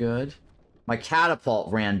 Okay, we're good. My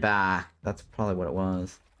catapult ran back. That's probably what it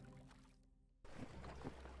was.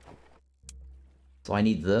 So I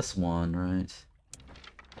need this one, right?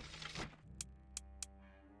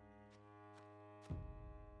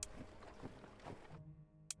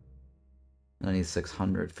 I need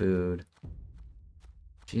 600 food.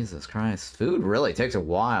 Jesus Christ. Food really takes a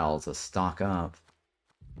while to stock up.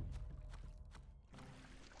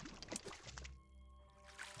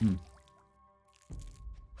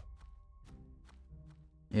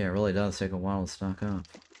 Yeah, it really does take a while to stock up.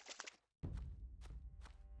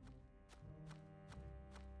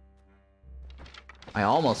 I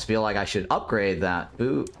almost feel like I should upgrade that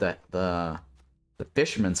boot, the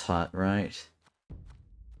fisherman's hut, right?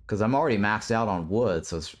 Because I'm already maxed out on wood,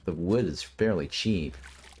 so the wood is fairly cheap.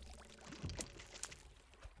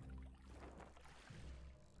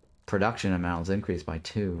 Production amount is increased by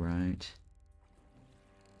 2, right?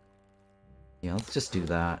 Yeah, let's just do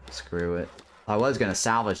that. Screw it. I was gonna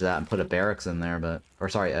salvage that and put a barracks in there, but... Or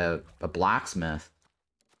sorry, a blacksmith.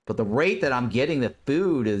 But the rate that I'm getting the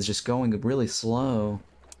food is just going really slow.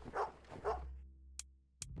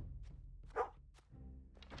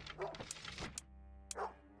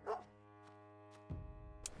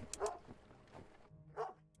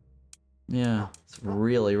 Yeah, it's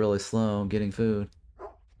really, really slow getting food.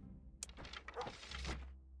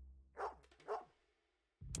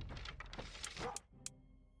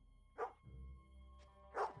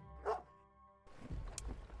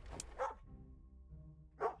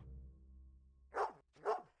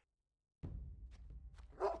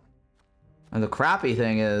 And the crappy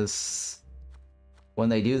thing is, when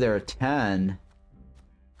they do their 10,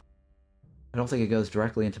 I don't think it goes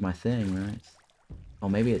directly into my thing, right? Oh,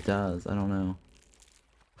 maybe it does. I don't know.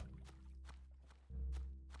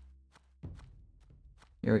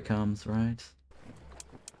 Here it comes, right?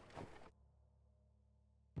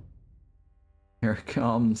 Here it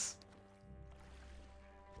comes.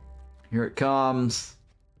 Here it comes.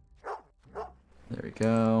 There we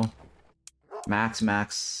go. Max,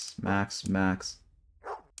 max, max, max,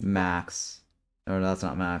 max. Oh, no, that's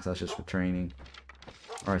not max. That's just for training.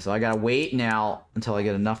 Alright, so I gotta wait now until I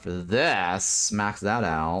get enough for this. Max that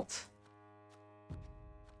out.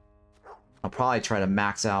 I'll probably try to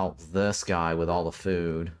max out this guy with all the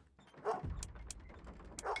food.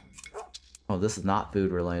 Oh, this is not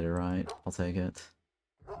food related, right? I'll take it.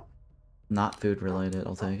 Not food related,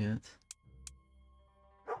 I'll take it.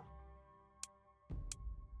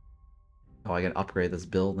 Oh, I can upgrade this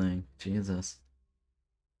building. Jesus.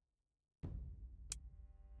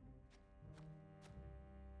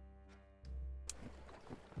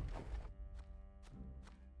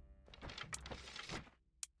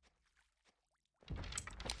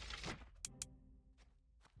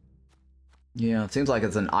 Yeah, it seems like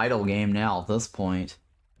it's an idle game now at this point.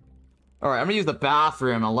 Alright, I'm gonna use the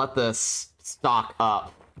bathroom and let this stock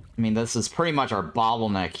up. I mean, this is pretty much our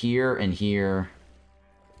bottleneck here and here.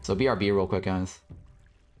 So BRB real quick, guys.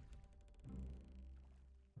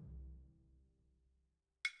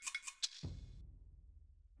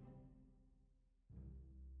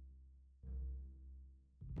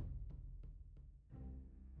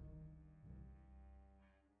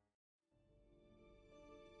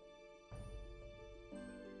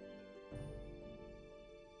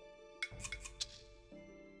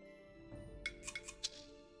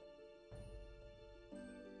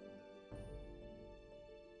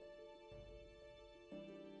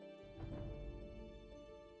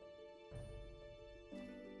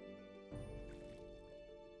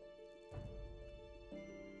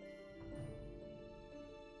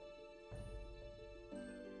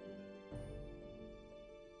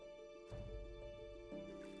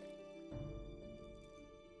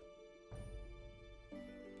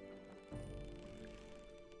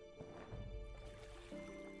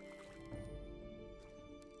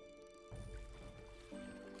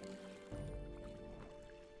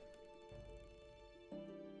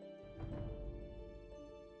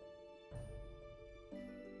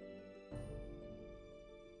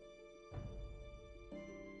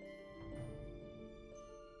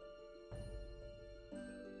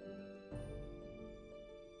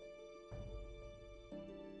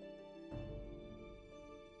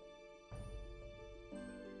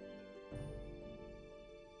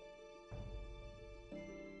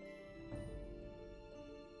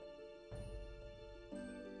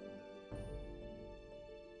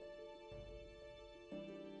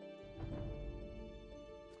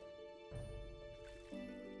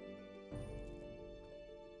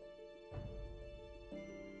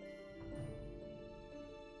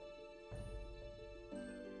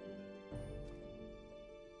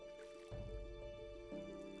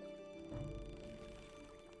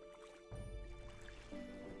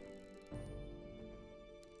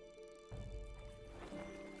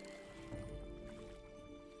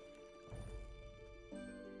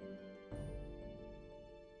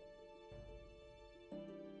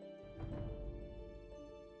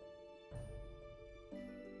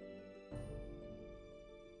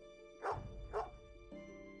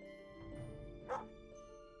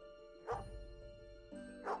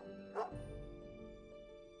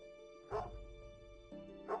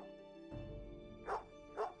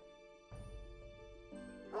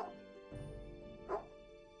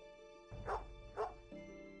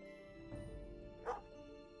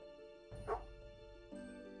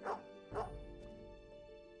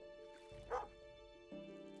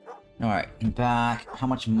 Alright, I'm back. How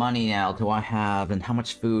much money now do I have, and how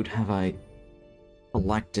much food have I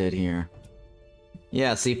collected here?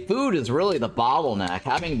 Yeah, see, food is really the bottleneck.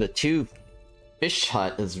 Having the 2 fish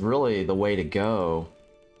hut is really the way to go.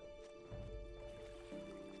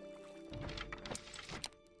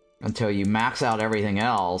 Until you max out everything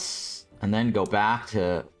else, and then go back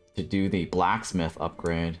to do the blacksmith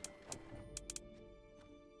upgrade.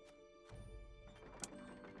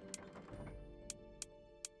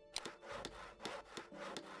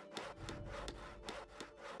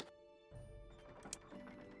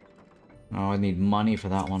 Oh, I need money for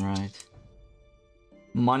that one, right?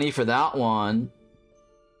 Money for that one.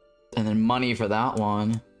 And then money for that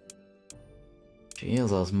one.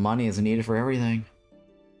 Jesus, money is needed for everything.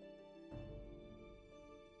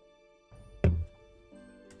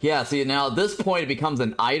 Yeah, see, now at this point it becomes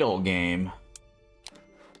an idle game.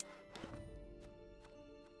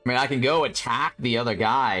 I mean, I can go attack the other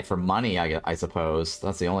guy for money, I suppose.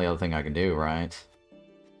 That's the only other thing I can do, right?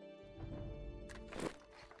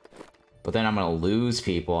 But then I'm gonna lose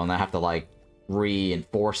people, and I have to, like,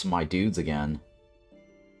 reinforce my dudes again.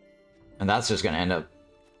 And that's just gonna end up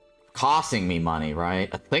costing me money, right?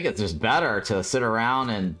 I think it's just better to sit around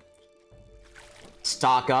and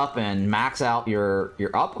stock up and max out your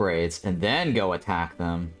upgrades, and then go attack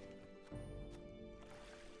them.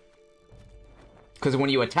 Because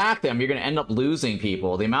when you attack them, you're going to end up losing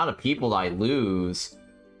people. The amount of people that I lose,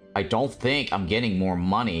 I don't think I'm getting more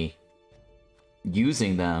money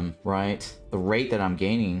using them, right? The rate that I'm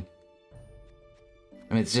gaining.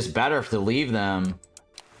 I mean, it's just better to leave them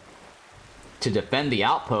to defend the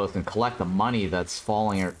outpost and collect the money that's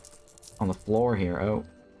falling on the floor here. Oh.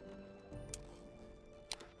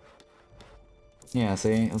 Yeah,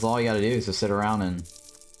 see? That's all you gotta do is just sit around and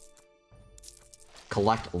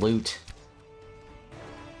collect loot.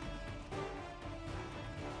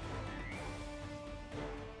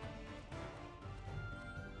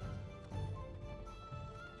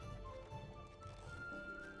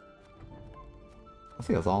 I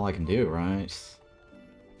think that's all I can do, right?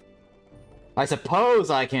 I suppose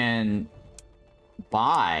I can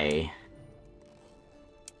buy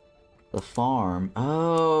the farm.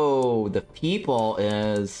 Oh, the people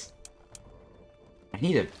is... I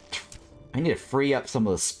need to free up some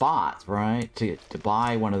of the spots, right? To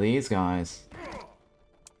buy one of these guys.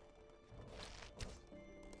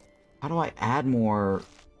 How do I add more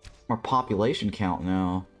population count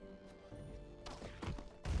now?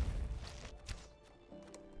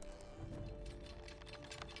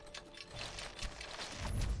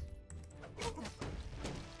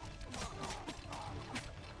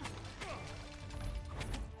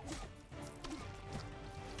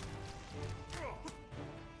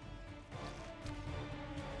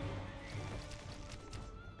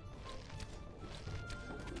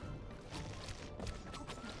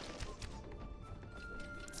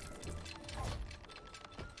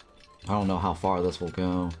 I don't know how far this will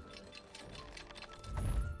go.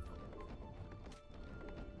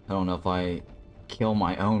 I don't know if I kill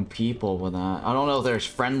my own people with that. I don't know if there's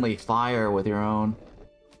friendly fire with your own.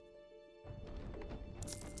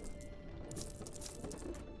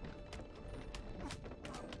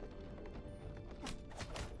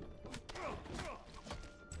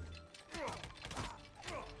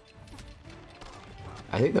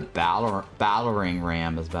 I think the battering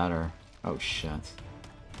ram is better. Oh shit.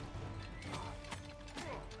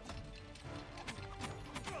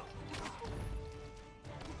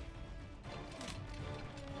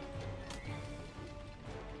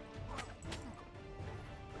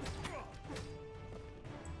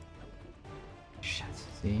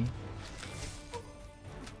 See?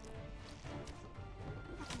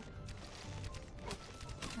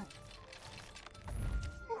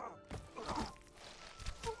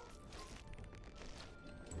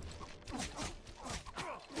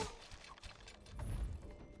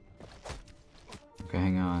 Okay,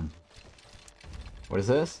 hang on. What is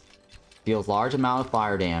this? Deals large amount of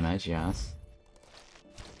fire damage, yes.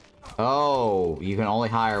 Oh, you can only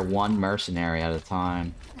hire one mercenary at a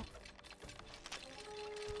time.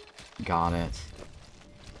 Got it.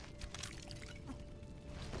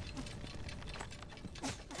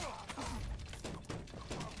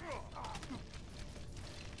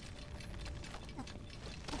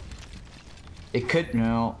 It could,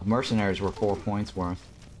 no, mercenaries were 4 points worth.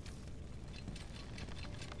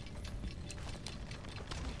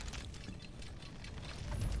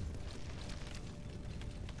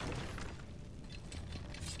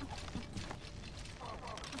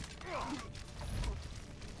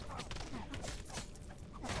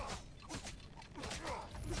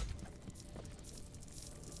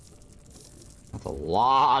 That's a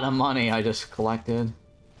lot of money I just collected.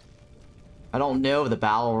 I don't know if the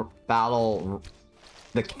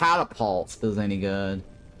the catapults is any good.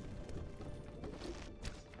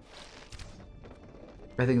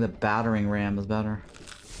 I think the battering ram is better.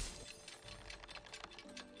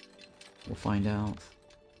 We'll find out.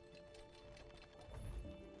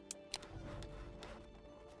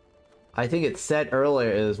 I think it said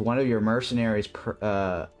earlier is one of your mercenaries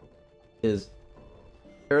per,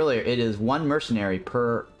 earlier it is one mercenary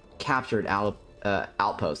per captured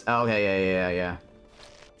outpost. Okay, yeah.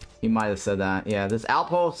 You might have said that. Yeah, this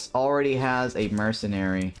outpost already has a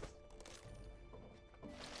mercenary.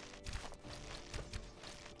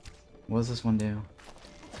 What does this one do?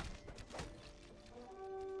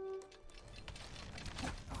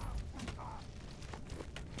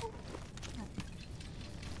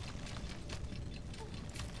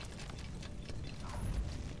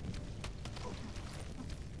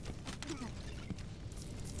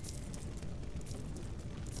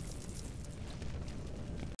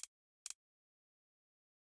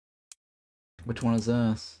 Which one is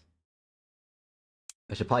this?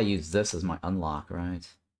 I should probably use this as my unlock, right?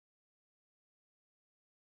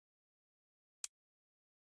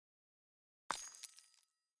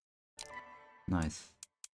 Nice.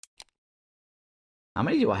 How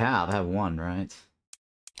many do I have? I have one, right?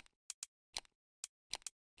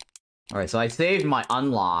 Alright, so I saved my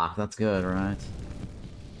unlock. That's good, right?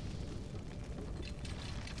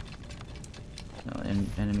 No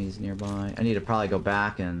enemies nearby. I need to probably go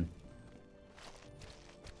back and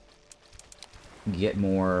get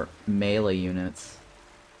more melee units.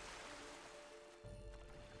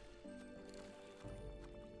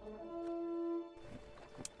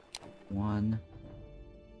 One.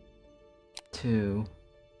 Two.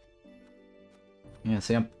 Yeah,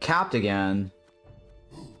 see, I'm capped again.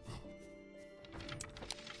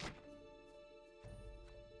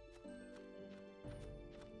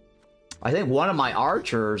 I think one of my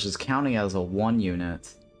archers is counting as a 1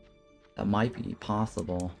 unit. That might be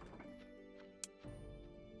possible.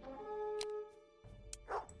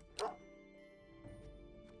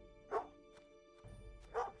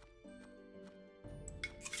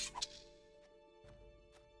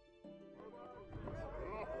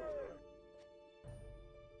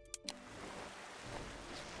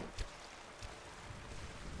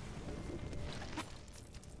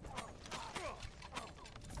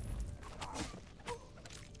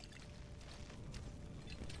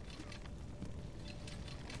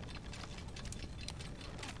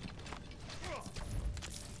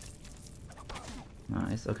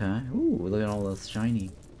 Nice, okay. Ooh, look at all this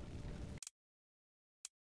shiny.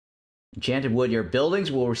 Enchanted wood. Your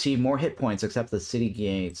buildings will receive more hit points except the city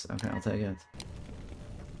gates. Okay, I'll take it.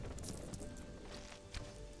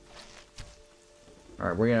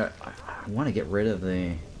 Alright, we're gonna... I want to get rid of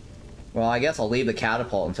the... Well, I guess I'll leave the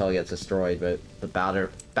catapult until it gets destroyed, but the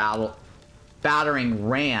battering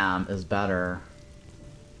ram is better.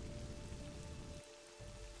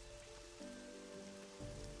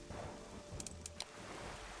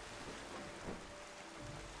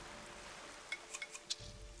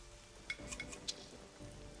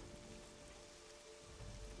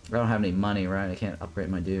 I don't have any money, right? I can't upgrade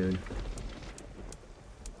my dude.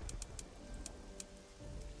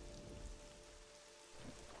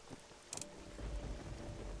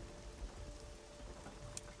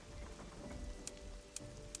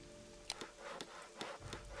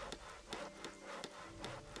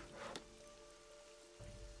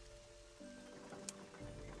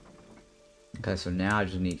 Okay, so now I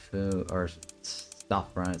just need food, or stuff,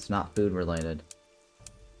 right? It's not food related.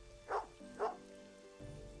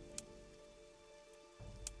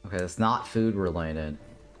 Okay, it's not food related.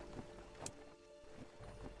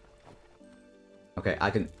 Okay,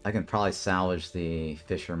 I can probably salvage the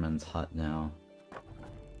fisherman's hut now.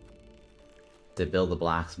 To build the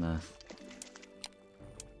blacksmith.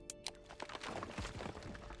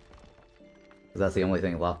 That's the only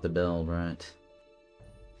thing left to build, right?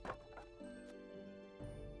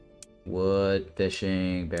 Wood,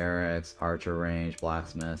 fishing, barracks, archer range,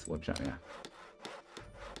 blacksmith, woodshop, yeah.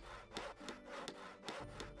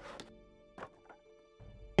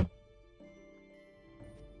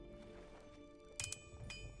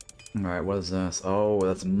 Alright, what is this? Oh,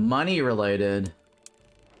 that's money related.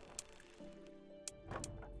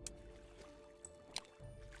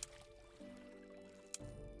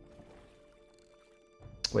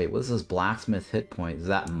 Wait, what is this blacksmith hit point? Is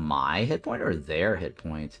that my hit point or their hit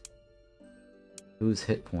point? Whose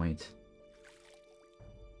hit point?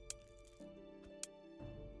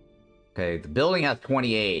 Okay, the building has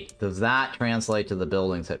 28. Does that translate to the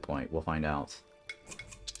building's hit point? We'll find out.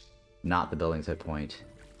 Not the building's hit point.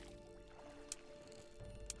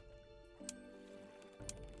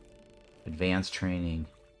 Advanced training.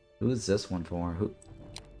 Who is this one for? Who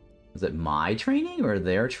is it? My training or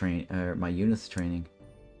their train? Or my unit's training?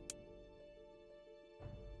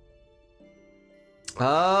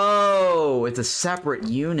 Oh, it's a separate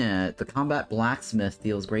unit. The combat blacksmith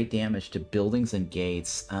deals great damage to buildings and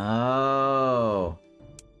gates. Oh,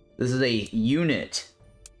 this is a unit,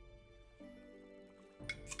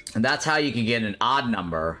 and that's how you can get an odd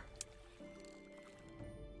number.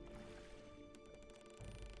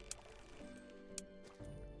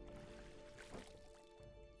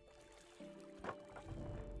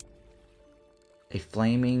 A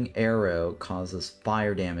flaming arrow causes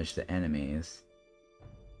fire damage to enemies.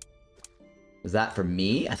 Is that for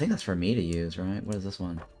me? I think that's for me to use, right? What is this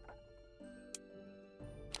one?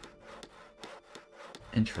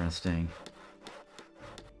 Interesting.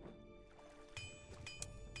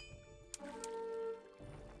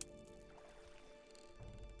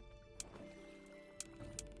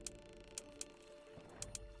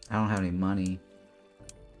 I don't have any money.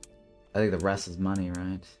 I think the rest is money,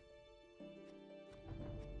 right?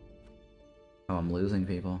 Oh, I'm losing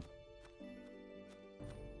people.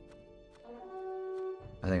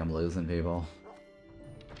 I think I'm losing people.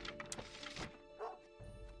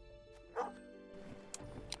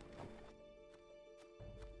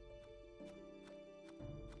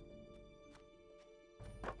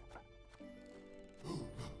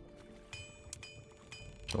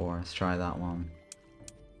 Sure, let's try that one.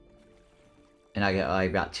 And I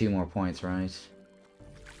got 2 more points, right?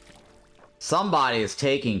 Somebody is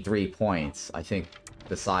taking 3 points, I think,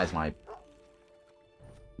 besides my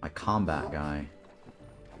combat guy.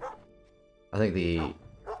 I think the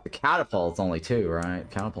catapult's only 2, right?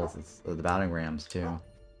 Catapults is the battering rams 2.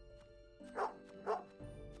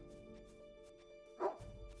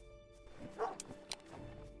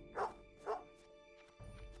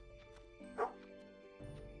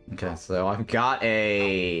 Okay, so I've got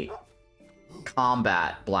a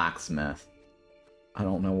combat blacksmith. I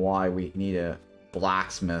don't know why we need a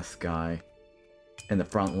blacksmith guy in the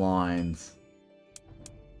front lines.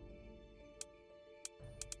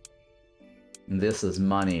 And this is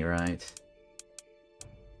money, right?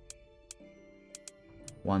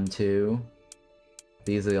 1, 2.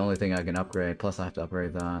 These are the only thing I can upgrade, plus I have to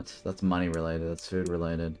upgrade that. That's money related, that's food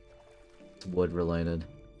related. It's wood related.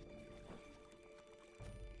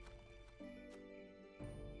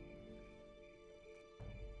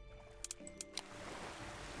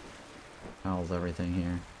 How's everything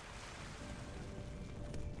here?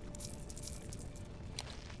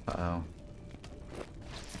 Uh-oh.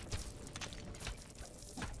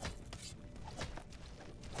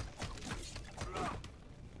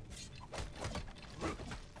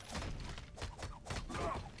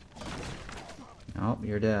 Oh,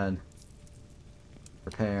 you're dead.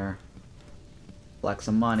 Prepare. Collect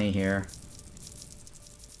some money here.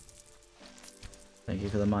 Thank you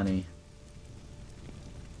for the money.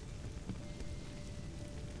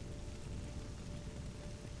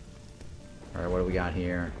 Alright, what do we got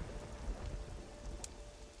here?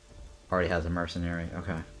 Already has a mercenary,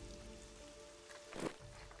 okay.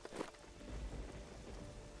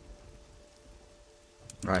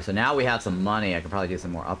 Alright, so now we have some money, I can probably do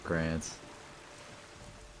some more upgrades.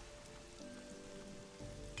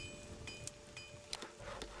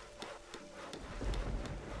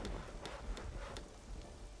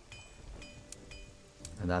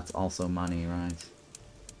 And that's also money, right?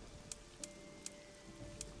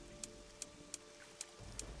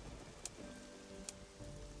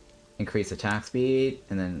 Increase attack speed,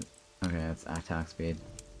 and then... Okay, that's attack speed.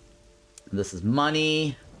 This is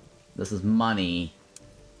money. This is money.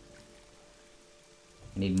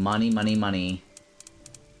 I need money, money, money.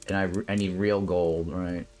 And I need real gold,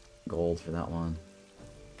 right? Gold for that one.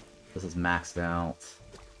 This is maxed out.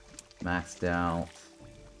 Maxed out.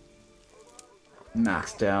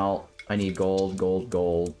 Maxed out. I need gold, gold,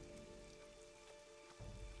 gold.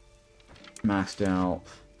 Maxed out.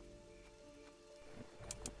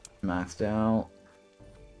 Maxed out.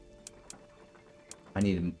 I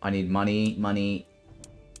need money, money.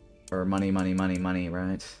 Or money, money, money, money,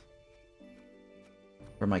 right?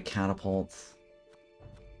 For my catapults.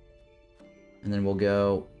 And then we'll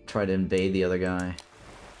go try to invade the other guy.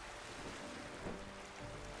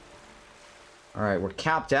 Alright, we're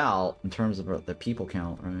capped out in terms of the people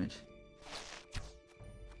count, right?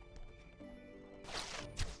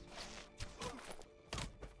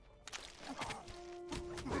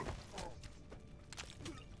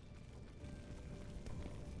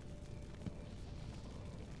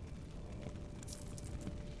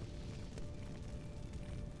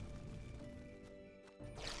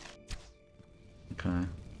 Okay.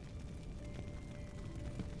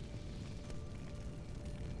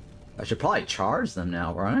 I should probably charge them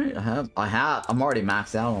now, right? I'm already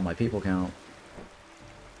maxed out on my people count.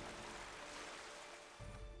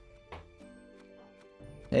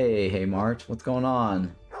 Hey, Mart, what's going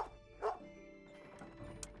on?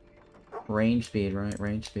 Range speed, right?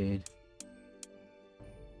 Range speed.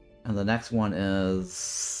 And the next one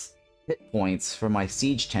is hit points for my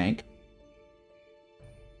siege tank.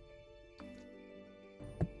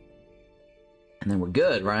 And then we're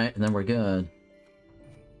good, right? And then we're good.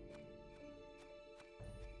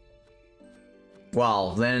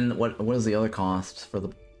 Well, then what is the other cost for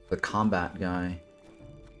the combat guy?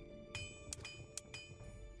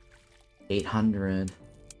 800.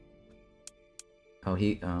 Oh,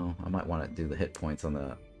 I might want to do the hit points on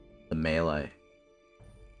the melee.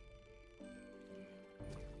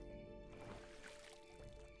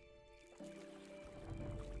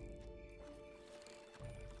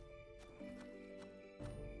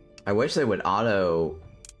 I wish they would auto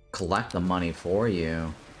collect the money for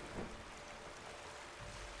you.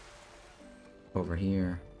 Over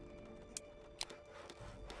here.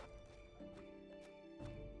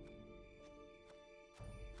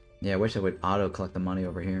 Yeah, I wish I would auto collect the money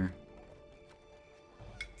over here.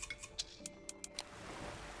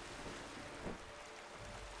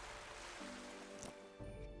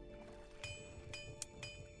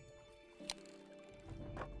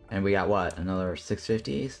 And we got what? Another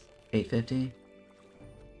 650s? 850?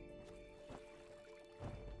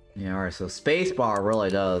 Yeah, alright, so spacebar really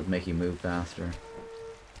does make you move faster.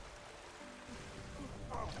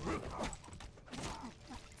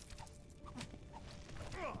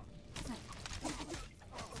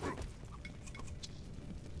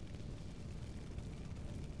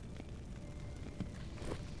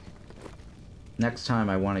 Next time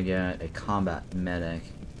I want to get a combat medic.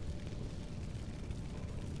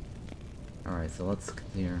 Alright, so let's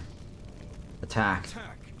here. Attack.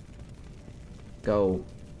 Go.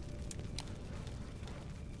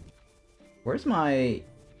 Where's my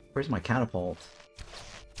catapult?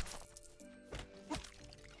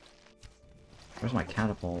 Where's my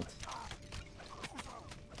catapult?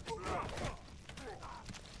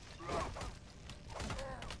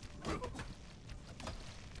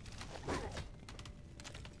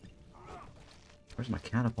 Where's my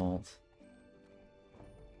catapult?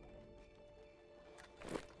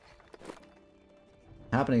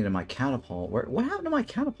 Happening to my catapult? What happened to my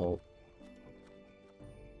catapult?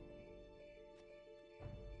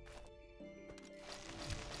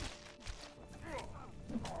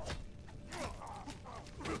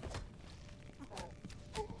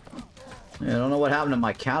 Yeah, I don't know what happened to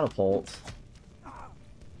my catapult.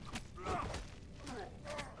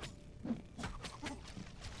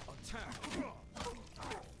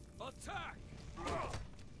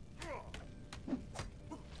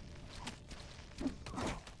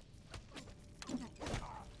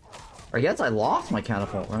 I guess I lost my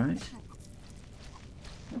catapult, right?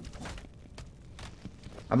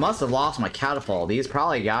 I must have lost my catapult. These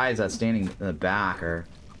probably guys that's standing in the back or...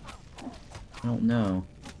 I don't know.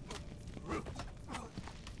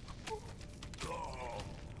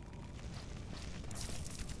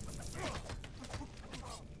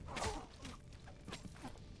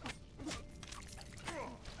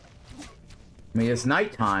 I mean, it's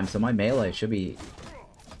nighttime, so my melee should be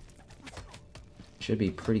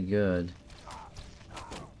pretty good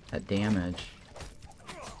at damage.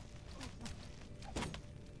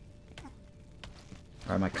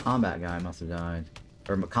 Alright, my combat guy must have died.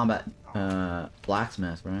 Or my combat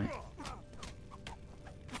blacksmith, right?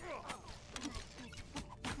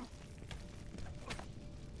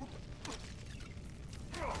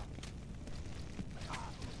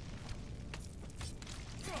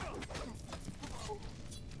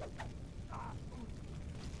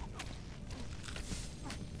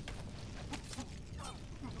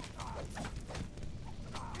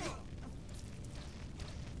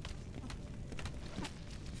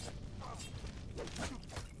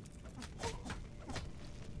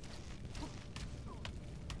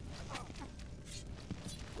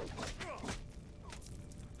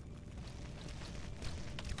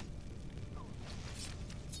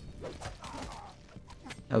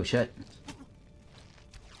 Oh shit.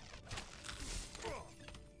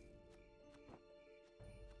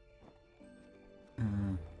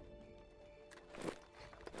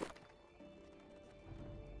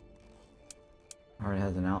 Already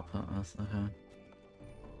has an outpost, okay.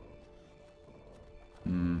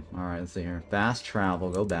 Alright, let's see here. Fast travel,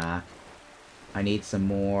 go back. I need some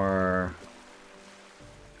more...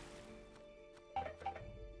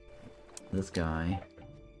 This guy.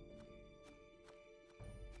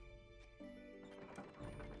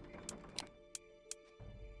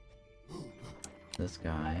 This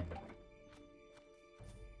guy.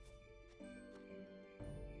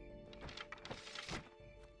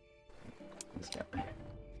 This guy.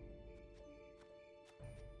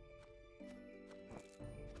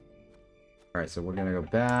 Alright, so we're gonna go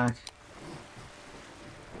back.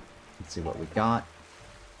 Let's see what we got.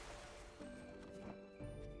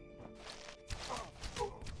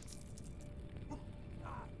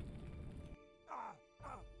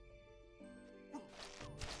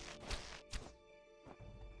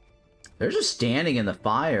 They're just standing in the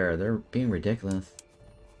fire. They're being ridiculous.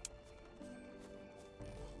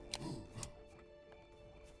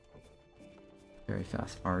 Very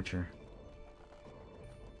fast archer.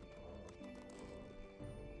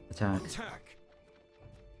 Attack. Attack.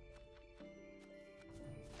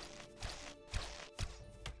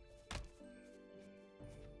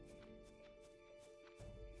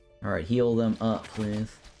 Alright, heal them up,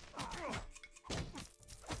 please.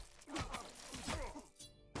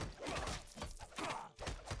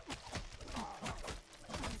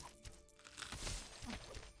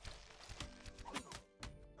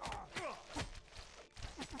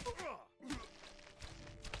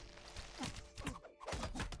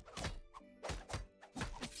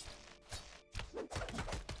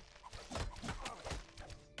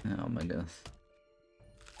 Oh my goodness.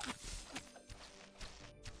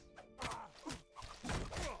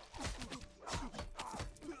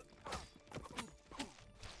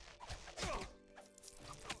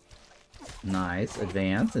 Nice.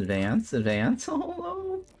 Advance, advance, advance.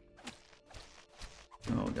 Oh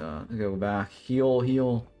no. Oh god. I go back. Heal,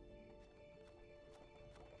 heal.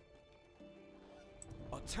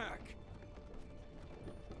 Attack.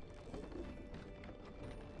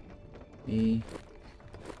 E.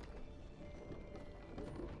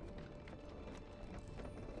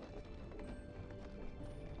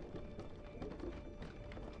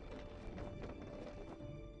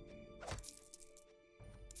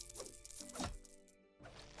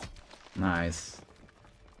 Nice.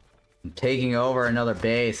 I'm taking over another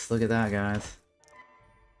base. Look at that, guys.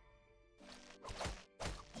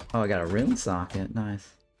 Oh, I got a rune socket. Nice.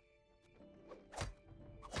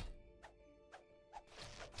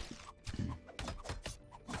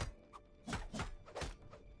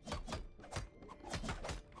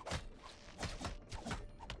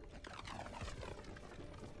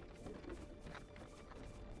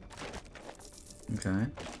 Okay.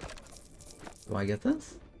 Do I get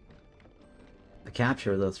this? I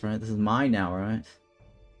capture this, right? This is mine now, right?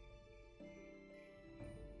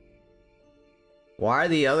 Why are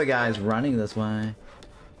the other guys running this way?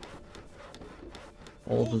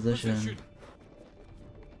 Hold position.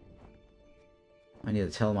 I need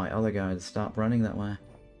to tell my other guy to stop running that way.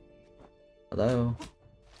 Hello?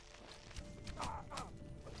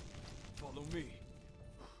 Follow me.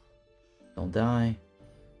 Don't die.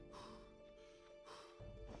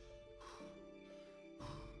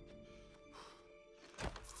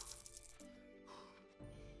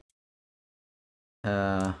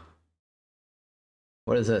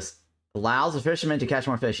 What is this? Allows the fisherman to catch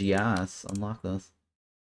more fish. Yes, unlock this.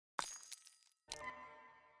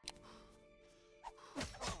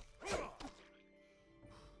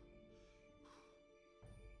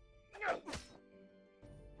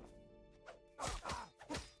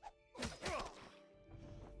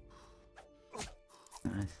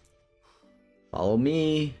 Nice. Follow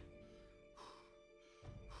me.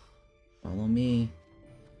 Follow me.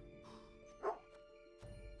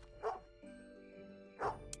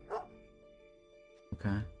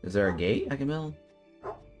 Okay. Is there a gate I can build?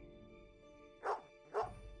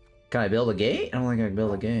 Can I build a gate? I don't think I can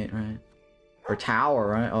build a gate, right? Or tower,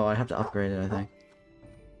 right? Oh, I have to upgrade it, I think.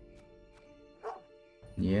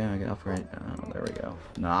 Yeah, I can upgrade. Oh, there we go.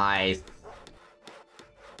 Nice.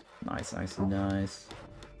 Nice, nice, nice.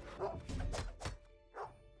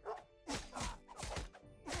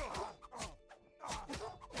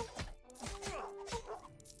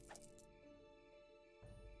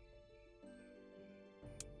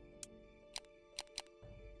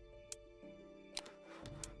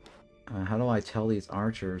 How do I tell these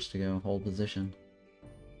archers to go hold position?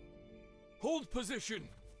 Hold position.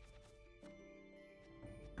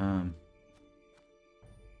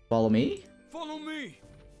 Follow me? Follow me.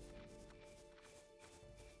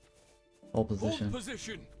 Hold position. Hold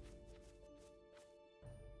position.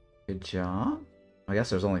 Good job. I guess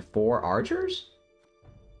there's only 4 archers?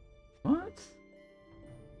 What?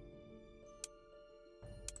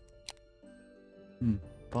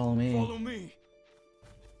 Follow me. Follow me.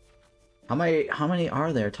 How many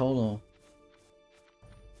are there total?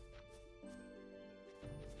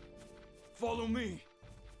 Follow me.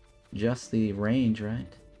 Just the range, right?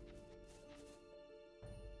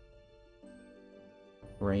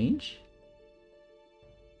 Range?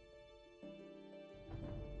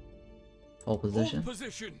 Hold position. Hold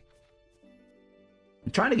position.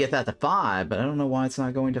 I'm trying to get that to 5, but I don't know why it's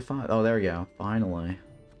not going to 5. Oh, there we go. Finally.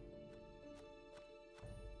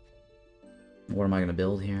 What am I going to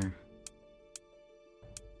build here?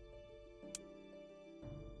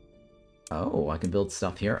 Oh, I can build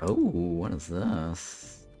stuff here. Oh, what is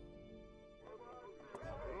this?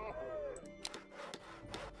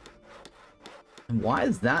 And why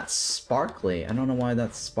is that sparkly? I don't know why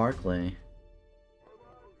that's sparkly.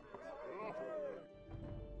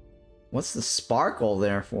 What's the sparkle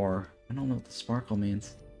there for? I don't know what the sparkle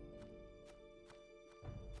means.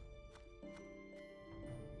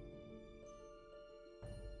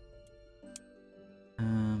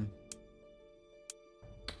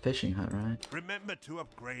 Fishing hut, right? Remember to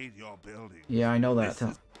upgrade your building. Yeah, I know that.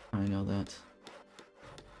 I know that.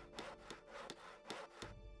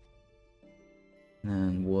 And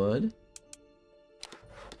then wood.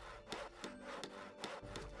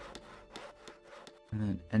 And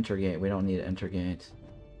then enter gate. We don't need enter gate.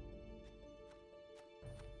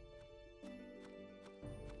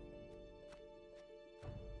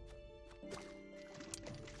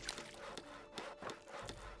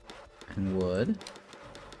 And wood.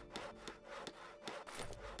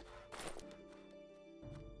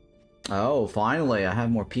 Oh, finally, I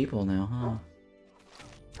have more people now, huh?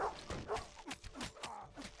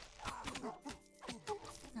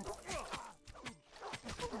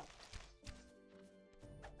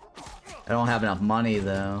 I don't have enough money,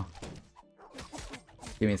 though.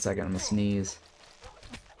 Give me a second, I'm gonna sneeze.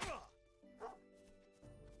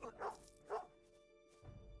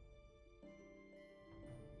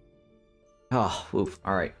 Oh, oof,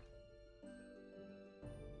 alright.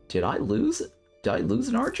 Did I lose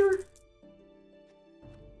an archer?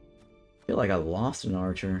 I feel like I lost an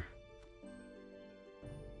archer.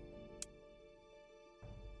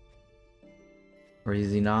 Or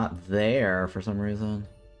is he not there for some reason?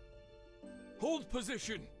 Hold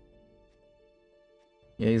position.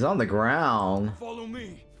 Yeah, he's on the ground. Follow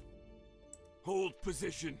me. Hold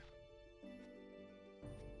position.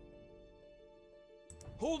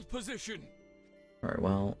 Hold position. Alright,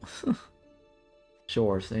 well.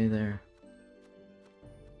 Sure, stay there.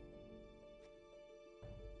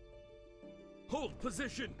 Hold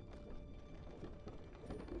position.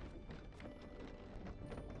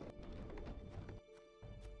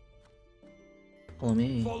 Follow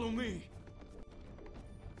me. Follow me.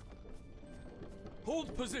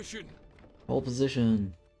 Hold position. Hold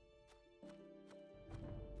position.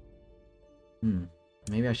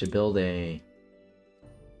 Maybe I should build a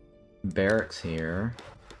barracks here.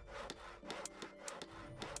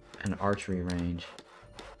 An archery range.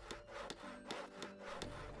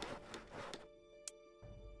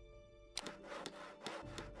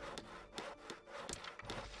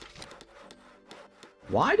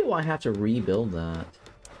 Why do I have to rebuild that?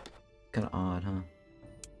 Kinda odd, huh?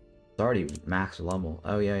 It's already max level.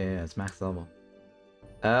 Oh, yeah, it's max level.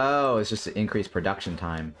 Oh, it's just to increase production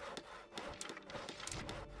time.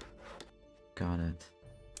 Got it.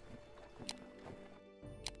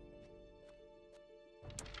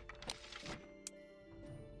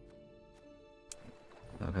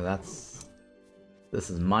 Okay, this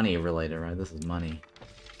is money related, right? This is money.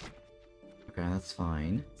 Okay, that's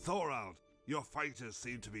fine. Thorald, your fighters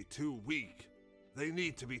seem to be too weak. They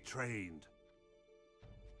need to be trained.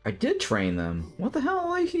 I did train them. What the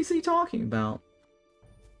hell is he talking about?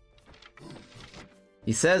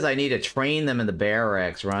 He says I need to train them in the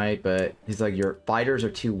barracks, right? But he's like, your fighters are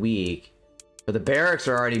too weak. But the barracks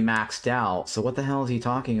are already maxed out, so what the hell is he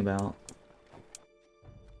talking about?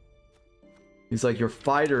 He's like, your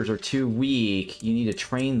fighters are too weak, you need to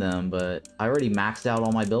train them, but I already maxed out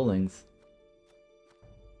all my buildings.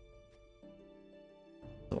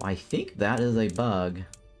 So I think that is a bug.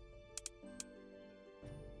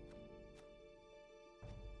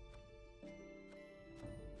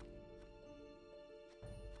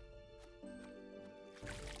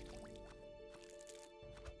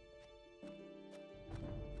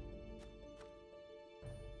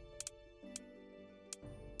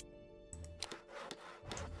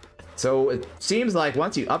 So it seems like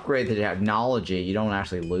once you upgrade the technology, you don't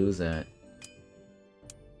actually lose it.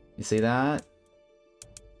 You see that?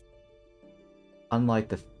 Unlike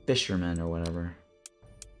the fisherman or whatever.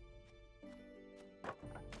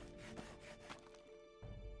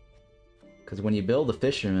 Because when you build the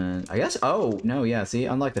fisherman, I guess, oh, no, yeah, see,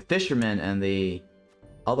 unlike the fisherman and the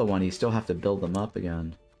other one, you still have to build them up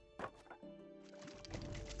again.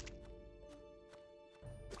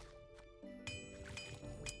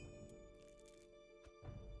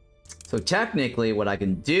 So technically what I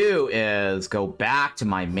can do is go back to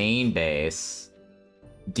my main base,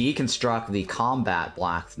 deconstruct the combat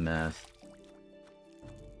blacksmith,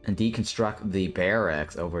 and deconstruct the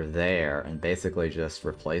barracks over there, and basically just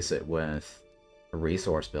replace it with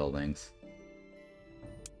resource buildings.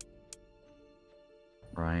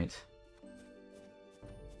 Right?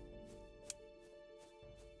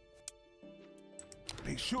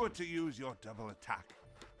 Be sure to use your double attack.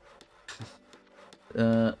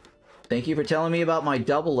 Thank you for telling me about my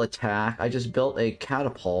double attack. I just built a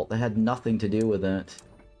catapult that had nothing to do with it.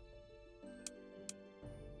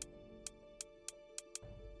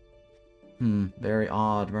 Very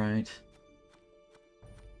odd, right?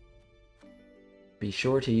 Be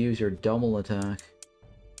sure to use your double attack.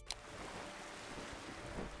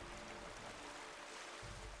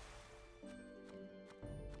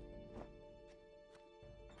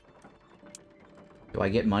 Do I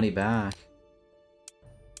get money back?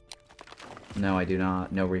 No, I do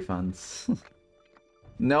not. No refunds.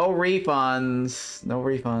 No refunds! No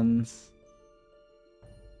refunds.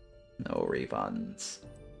 No refunds.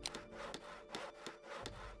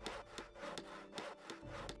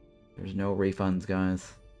 There's no refunds,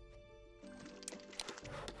 guys.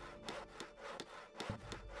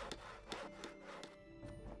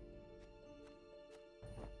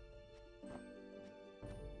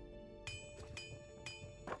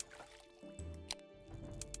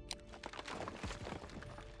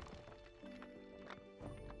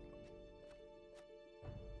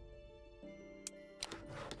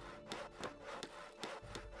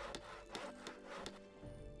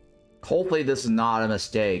 Hopefully this is not a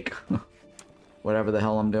mistake. Whatever the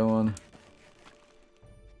hell I'm doing.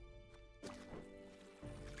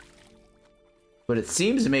 But it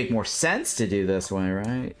seems to make more sense to do this way,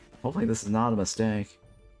 right? Hopefully this is not a mistake.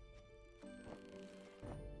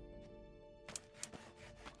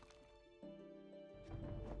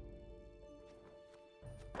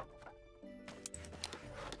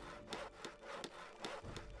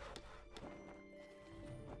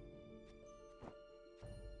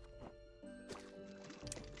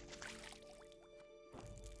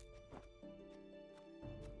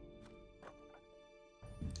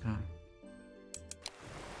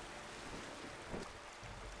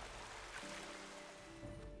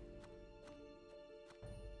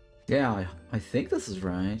 Yeah, I think this is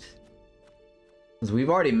right. Because we've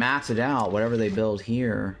already maxed it out. Whatever they build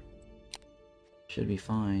here should be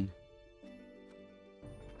fine.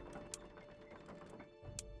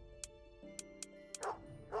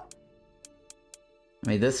 I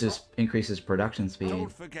mean, this just increases production speed. Don't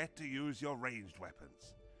forget to use your ranged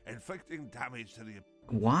weapons. Inflicting damage to the...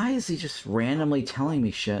 Why is he just randomly telling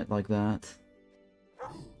me shit like that?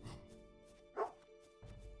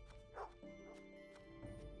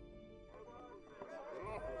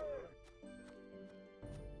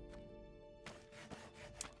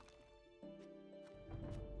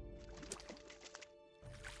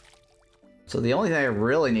 So the only thing I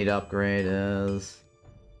really need to upgrade is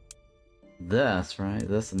this, right?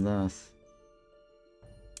 This and this.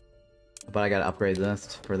 But I gotta upgrade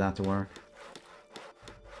this for that to work.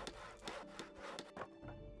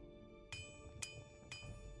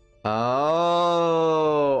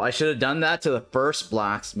 Oh, I should have done that to the first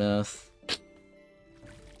blacksmith.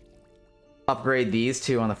 Upgrade these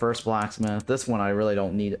two on the first blacksmith. This one I really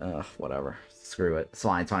don't need. Whatever. Screw it. It's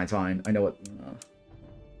fine, fine, fine. I know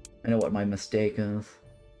what my mistake is.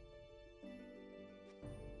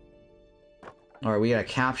 Alright, we gotta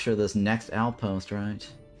capture this next outpost, right?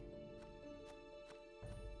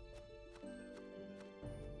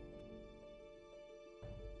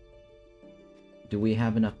 Do we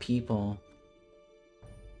have enough people?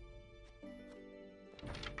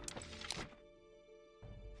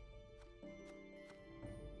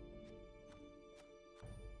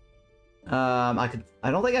 I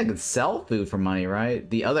don't think I could sell food for money, right?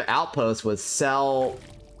 The other outpost was sell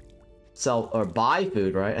or buy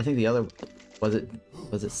food, right? I think the other was it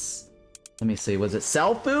let me see, was it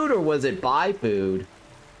sell food or was it buy food?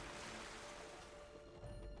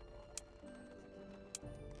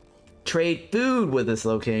 Trade food with this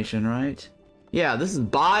location, right? Yeah, this is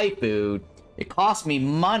buy food. It costs me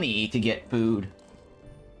money to get food.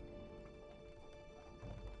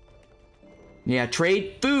 Yeah,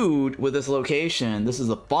 trade food with this location. This is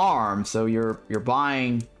a farm, so you're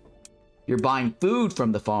buying food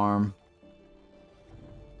from the farm.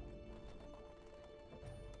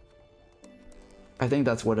 I think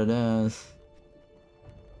that's what it is.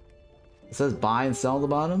 It says buy and sell at the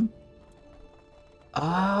bottom.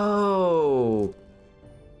 Oh,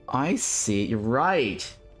 I see. You're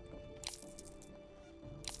right.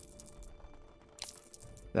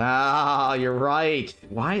 Ah, you're right.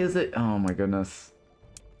 Why is it? Oh my goodness.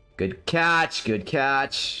 Good catch. Good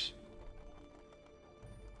catch.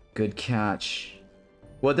 Good catch.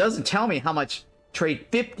 Well, it doesn't tell me how much. Trade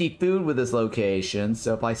 50 food with this location.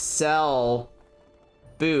 So if I sell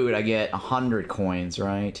food, I get 100 coins,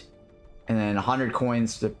 right? And then 100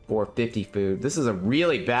 coins for 50 food. This is a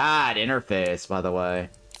really bad interface, by the way.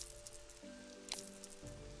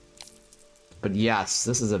 But yes,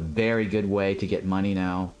 this is a very good way to get money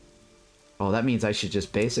now. Oh, that means I should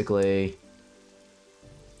just basically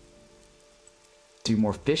do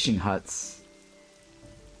more fishing huts.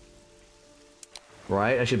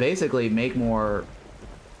 Right? I should basically make more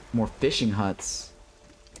fishing huts.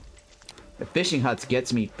 The fishing huts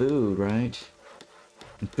gets me food, right?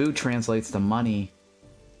 And food translates to money.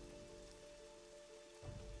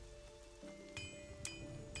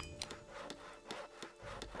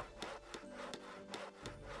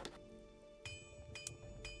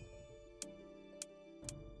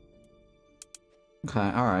 Okay,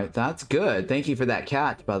 alright. That's good. Thank you for that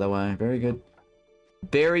catch, by the way. Very good.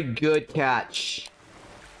 Very good catch.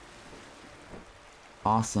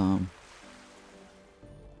 Awesome.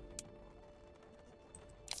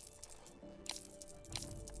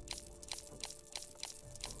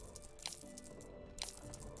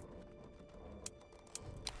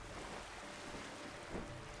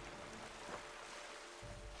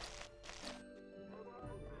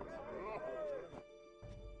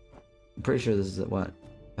 I'm pretty sure this is what?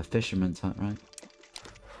 A fisherman's hut, right?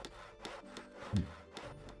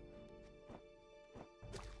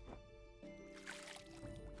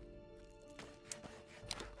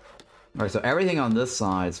 Alright, so everything on this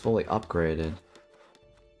side is fully upgraded.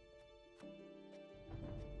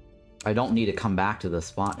 I don't need to come back to this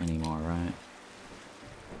spot anymore, right?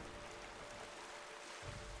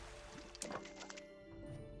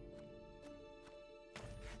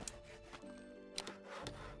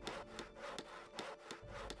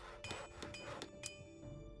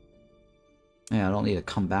 Yeah, I don't need to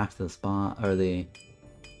come back to the spot, or the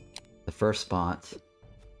first spot.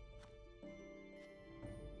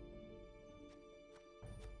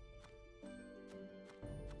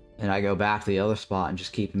 And I go back to the other spot and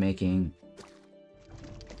just keep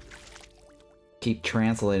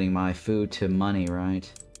translating my food to money, right?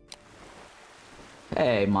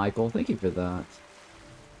 Hey, Michael, thank you for that.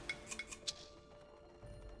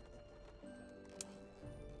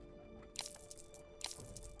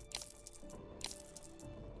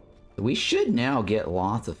 We should now get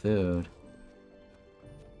lots of food.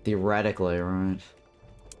 Theoretically, right?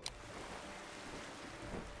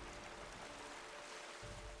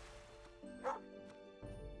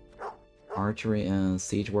 Archery and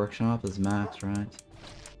Siege Workshop is maxed, right?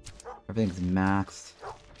 Everything's maxed.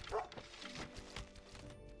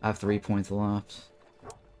 I have 3 points left.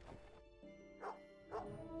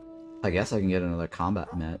 I guess I can get another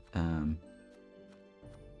combat met.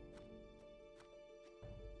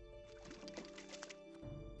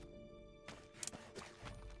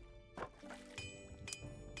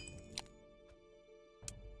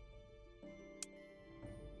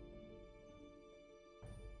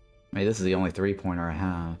 I mean, this is the only 3-pointer I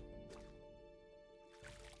have.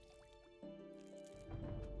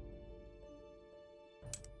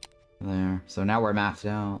 There. So now we're maxed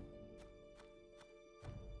out.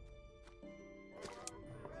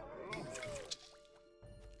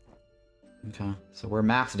 Okay. So we're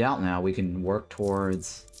maxed out now. We can work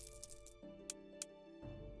towards...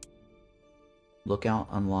 Lookout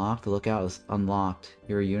unlocked. The lookout is unlocked.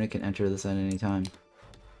 Your unit can enter this at any time.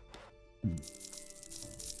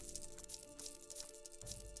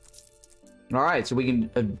 Alright, so we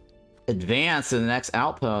can advance to the next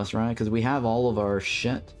outpost, right? Because we have all of our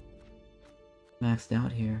shit maxed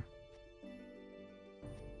out here.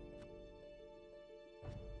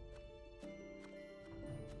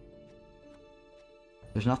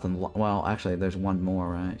 There's nothing... Well, actually, there's one more,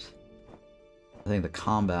 right? I think the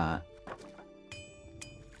combat...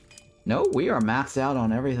 No, we are maxed out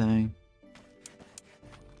on everything.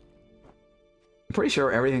 I'm pretty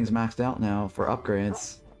sure everything's maxed out now for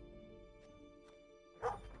upgrades.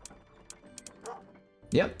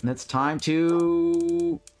 Yep, it's time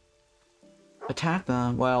to attack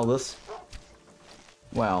them. Well,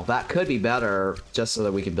 that could be better just so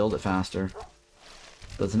that we can build it faster.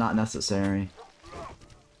 But it's not necessary.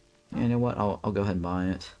 You know what? I'll go ahead and buy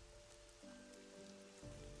it.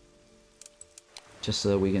 Just so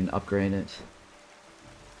that we can upgrade it.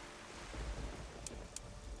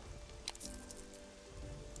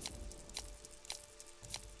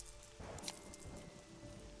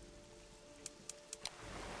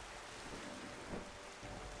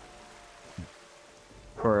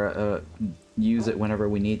 Or use it whenever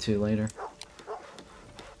we need to later.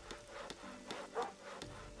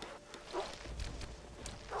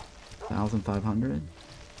 $1,500.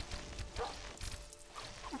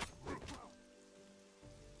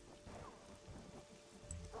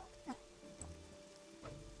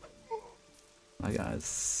 My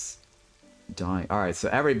guy's dying. Alright, so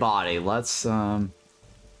everybody, let's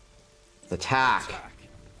attack.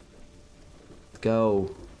 Let's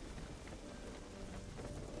go.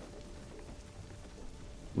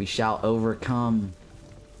 We shall overcome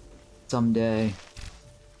someday.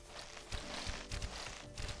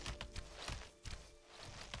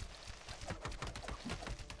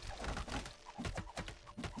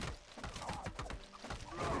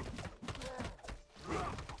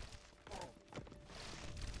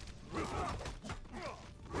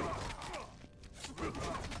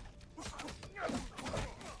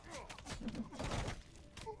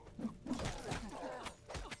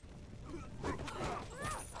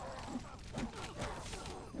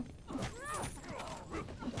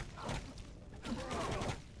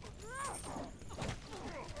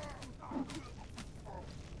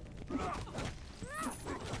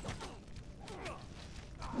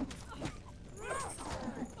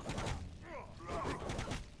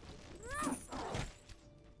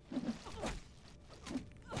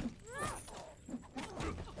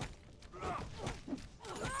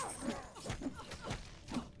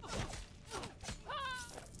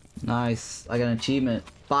 Nice. I got an achievement.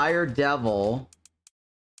 Fire Devil.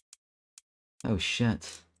 Oh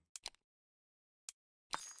shit.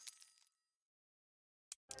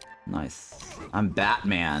 Nice. I'm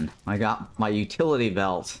Batman. I got my utility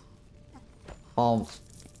belt all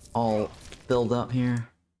filled up here.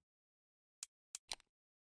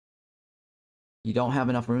 You don't have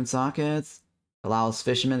enough rune sockets? Allows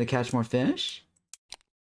fishermen to catch more fish?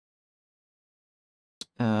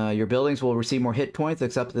 Your buildings will receive more hit points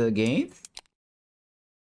except the gates.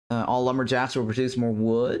 All lumberjacks will produce more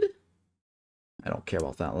wood. I don't care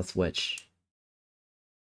about that. Let's switch.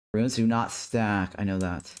 Runes do not stack. I know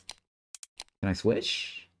that. Can I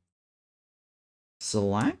switch?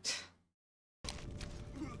 Select.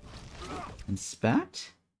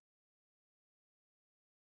 Inspect.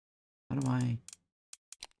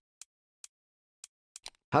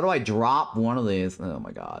 How do I drop one of these? Oh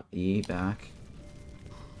my god. E back.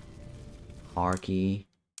 R key.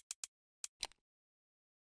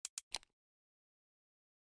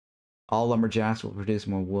 All lumberjacks will produce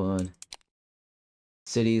more wood.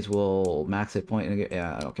 Cities will max hit point.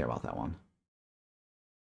 Yeah, I don't care about that one.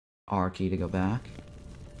 R key to go back.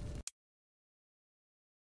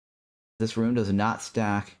 This room does not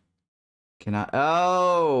stack. Cannot.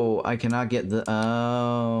 Oh! I cannot get the.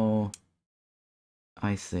 Oh.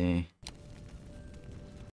 I see.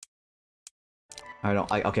 I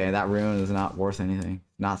don't. Okay, that rune is not worth anything.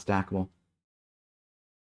 Not stackable.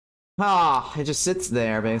 Ah, it just sits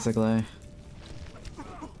there, basically.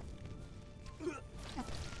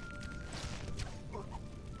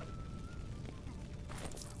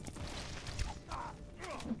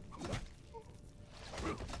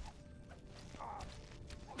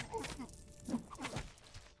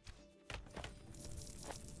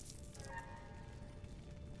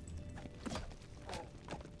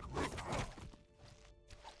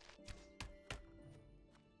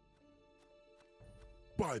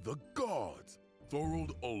 By the gods!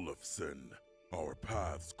 Thorald Olafsson, our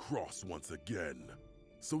paths cross once again.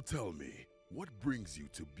 So tell me, what brings you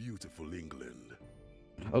to beautiful England?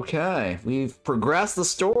 Okay, we've progressed the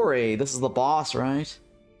story. This is the boss, right?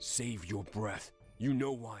 Save your breath. You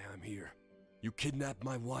know why I'm here. You kidnapped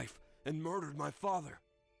my wife and murdered my father.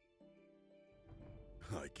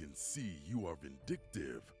 I can see you are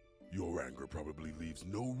vindictive. Your anger probably leaves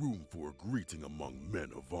no room for a greeting among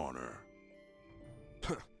men of honor.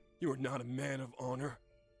 You are not a man of honor.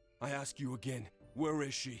 I ask you again, where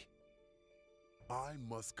is she? I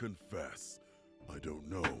must confess, I don't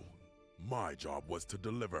know. My job was to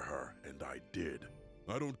deliver her, and I did.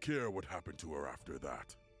 I don't care what happened to her after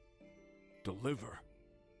that. Deliver?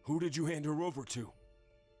 Who did you hand her over to?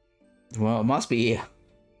 Well, it must be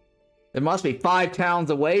 5 towns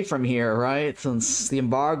away from here, right? Since the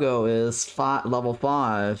embargo is level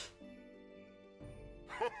 5.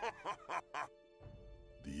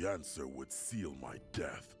 The answer would seal my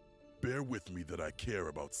death. Bear with me that I care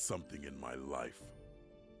about something in my life.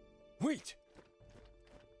 Wait!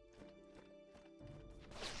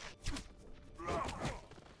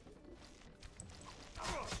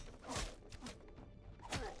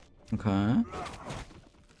 Okay.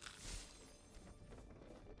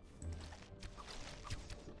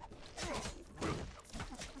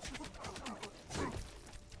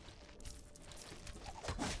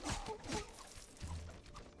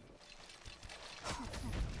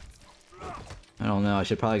 I don't know, I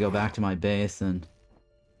should probably go back to my base and...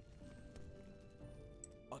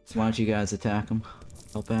 Why don't you guys attack them?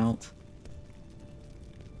 Help out.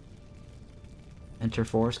 Enter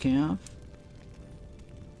force camp?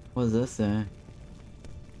 What does this say?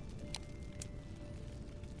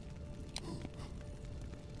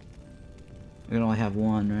 We can only have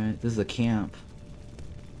one, right? This is a camp.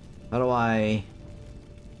 How do I...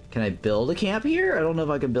 Can I build a camp here? I don't know if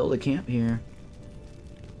I can build a camp here.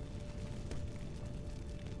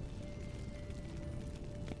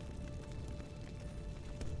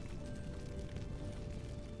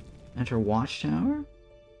 Enter watchtower?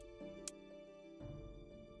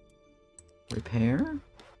 Repair?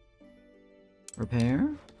 Repair?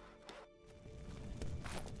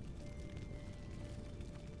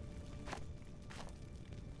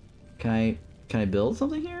 Can I build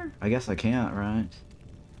something here? I guess I can't, right?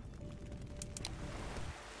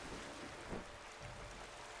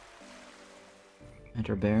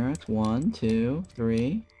 Enter barracks. 1, 2,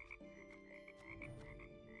 3.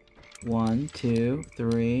 1, 2,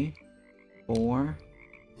 3, 4.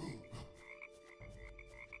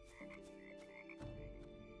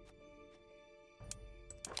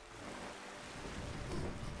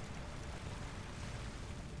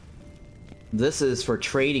 This is for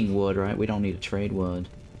trading wood, right? We don't need to trade wood.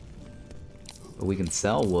 But we can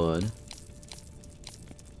sell wood.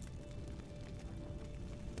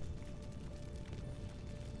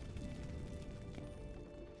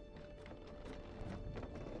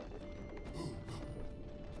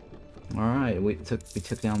 right, we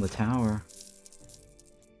took down the tower.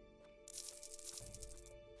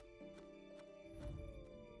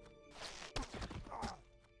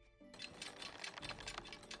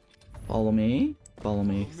 Follow me. Follow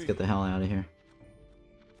me. Let's get the hell out of here.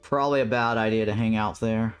 Probably a bad idea to hang out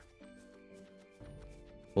there.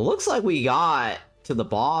 Well, looks like we got to the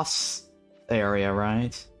boss area,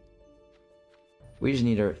 right? We just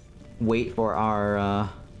need to wait for our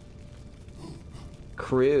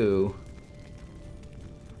crew.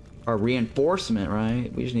 Our reinforcement,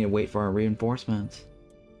 right? We just need to wait for our reinforcement.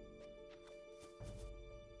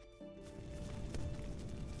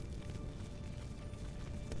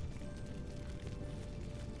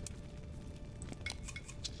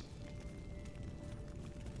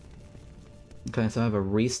 Okay, so I have a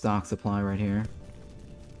restock supply right here.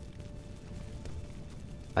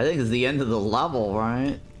 I think it's the end of the level,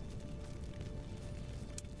 right?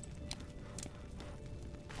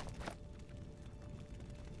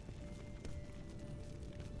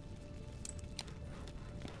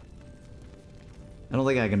 I don't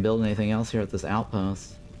think I can build anything else here at this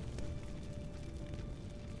outpost.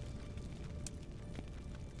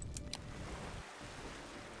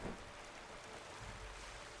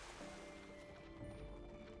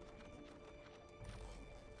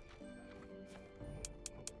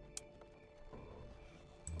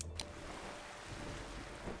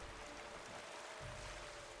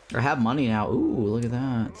 I have money now. Ooh, look at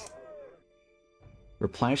that.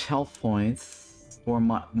 Replenish health points. Or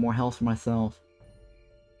more health for myself.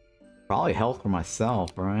 Probably health for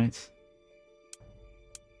myself, right?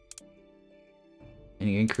 And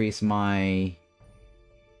you increase my...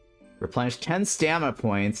 Replenish 10 stamina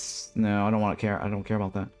points. No, I don't want to care. I don't care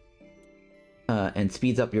about that. And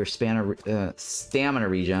speeds up your stamina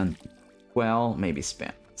regen. Well, maybe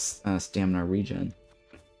stamina regen.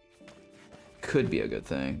 Could be a good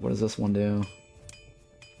thing. What does this one do?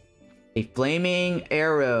 A flaming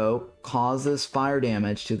arrow causes fire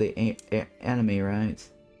damage to the enemy, right?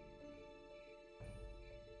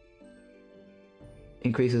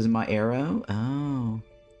 Increases my arrow? Oh.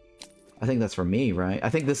 I think that's for me, right? I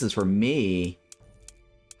think this is for me.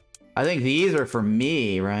 I think these are for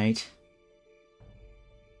me, right?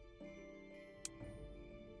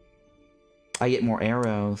 I get more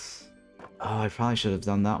arrows. Oh, I probably should have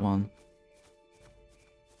done that one.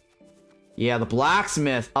 Yeah, the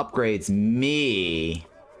blacksmith upgrades me.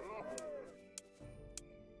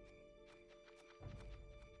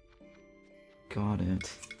 Got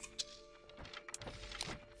it.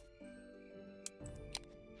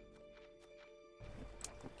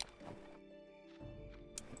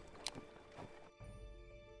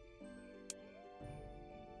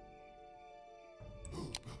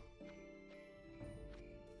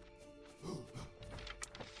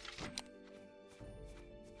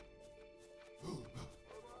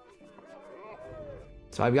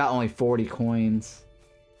 So I've got only 40 coins.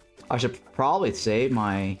 I should probably save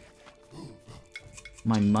my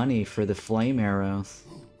money for the flame arrows.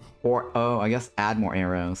 Or, oh, I guess add more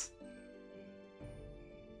arrows.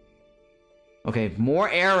 Okay,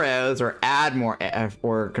 more arrows or add more,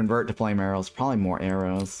 or convert to flame arrows. Probably more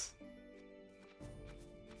arrows.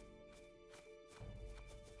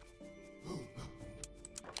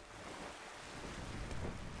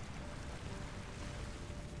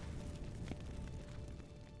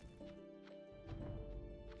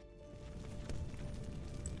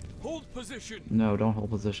 Hold position. No, don't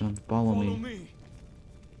hold position. Follow me.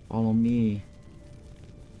 Follow me.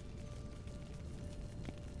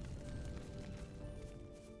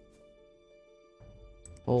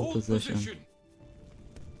 Hold position.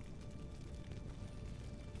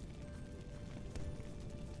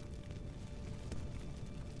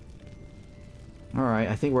 Alright,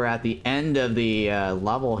 I think we're at the end of the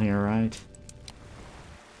level here, right?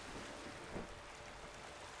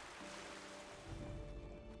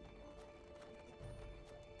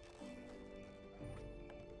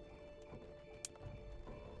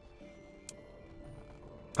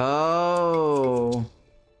 Oh,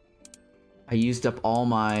 I used up all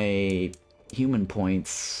my human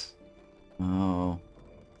points. Oh,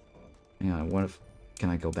 yeah. What if? Can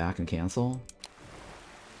I go back and cancel?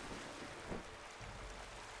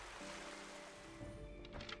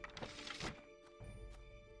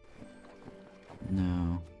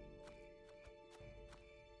 No.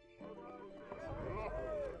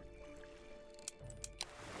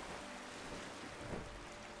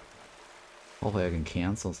 Hopefully I can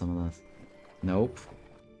cancel some of this. Nope.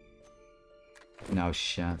 No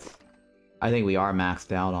shit. I think we are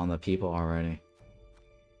maxed out on the people already.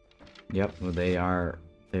 Yep, they are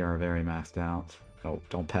very maxed out. Oh,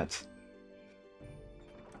 don't pet.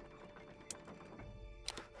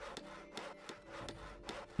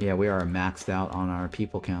 Yeah, we are maxed out on our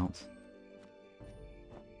people count.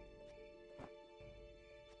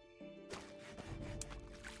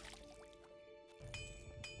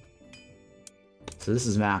 So this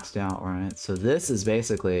is maxed out, right? So this is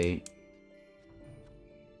basically...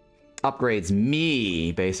 upgrades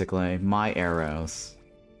me, basically. My arrows.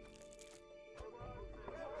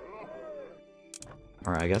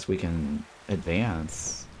 Alright, I guess we can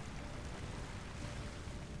advance.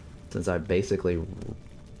 Since I basically...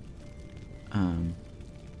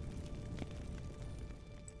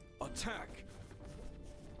 Attack!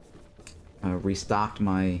 restocked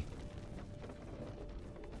my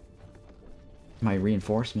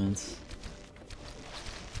reinforcements.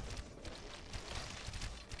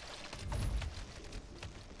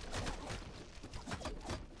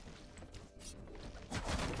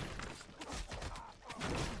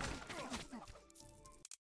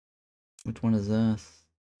 Which one is this?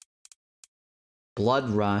 Blood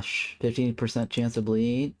Rush. 15% chance to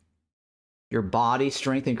bleed. Your body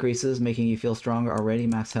strength increases, making you feel stronger already.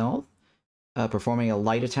 Max health. Performing a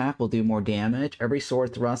light attack will do more damage. Every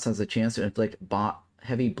sword thrust has a chance to inflict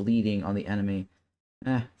heavy bleeding on the enemy.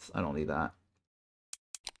 I don't need that.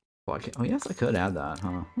 Oh, oh yes, I could add that,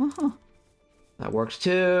 huh? That works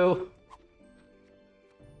too!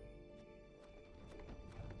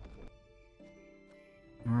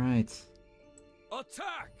 Alright.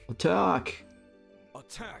 Attack! Attack!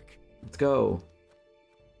 Attack! Let's go.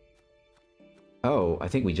 Oh, I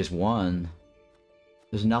think we just won.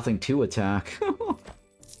 There's nothing to attack.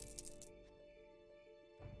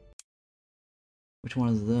 Which one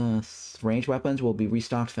is this? Ranged weapons will be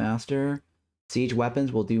restocked faster. Siege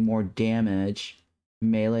weapons will do more damage.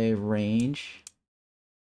 Melee range.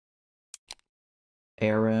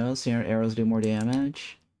 Arrows. Here, arrows do more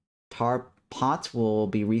damage. Tar pots will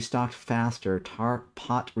be restocked faster. Tar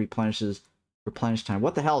pot replenishes replenish time.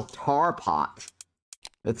 What the hell is tar pot?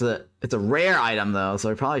 It's a rare item though,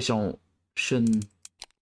 so I probably shouldn't.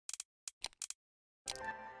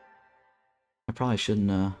 I probably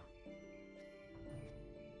shouldn't.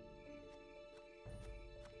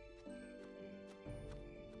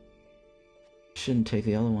 Shouldn't take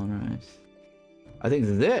the other one, right? I think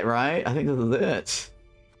this is it, right? I think this is it.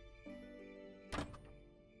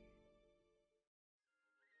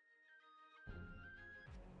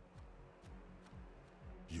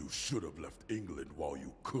 You should have left England while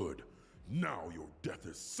you could. Now your death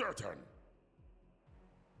is certain.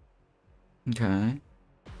 Okay.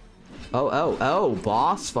 Oh,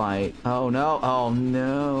 boss fight. Oh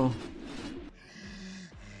no.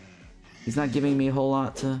 He's not giving me a whole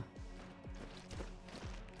lot to...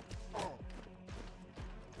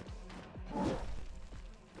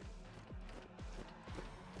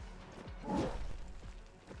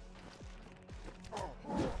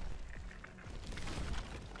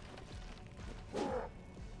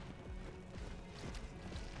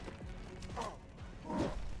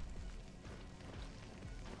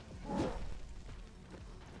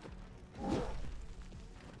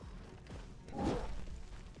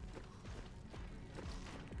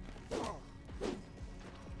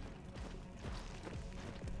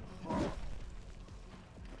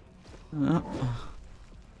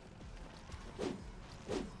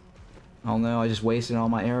 Oh no, I just wasted all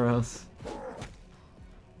my arrows.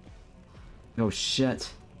 Oh shit.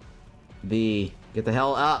 B, get the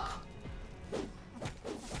hell up!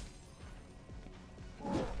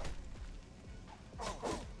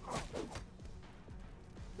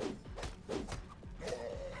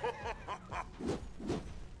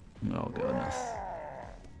 Oh goodness.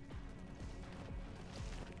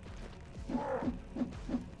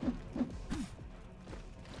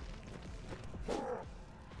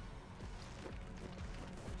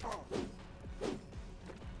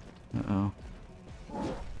 Uh-oh.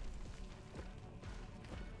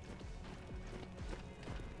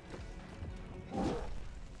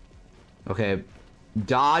 Okay,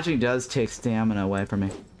 dodging does take stamina away from me.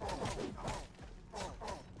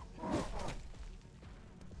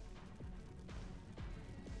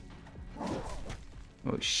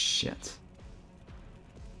 Oh shit.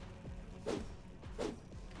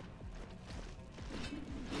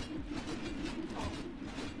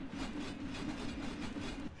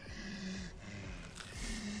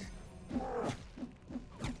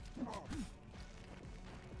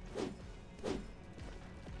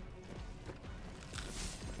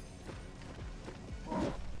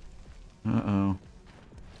 Uh-oh.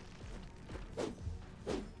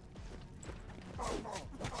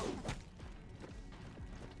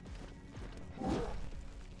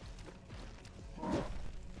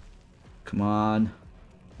 Come on.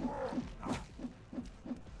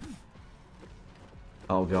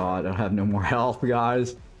 Oh god, I have no more health,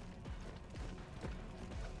 guys.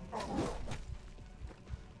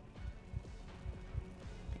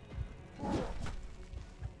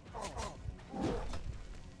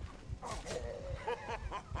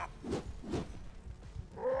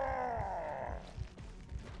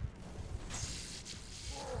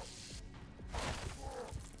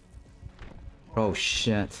 Oh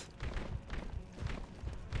shit.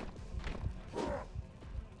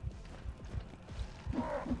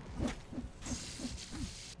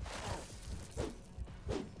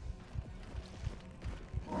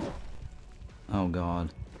 Oh god.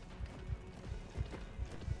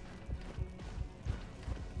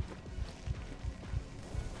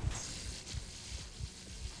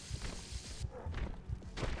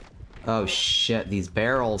 Oh shit, these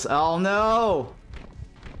barrels. Oh no!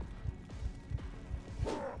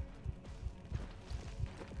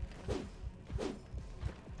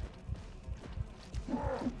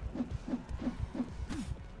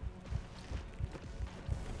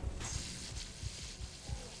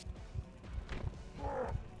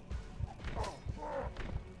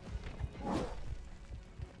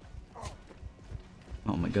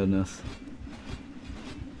 Oh my goodness.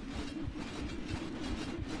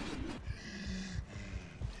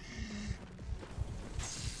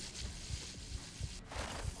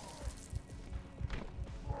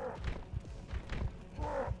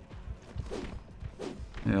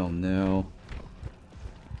 Oh no.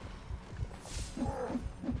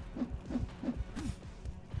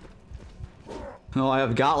 Oh, I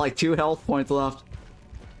have got like 2 health points left.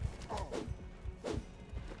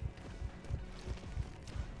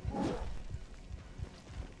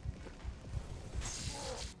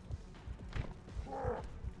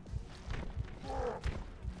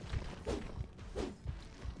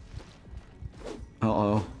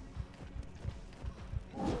 Uh-oh.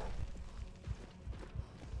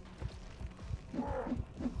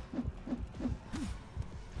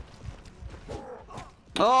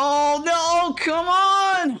 Oh no, come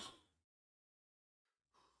on!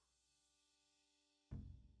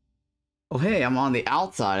 Oh hey, I'm on the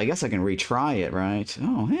outside. I guess I can retry it, right?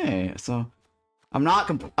 Oh hey, so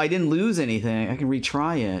I didn't lose anything. I can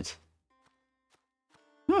retry it.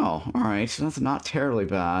 Oh, alright. So that's not terribly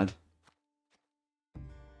bad.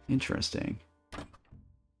 Interesting.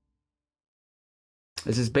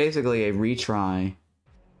 This is basically a retry.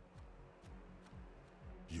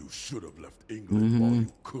 You should have left England while you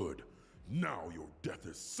could. Now your death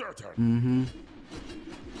is certain. Mm-hmm.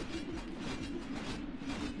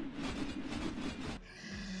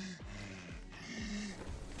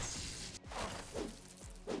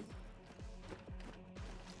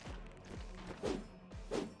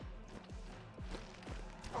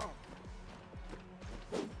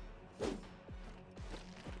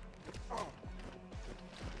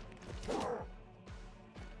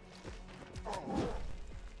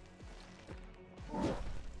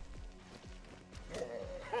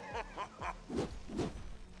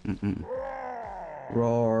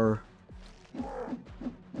 Roar.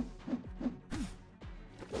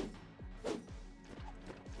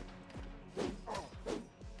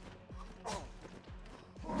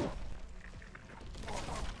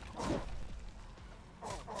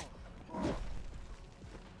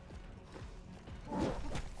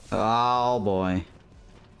 Oh boy.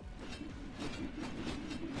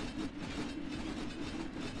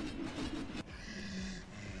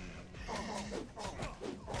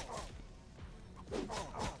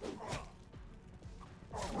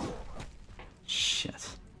 Shit.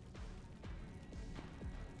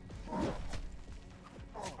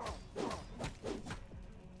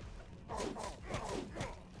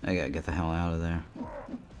 I gotta get the hell out of there.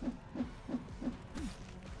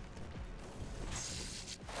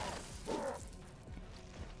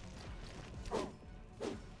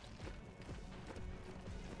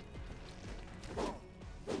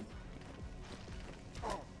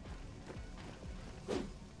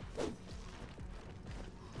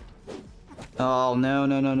 Oh, no,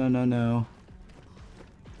 no, no, no, no, no.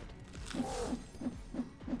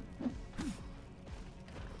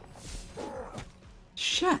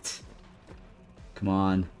 Shit. Come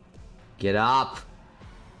on. Get up.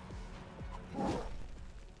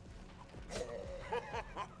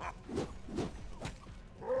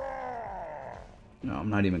 No, I'm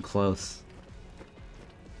not even close.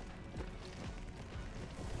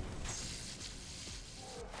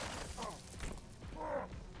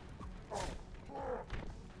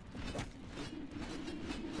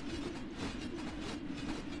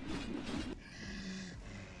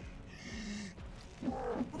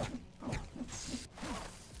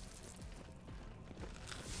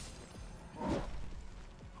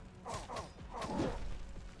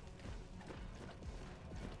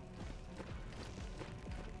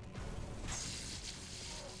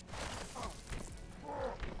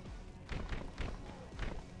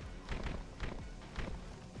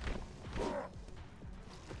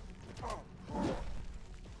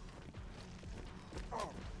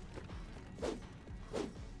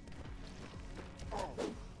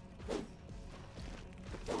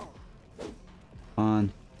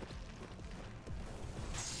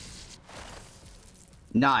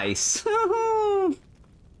 Nice.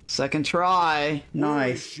 Second try. Where is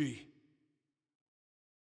Nice. she?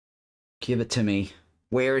 Give it to me.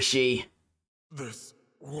 Where is she? This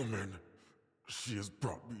woman, she has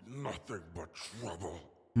brought me nothing but trouble.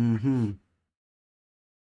 Mm-hmm.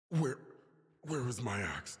 Where is my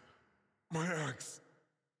axe? My axe.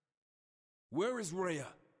 Where is Rhea?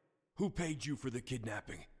 Who paid you for the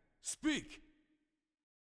kidnapping? Speak!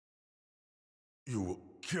 You will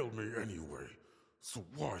kill me anyway, so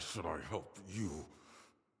why should I help you?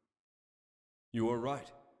 You are right.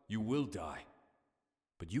 You will die.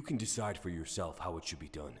 But you can decide for yourself how it should be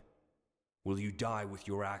done. Will you die with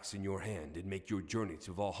your axe in your hand and make your journey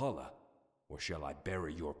to Valhalla? Or shall I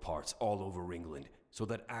bury your parts all over England so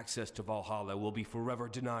that access to Valhalla will be forever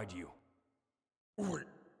denied you? Wait,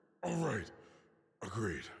 alright.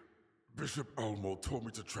 Agreed. Bishop Elmo told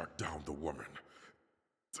me to track down the woman.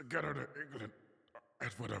 To get her to England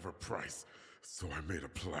at whatever price. So I made a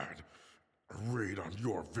plan. A raid on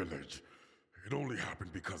your village. It only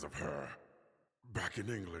happened because of her. Back in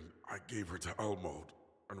England, I gave her to Elmo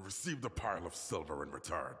and received a pile of silver in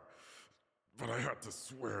return. But I had to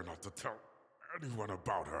swear not to tell anyone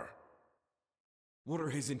about her. What are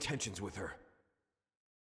his intentions with her?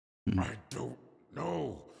 I don't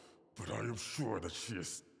know, but I am sure that she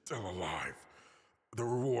is still alive. The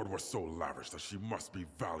reward was so lavish that she must be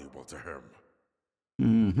valuable to him.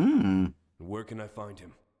 Mm-hmm. Where can I find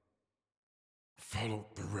him? Follow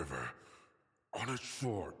the river. On its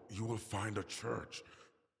shore, you will find a church.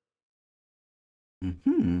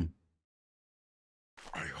 Mm-hmm.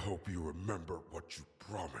 I hope you remember what you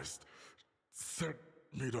promised. Send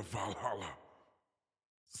me to Valhalla.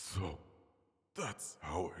 So, that's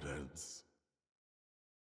how it ends.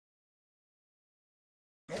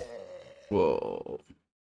 Whoa.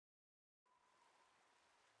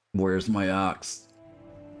 Where's my axe?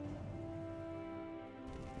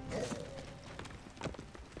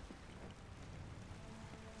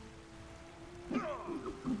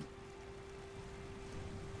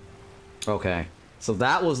 Okay, so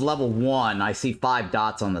that was level 1. I see 5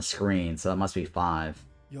 dots on the screen, so that must be 5.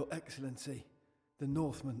 Your Excellency, the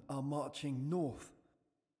Northmen are marching north.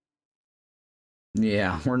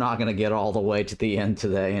 Yeah, we're not gonna get all the way to the end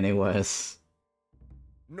today anyways.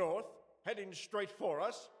 North, heading straight for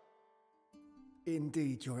us?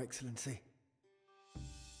 Indeed, Your Excellency.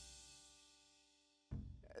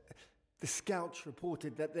 The scouts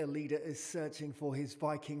reported that their leader is searching for his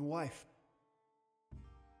Viking wife.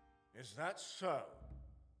 Is that so?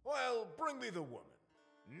 Well, bring me the woman.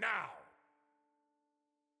 Now!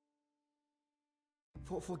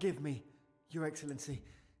 Forgive me, Your Excellency.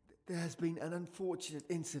 There has been an unfortunate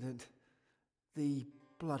incident. The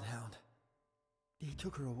Bloodhound. He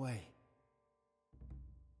took her away.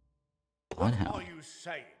 Bloodhound? What are you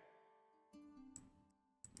saying?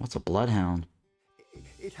 What's a bloodhound?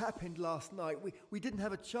 It happened last night. We didn't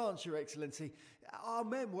have a chance, Your Excellency. Our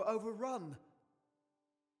men were overrun.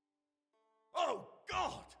 Oh,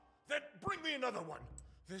 God! Then bring me another one.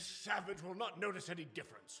 This savage will not notice any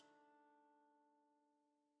difference.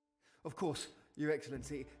 Of course, Your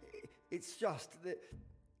Excellency. It's just that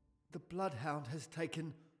the Bloodhound has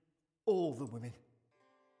taken all the women.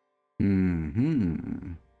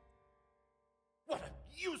 Mm-hmm. What a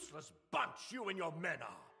useless bunch you and your men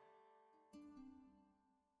are.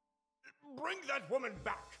 Bring that woman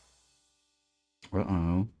back.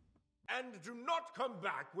 Uh-oh. And do not come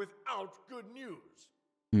back without good news.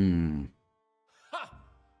 Hmm. Ha!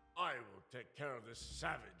 I will take care of this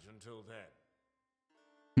savage until then.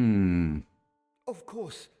 Hmm. Of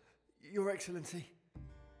course, Your Excellency.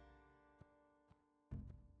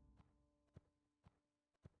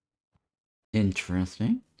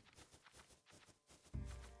 Interesting.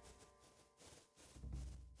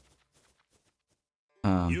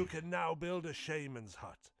 You can now build a shaman's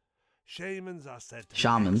hut. Shamans are said to be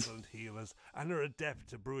Shamans? excellent healers and are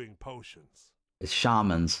adept at brewing potions. It's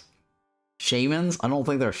shamans. Shamans? I don't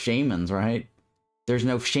think they're shamans, right? There's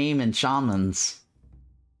no shame in shamans.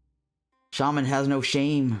 Shaman has no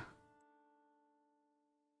shame.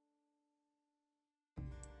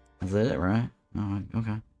 Is that it, right? Oh,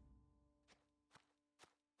 okay.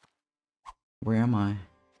 Where am I?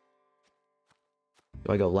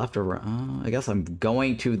 Do I go left or right? I guess I'm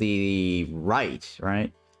going to the right,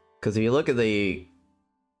 right? Because if you look at the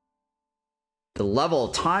level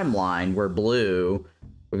timeline, we're blue.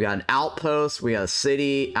 We've got an outpost, we got a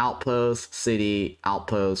city, outpost,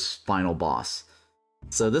 final boss.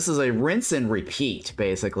 So this is a rinse and repeat,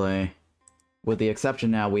 basically. With the exception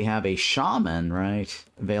now we have a shaman, right?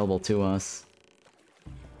 Available to us.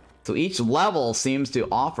 So each level seems to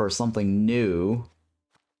offer something new.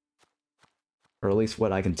 Or at least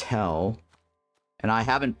what I can tell. And I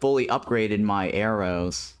haven't fully upgraded my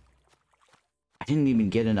arrows. I didn't even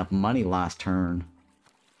get enough money last turn.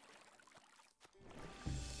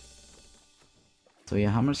 So yeah,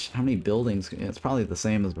 how many buildings? It's probably the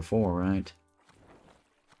same as before, right?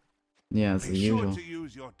 Yeah, it's the usual. Be sure to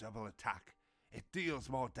use your double attack. It deals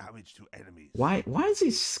more damage to enemies. Why does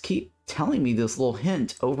he keep telling me this little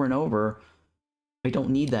hint over and over? I don't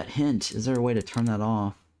need that hint. Is there a way to turn that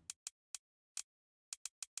off?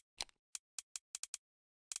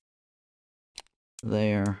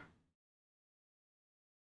 There.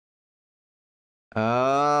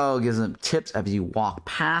 Oh, gives him tips as you walk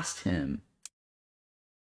past him.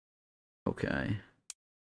 Okay.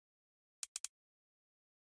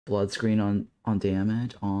 Blood screen on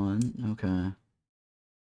damage on. Okay.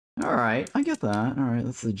 All right, I get that. All right,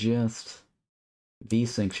 that's the gist.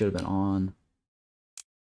 V-Sync should have been on.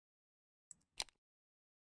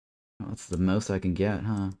 Oh, that's the most I can get,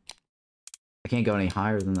 huh? I can't go any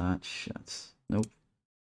higher than that. Shit. Nope.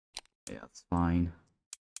 Yeah, it's fine.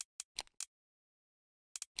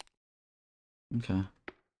 Okay.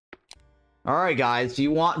 Alright, guys. Do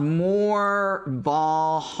you want more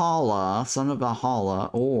Valhalla, Son of Valhalla,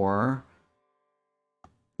 or...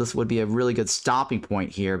 This would be a really good stopping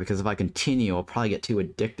point here, because if I continue, I'll probably get too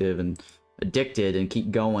addicted and keep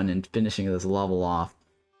going and finishing this level off.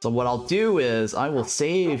 So what I'll do is, I will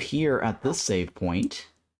save here at this save point.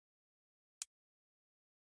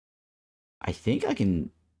 I think I can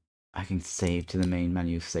save to the main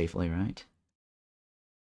menu safely, right?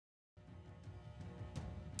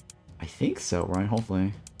 I think so, right?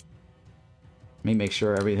 Hopefully. Let me make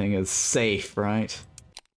sure everything is safe, right?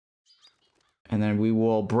 And then we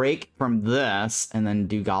will break from this and then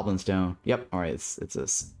do Goblin Stone. Yep, alright, it's a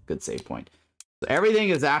good save point. So everything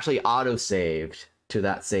is actually auto-saved to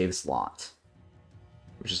that save slot,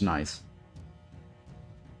 which is nice.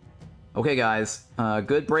 Okay, guys,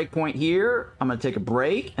 good break point here. I'm going to take a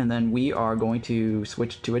break, and then we are going to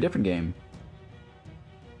switch to a different game.